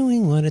wasn't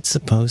doing what it's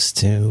supposed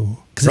to.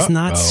 Because it's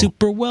not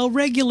super well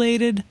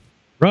regulated.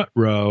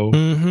 Ruh-roh.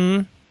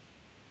 Mm-hmm.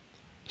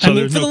 So I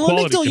mean, for the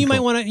Lamictal, you might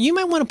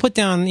want to put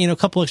down, a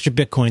couple extra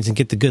Bitcoins and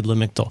get the good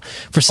Lamictal.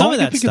 For some of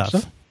that stuff.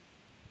 Huh?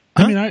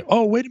 I mean,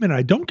 wait a minute.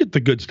 I don't get the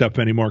good stuff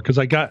anymore because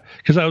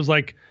I was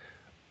like,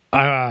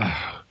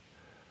 I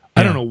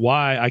don't know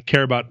why I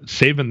care about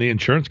saving the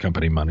insurance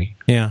company money.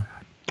 Yeah.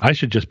 I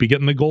should just be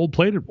getting the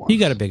gold-plated one. You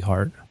got a big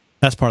heart.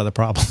 That's part of the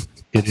problem.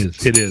 It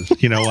is.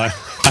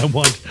 I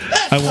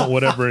want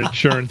whatever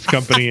insurance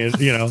company is,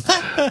 that's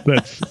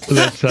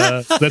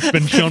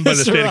been shown by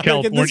the state of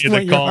California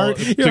to call.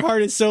 Your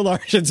heart is so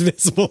large it's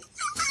visible.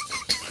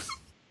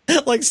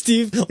 like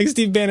Steve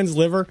Bannon's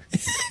liver.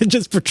 It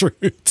just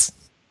protrudes.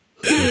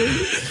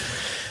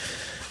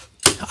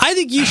 I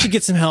think you should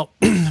get some help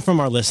from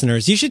our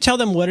listeners. You should tell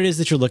them what it is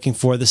that you're looking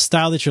for, the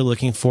style that you're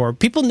looking for.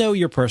 People know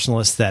your personal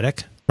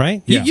aesthetic,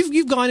 right? Yeah.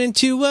 You've gone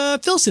into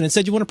Filson and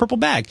said you want a purple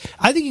bag.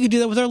 I think you could do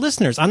that with our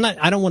listeners.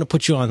 I don't want to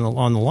put you on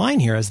the line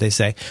here, as they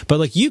say, but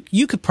like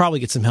you could probably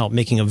get some help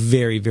making a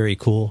very, very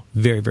cool,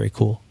 very, very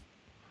cool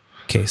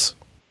case.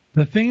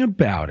 The thing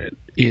about it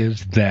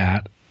is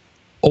that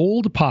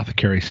old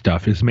apothecary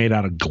stuff is made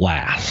out of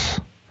glass,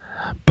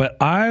 but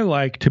I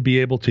like to be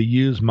able to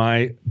use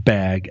my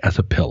bag as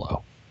a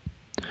pillow.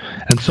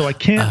 And so I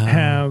can't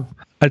have,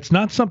 it's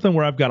not something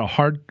where I've got a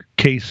hard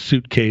case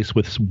suitcase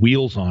with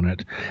wheels on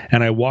it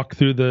and I walk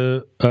through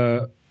the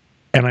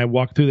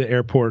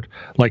airport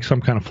like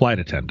some kind of flight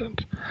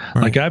attendant.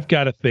 Right. Like I've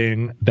got a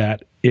thing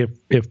that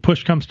if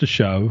push comes to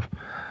shove,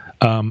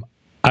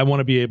 I want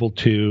to be able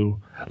to,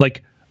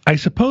 like, I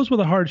suppose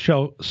with a hard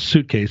shell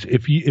suitcase,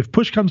 if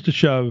push comes to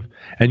shove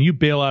and you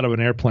bail out of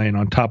an airplane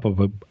on top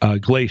of a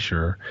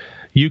glacier,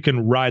 you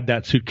can ride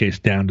that suitcase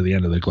down to the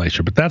end of the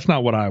glacier. But that's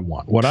not what I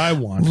want. What I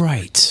want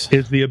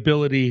is the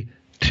ability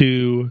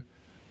to,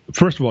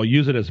 first of all,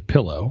 use it as a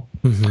pillow.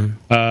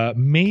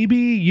 Mm-hmm. Maybe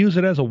use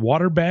it as a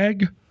water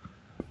bag.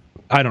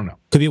 I don't know.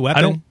 Could be a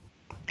weapon.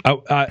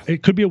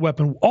 It could be a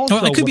weapon.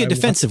 Also, it could be a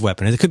defensive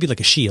weapon. It could be like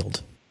a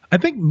shield. I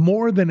think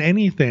more than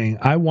anything,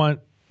 I want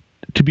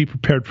to be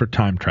prepared for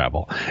time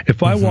travel.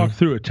 If I walk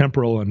through a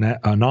temporal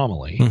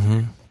anomaly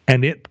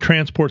and it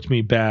transports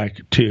me back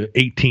to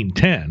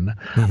 1810,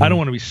 I don't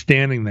want to be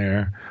standing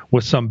there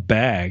with some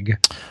bag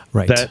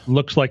that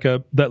looks like a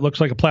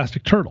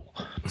plastic turtle.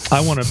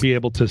 I want to be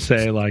able to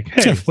say, like,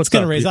 hey, it's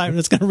going to raise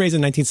a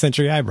 19th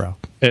century eyebrow.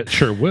 It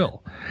sure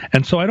will.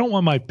 And so I don't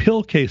want my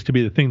pill case to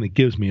be the thing that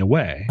gives me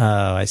away. Oh,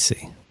 I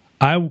see.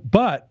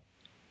 But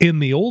in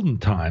the olden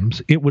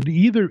times, it would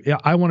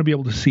I want to be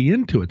able to see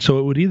into it. So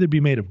it would either be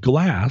made of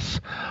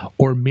glass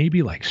or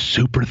maybe like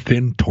super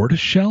thin tortoise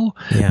shell.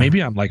 Yeah.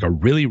 Maybe I'm like a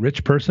really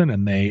rich person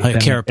and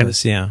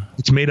carapace,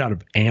 it's made out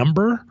of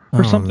amber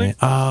or something.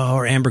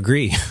 Or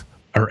ambergris.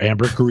 Or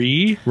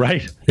ambergris,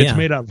 right? It's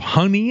made out of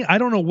honey. I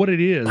don't know what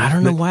it is. I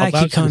don't know why I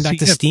keep coming back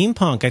to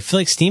steampunk. I feel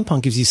like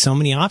steampunk gives you so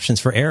many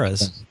options for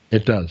eras.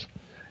 It does.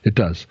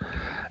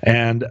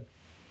 And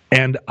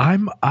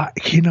I'm,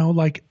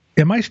 like,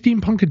 am I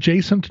steampunk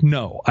adjacent?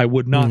 No, I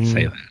would not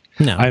say that.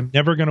 No. I'm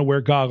never going to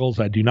wear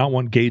goggles. I do not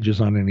want gauges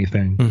on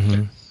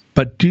anything.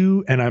 But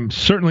and I'm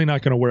certainly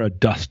not going to wear a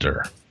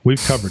duster. We've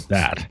covered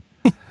that.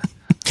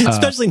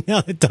 Especially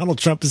now that Donald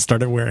Trump has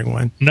started wearing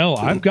one. No,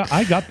 I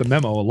got the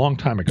memo a long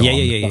time ago.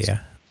 Yeah.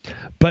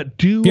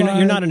 But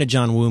you're not in a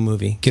John Woo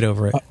movie. Get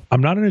over it.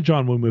 I'm not in a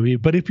John Woo movie.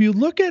 But if you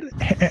look at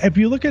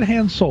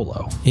Han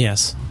Solo,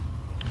 yes,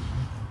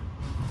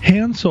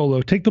 Han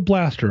Solo, take the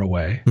blaster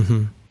away.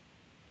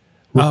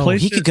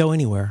 He could go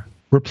anywhere.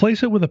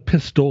 Replace it with a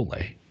pistole.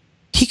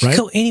 He could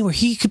go anywhere.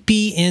 He could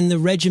be in the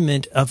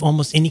regiment of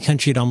almost any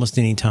country at almost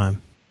any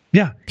time.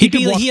 Yeah, he'd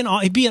be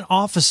an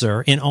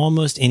officer in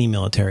almost any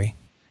military.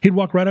 He'd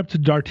walk right up to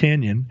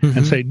D'Artagnan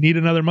and say, "Need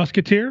another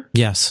musketeer?"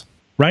 Yes.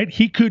 Right?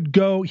 He could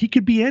go. He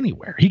could be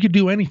anywhere. He could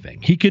do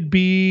anything. He could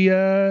be.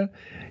 Where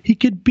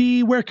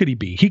could he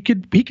be? He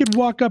could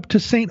walk up to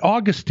St.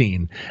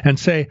 Augustine and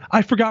say,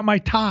 "I forgot my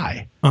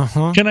tie.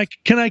 Can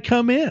I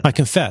come in?" I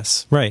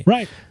confess.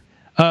 Right.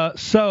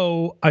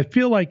 So I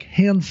feel like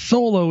Han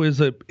Solo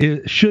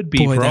should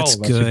be for all of us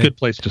a good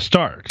place to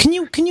start. Can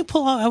you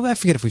pull out? I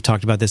forget if we've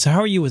talked about this. How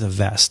are you with a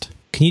vest?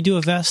 Can you do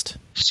a vest?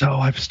 So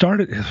I've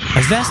started.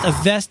 A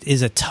vest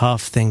is a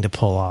tough thing to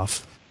pull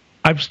off.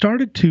 I've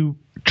started to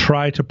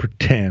try to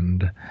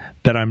pretend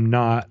that I'm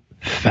not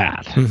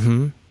fat.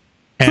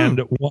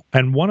 And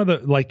one of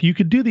the, like, you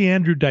could do the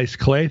Andrew Dice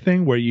Clay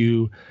thing where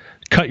you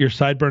cut your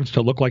sideburns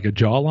to look like a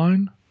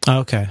jawline.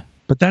 Okay.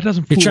 But that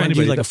doesn't fool anybody. You're trying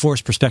to do like a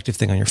forced perspective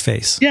thing on your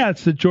face. Yeah,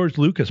 it's the George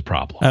Lucas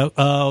problem.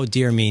 Oh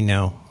dear me,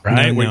 no.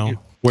 Right? No.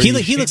 where He you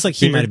looks shave like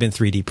he beard. might have been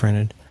 3D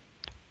printed.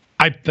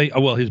 I think.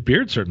 Well, his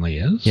beard certainly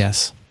is.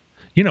 Yes.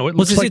 You know, it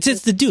looks like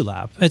It's the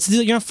dewlap.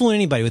 You're not fooling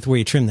anybody with where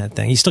you trim that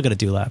thing. You still got a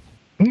dewlap.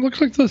 it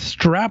looks like the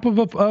strap of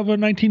a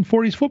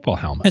 1940s football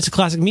helmet. It's a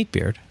classic meat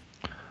beard.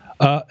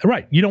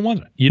 Right. You don't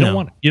want it. You No. don't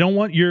want it.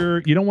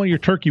 You don't want your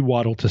turkey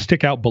waddle to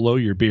stick out below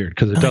your beard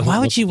because it doesn't. Why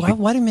would you?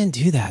 Why do men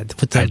do that?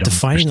 With the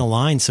defining the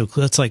line so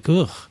clear, it's like,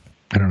 ugh.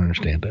 I don't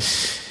understand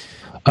it.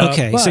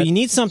 Okay, so you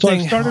need something.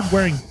 So I started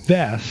wearing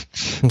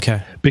vests.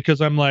 Okay.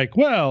 Because I'm like,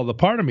 well, the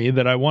part of me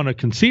that I want to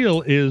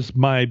conceal is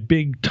my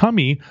big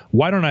tummy.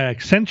 Why don't I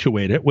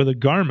accentuate it with a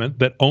garment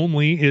that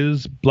only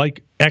is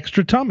like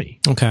extra tummy?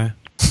 Okay.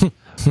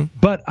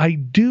 But I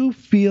do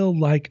feel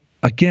like,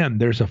 again,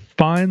 there's a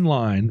fine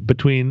line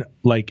between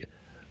like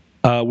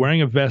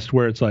wearing a vest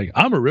where it's like,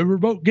 I'm a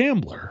riverboat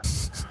gambler,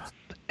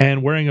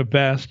 and wearing a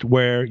vest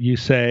where you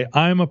say,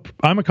 I'm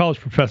a college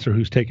professor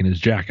who's taking his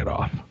jacket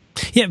off.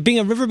 Yeah, being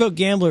a riverboat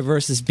gambler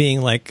versus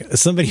being like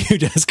somebody who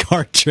does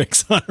card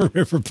tricks on a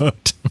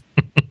riverboat.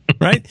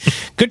 Right?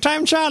 Good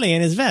time Charlie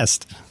in his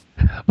vest.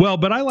 Well,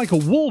 but I like a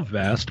wool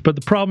vest, but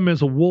the problem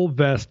is a wool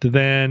vest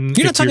then...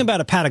 You're not talking about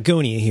a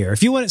Patagonia here.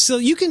 If you want, so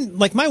you can,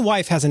 like, my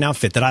wife has an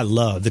outfit that I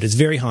love that is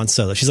very Han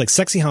Solo. She's like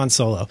sexy Han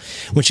Solo.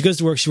 When she goes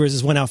to work, she wears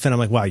this one outfit. I'm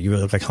like, wow, you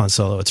really look like Han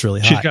Solo. It's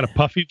really hot. She's got a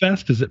puffy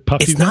vest? Is it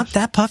puffy It's vest? not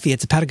that puffy.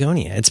 It's a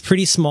Patagonia. It's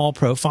pretty small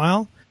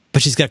profile,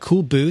 but she's got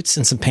cool boots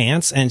and some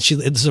pants, and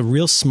it's a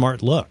real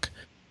smart look,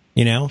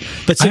 you know?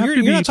 But so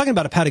you're not talking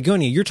about a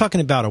Patagonia. You're talking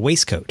about a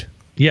waistcoat.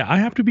 Yeah, I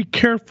have to be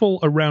careful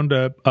around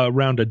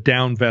a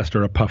down vest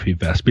or a puffy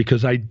vest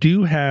because I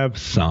do have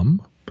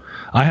some.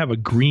 I have a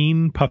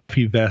green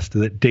puffy vest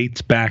that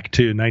dates back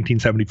to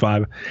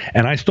 1975,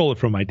 and I stole it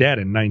from my dad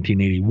in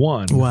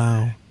 1981.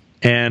 Wow.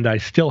 And I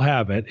still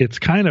have it. It's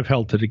kind of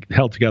held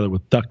together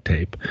with duct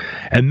tape.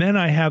 And then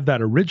I have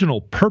that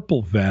original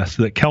purple vest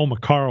that Kel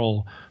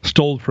McCarl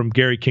stole from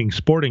Gary King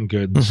Sporting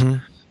Goods.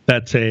 Mm-hmm.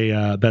 That's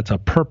a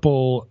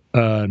purple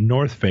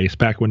North Face,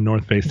 back when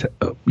North Face,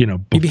 before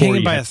you'd be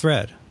hanging by a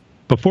thread.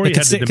 Before you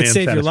had to demand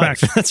save your life.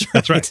 satisfaction.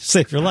 That's right. To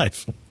save your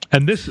life.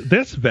 And this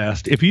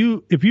vest, if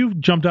you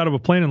jumped out of a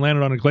plane and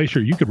landed on a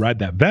glacier, you could ride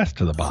that vest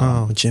to the bottom.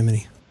 Oh,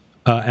 Jiminy.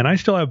 And I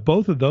still have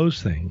both of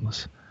those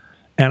things,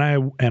 and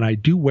I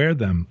do wear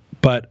them.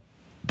 But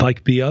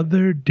like the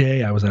other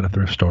day, I was at a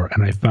thrift store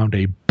and I found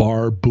a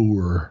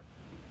Barbour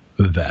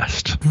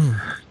vest,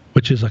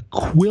 which is a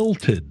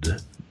quilted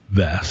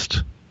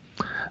vest.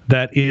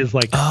 That is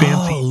like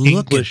fancy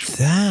English, look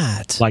at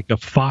that. Like a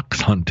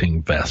fox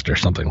hunting vest or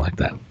something like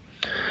that.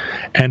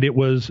 And it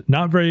was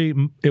not very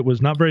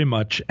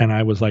much. And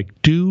I was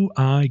like, do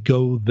I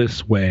go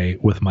this way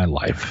with my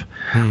life?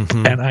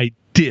 Mm-hmm. And I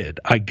did.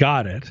 I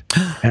got it.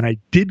 And I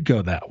did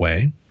go that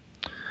way.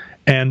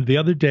 And the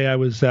other day I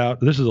was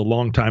out, this is a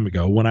long time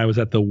ago, when I was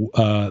at the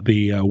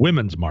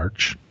Women's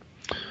March,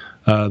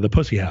 the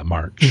Pussy Hat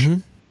March. Mm-hmm.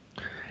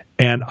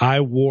 And I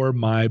wore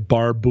my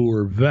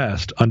Barbour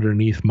vest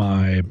underneath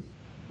my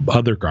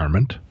other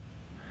garment.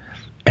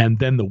 And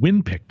then the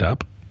wind picked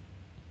up.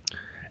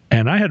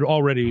 And I had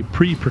already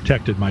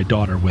pre-protected my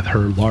daughter with her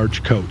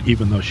large coat,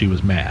 even though she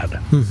was mad.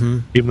 Mm-hmm.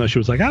 Even though she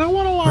was like, I don't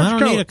want a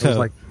large coat. Need a coat. I was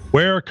like,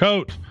 wear a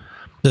coat.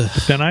 But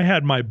then I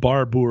had my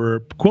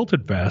Barbour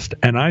quilted vest,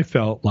 and I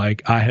felt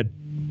like I had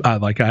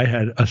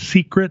a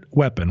secret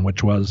weapon,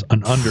 which was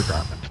an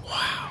undergarment.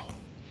 Wow.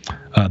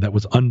 That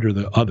was under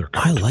the other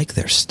coat. I like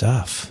their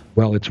stuff.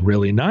 Well, it's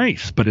really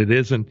nice, but it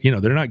isn't,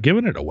 they're not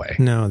giving it away.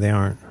 No, they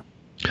aren't.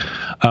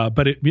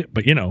 But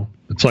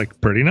it's like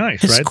pretty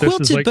nice, it's right?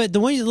 Quilted, this is like, but the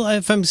one,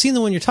 if I'm seeing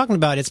the one you're talking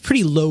about, it's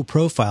pretty low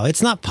profile.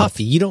 It's not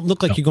puffy. You don't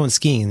look like you're going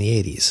skiing in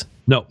the 80s.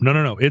 No.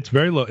 It's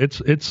very low.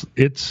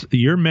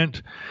 You're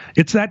meant.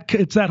 It's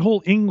that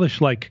whole English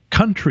like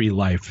country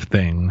life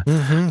thing.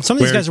 Mm-hmm. Some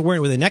of these guys are wearing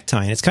it with a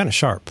necktie, and it's kind of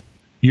sharp.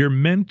 You're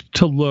meant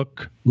to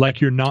look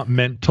like you're not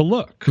meant to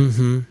look.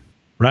 Mm-hmm.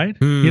 Right?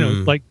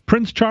 Mm. Like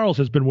Prince Charles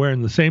has been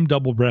wearing the same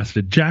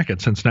double-breasted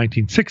jacket since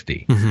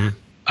 1960. Mm-hmm.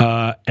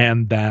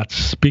 And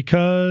that's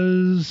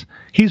because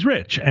he's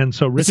rich. And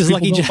so rich people people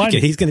lucky don't jacket. like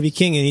it. He's going to be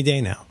king any day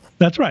now.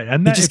 That's right.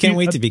 And he just can't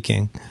wait to be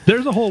king.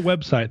 There's a whole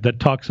website that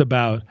talks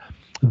about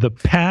the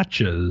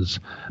patches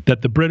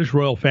that the British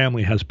royal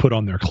family has put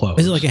on their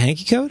clothes. Is it like a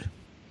hanky coat?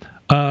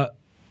 A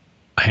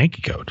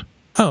hanky coat?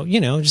 Oh,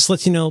 just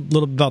lets you know a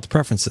little bit about the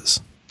preferences.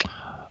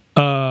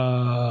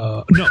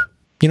 No.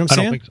 You know what I'm saying?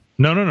 I don't think so.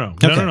 No.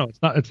 Okay. No.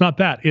 It's not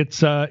that. It's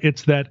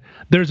that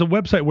there's a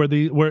website where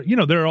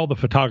there are all the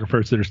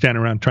photographers that are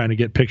standing around trying to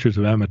get pictures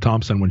of Emma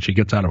Thompson when she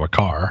gets out of a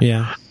car.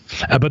 Yeah.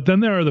 But then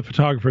there are the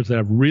photographers that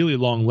have really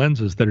long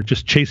lenses that are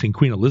just chasing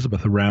Queen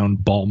Elizabeth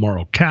around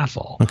Balmoral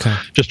Castle. Okay.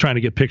 Just trying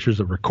to get pictures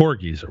of her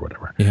corgis or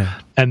whatever. Yeah.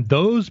 And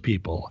those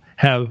people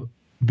have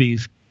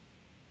these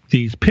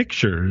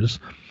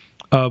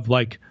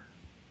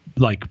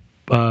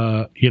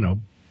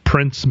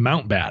Prince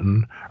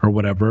Mountbatten or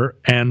whatever,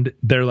 and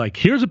they're like,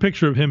 here's a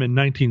picture of him in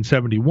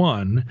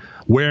 1971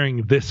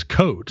 wearing this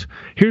coat.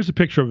 Here's a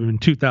picture of him in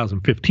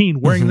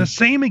 2015 wearing the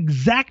same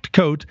exact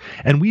coat,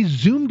 and we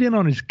zoomed in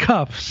on his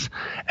cuffs,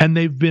 and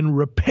they've been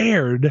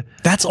repaired.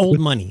 That's old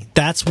money.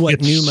 That's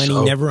what new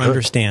money never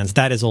understands.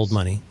 That is old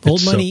money.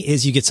 Old money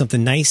is you get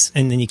something nice,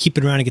 and then you keep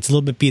it around, it gets a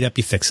little bit beat up,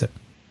 you fix it.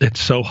 It's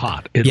so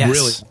hot. It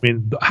really, I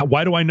mean,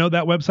 why do I know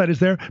that website is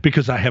there?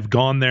 Because I have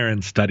gone there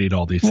and studied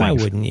all these things. Why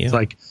wouldn't you? It's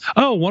like,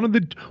 oh, one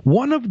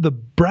of the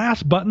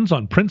brass buttons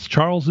on Prince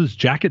Charles's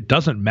jacket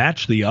doesn't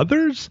match the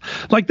others.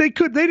 Like they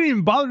didn't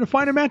even bother to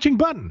find a matching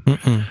button.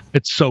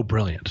 It's so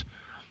brilliant.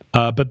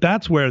 But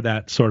that's where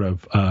that sort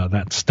of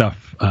that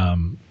stuff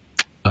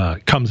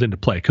comes into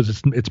play, because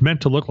it's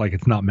meant to look like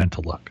it's not meant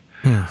to look.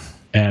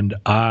 And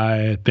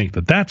I think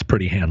that's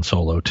pretty Han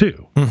Solo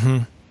too.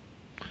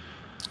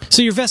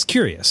 So you're vest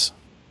curious.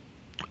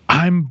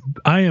 I'm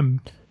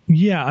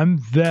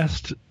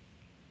vest.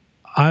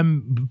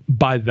 I'm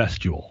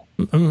bivestial,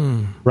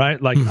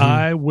 right? Like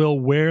I will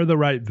wear the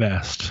right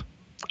vest.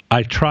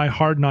 I try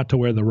hard not to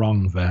wear the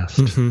wrong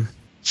vest.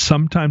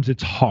 Sometimes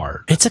it's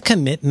hard. It's a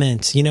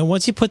commitment. You know,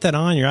 once you put that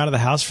on, you're out of the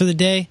house for the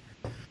day.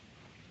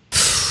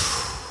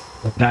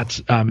 That's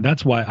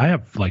why I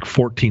have like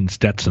 14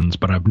 Stetsons,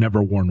 but I've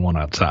never worn one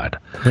outside.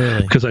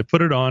 Really? Because I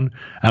put it on.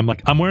 I'm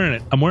like, I'm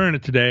wearing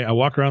it today. I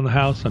walk around the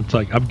house. I'm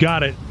like, I've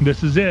got it.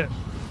 This is it.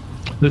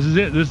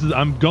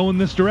 I'm going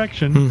this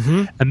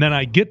direction. And then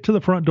I get to the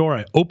front door.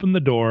 I open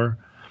the door,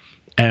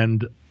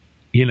 and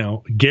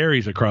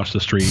Gary's across the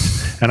street,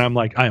 and I'm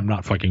like, I am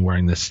not fucking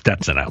wearing this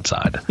Stetson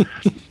outside.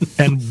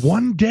 And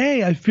one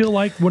day I feel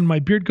like when my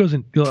beard goes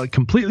in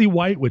completely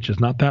white, which is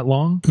not that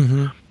long,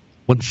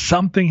 when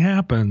something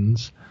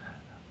happens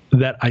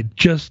that I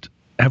just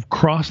have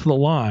crossed the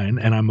line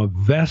and I'm a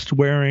vest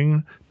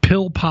wearing,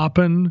 pill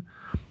popping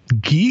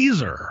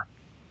geezer,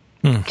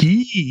 then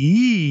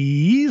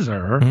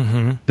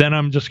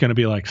I'm just going to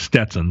be like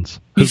Stetsons.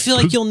 You feel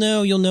like you'll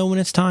know when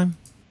it's time?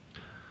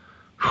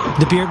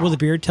 Will the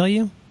beard tell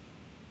you?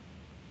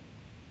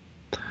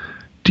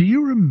 Do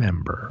you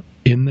remember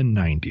in the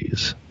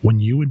 90s when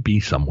you would be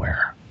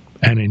somewhere,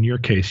 and in your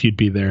case you'd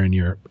be there in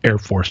your Air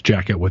Force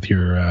jacket with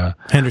your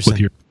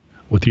Henderson,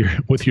 with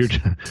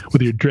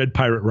your Dread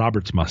Pirate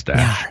Roberts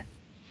mustache,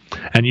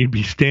 and you'd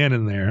be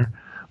standing there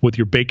with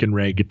your Bacon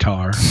Ray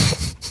guitar,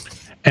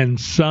 and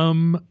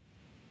some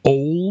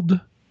old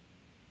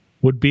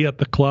would be at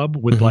the club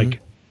with like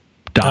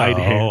dyed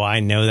hair. Oh, I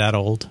know that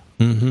old.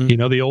 You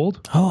know the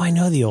old? Oh, I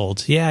know the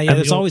old. Yeah.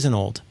 There's always an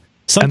old.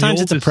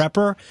 Sometimes it's a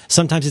prepper.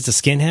 Sometimes it's a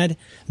skinhead.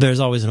 There's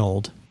always an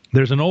old.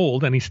 There's an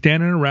old, and he's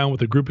standing around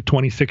with a group of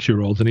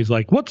 26-year-olds, and he's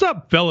like, "What's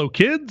up, fellow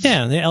kids?"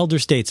 Yeah, the elder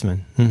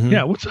statesman.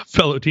 Yeah, what's up,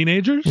 fellow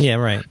teenagers? Yeah,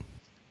 right.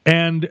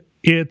 And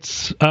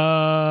it's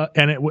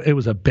and it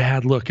was a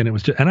bad look, and it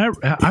was just, and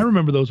I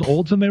remember those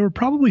olds, and they were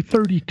probably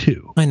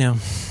 32. I know.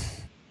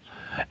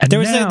 And there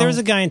was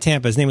a guy in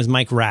Tampa. His name was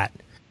Mike Ratt.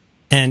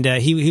 And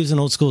he was an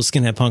old school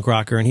skinhead punk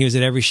rocker, and he was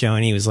at every show,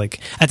 and he was like,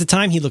 at the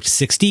time he looked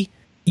 60.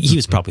 He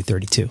was probably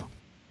 32.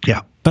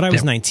 Yeah. But I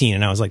was 19,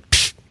 and I was like,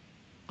 pfft,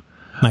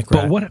 Mike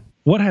Ratt. But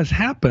what had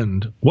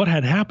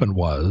happened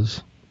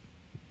was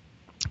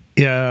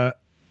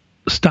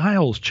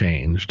styles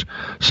changed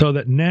so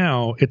that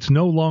now it's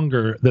no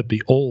longer that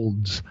the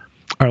olds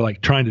are like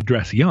trying to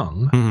dress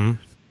young.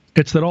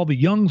 It's that all the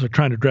youngs are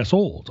trying to dress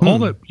old. All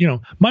the,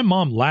 my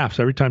mom laughs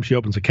every time she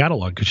opens a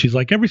catalog because she's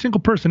like, every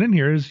single person in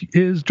here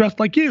is dressed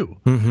like you.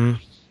 And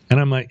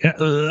I'm like, what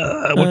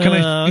can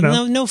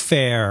I? No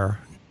fair.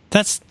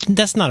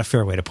 That's not a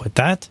fair way to put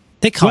that.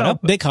 They caught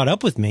up. They caught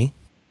up with me.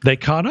 They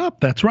caught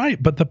up. That's right.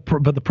 But the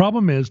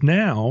problem is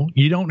now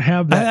you don't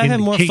have that. I've had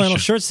more flannel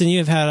shirts than you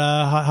have had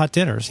hot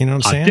dinners. You know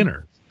what I'm saying? Hot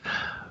dinner.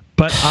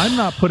 But I'm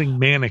not putting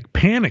manic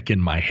panic in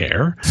my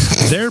hair.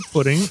 They're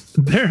putting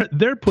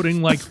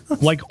like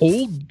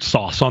old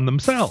sauce on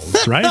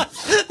themselves, right?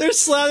 They're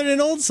slathered in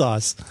old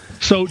sauce.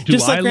 So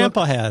just like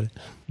Grandpa had.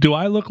 Do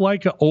I look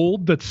like an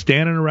old that's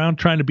standing around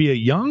trying to be a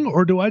young,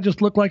 or do I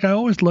just look like I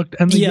always looked?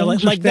 And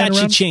like that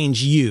should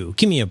change you.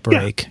 Give me a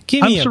break.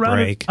 Give me a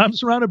break. I'm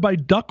surrounded by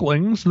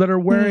ducklings that are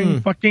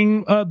wearing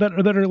fucking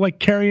that are like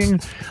carrying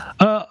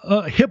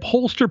hip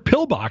holster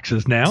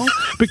pillboxes now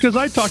because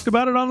I talked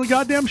about it on the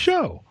goddamn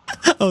show.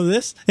 Oh,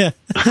 this? Yeah.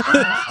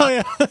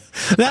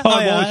 That's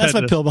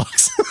my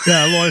pillbox.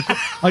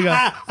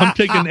 Yeah, I'm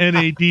taking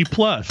NAD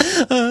plus.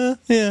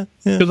 Yeah.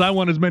 Because I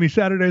want as many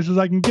Saturdays as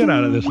I can get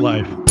out of this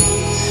life.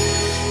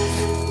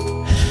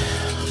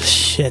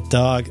 Shit,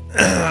 dog.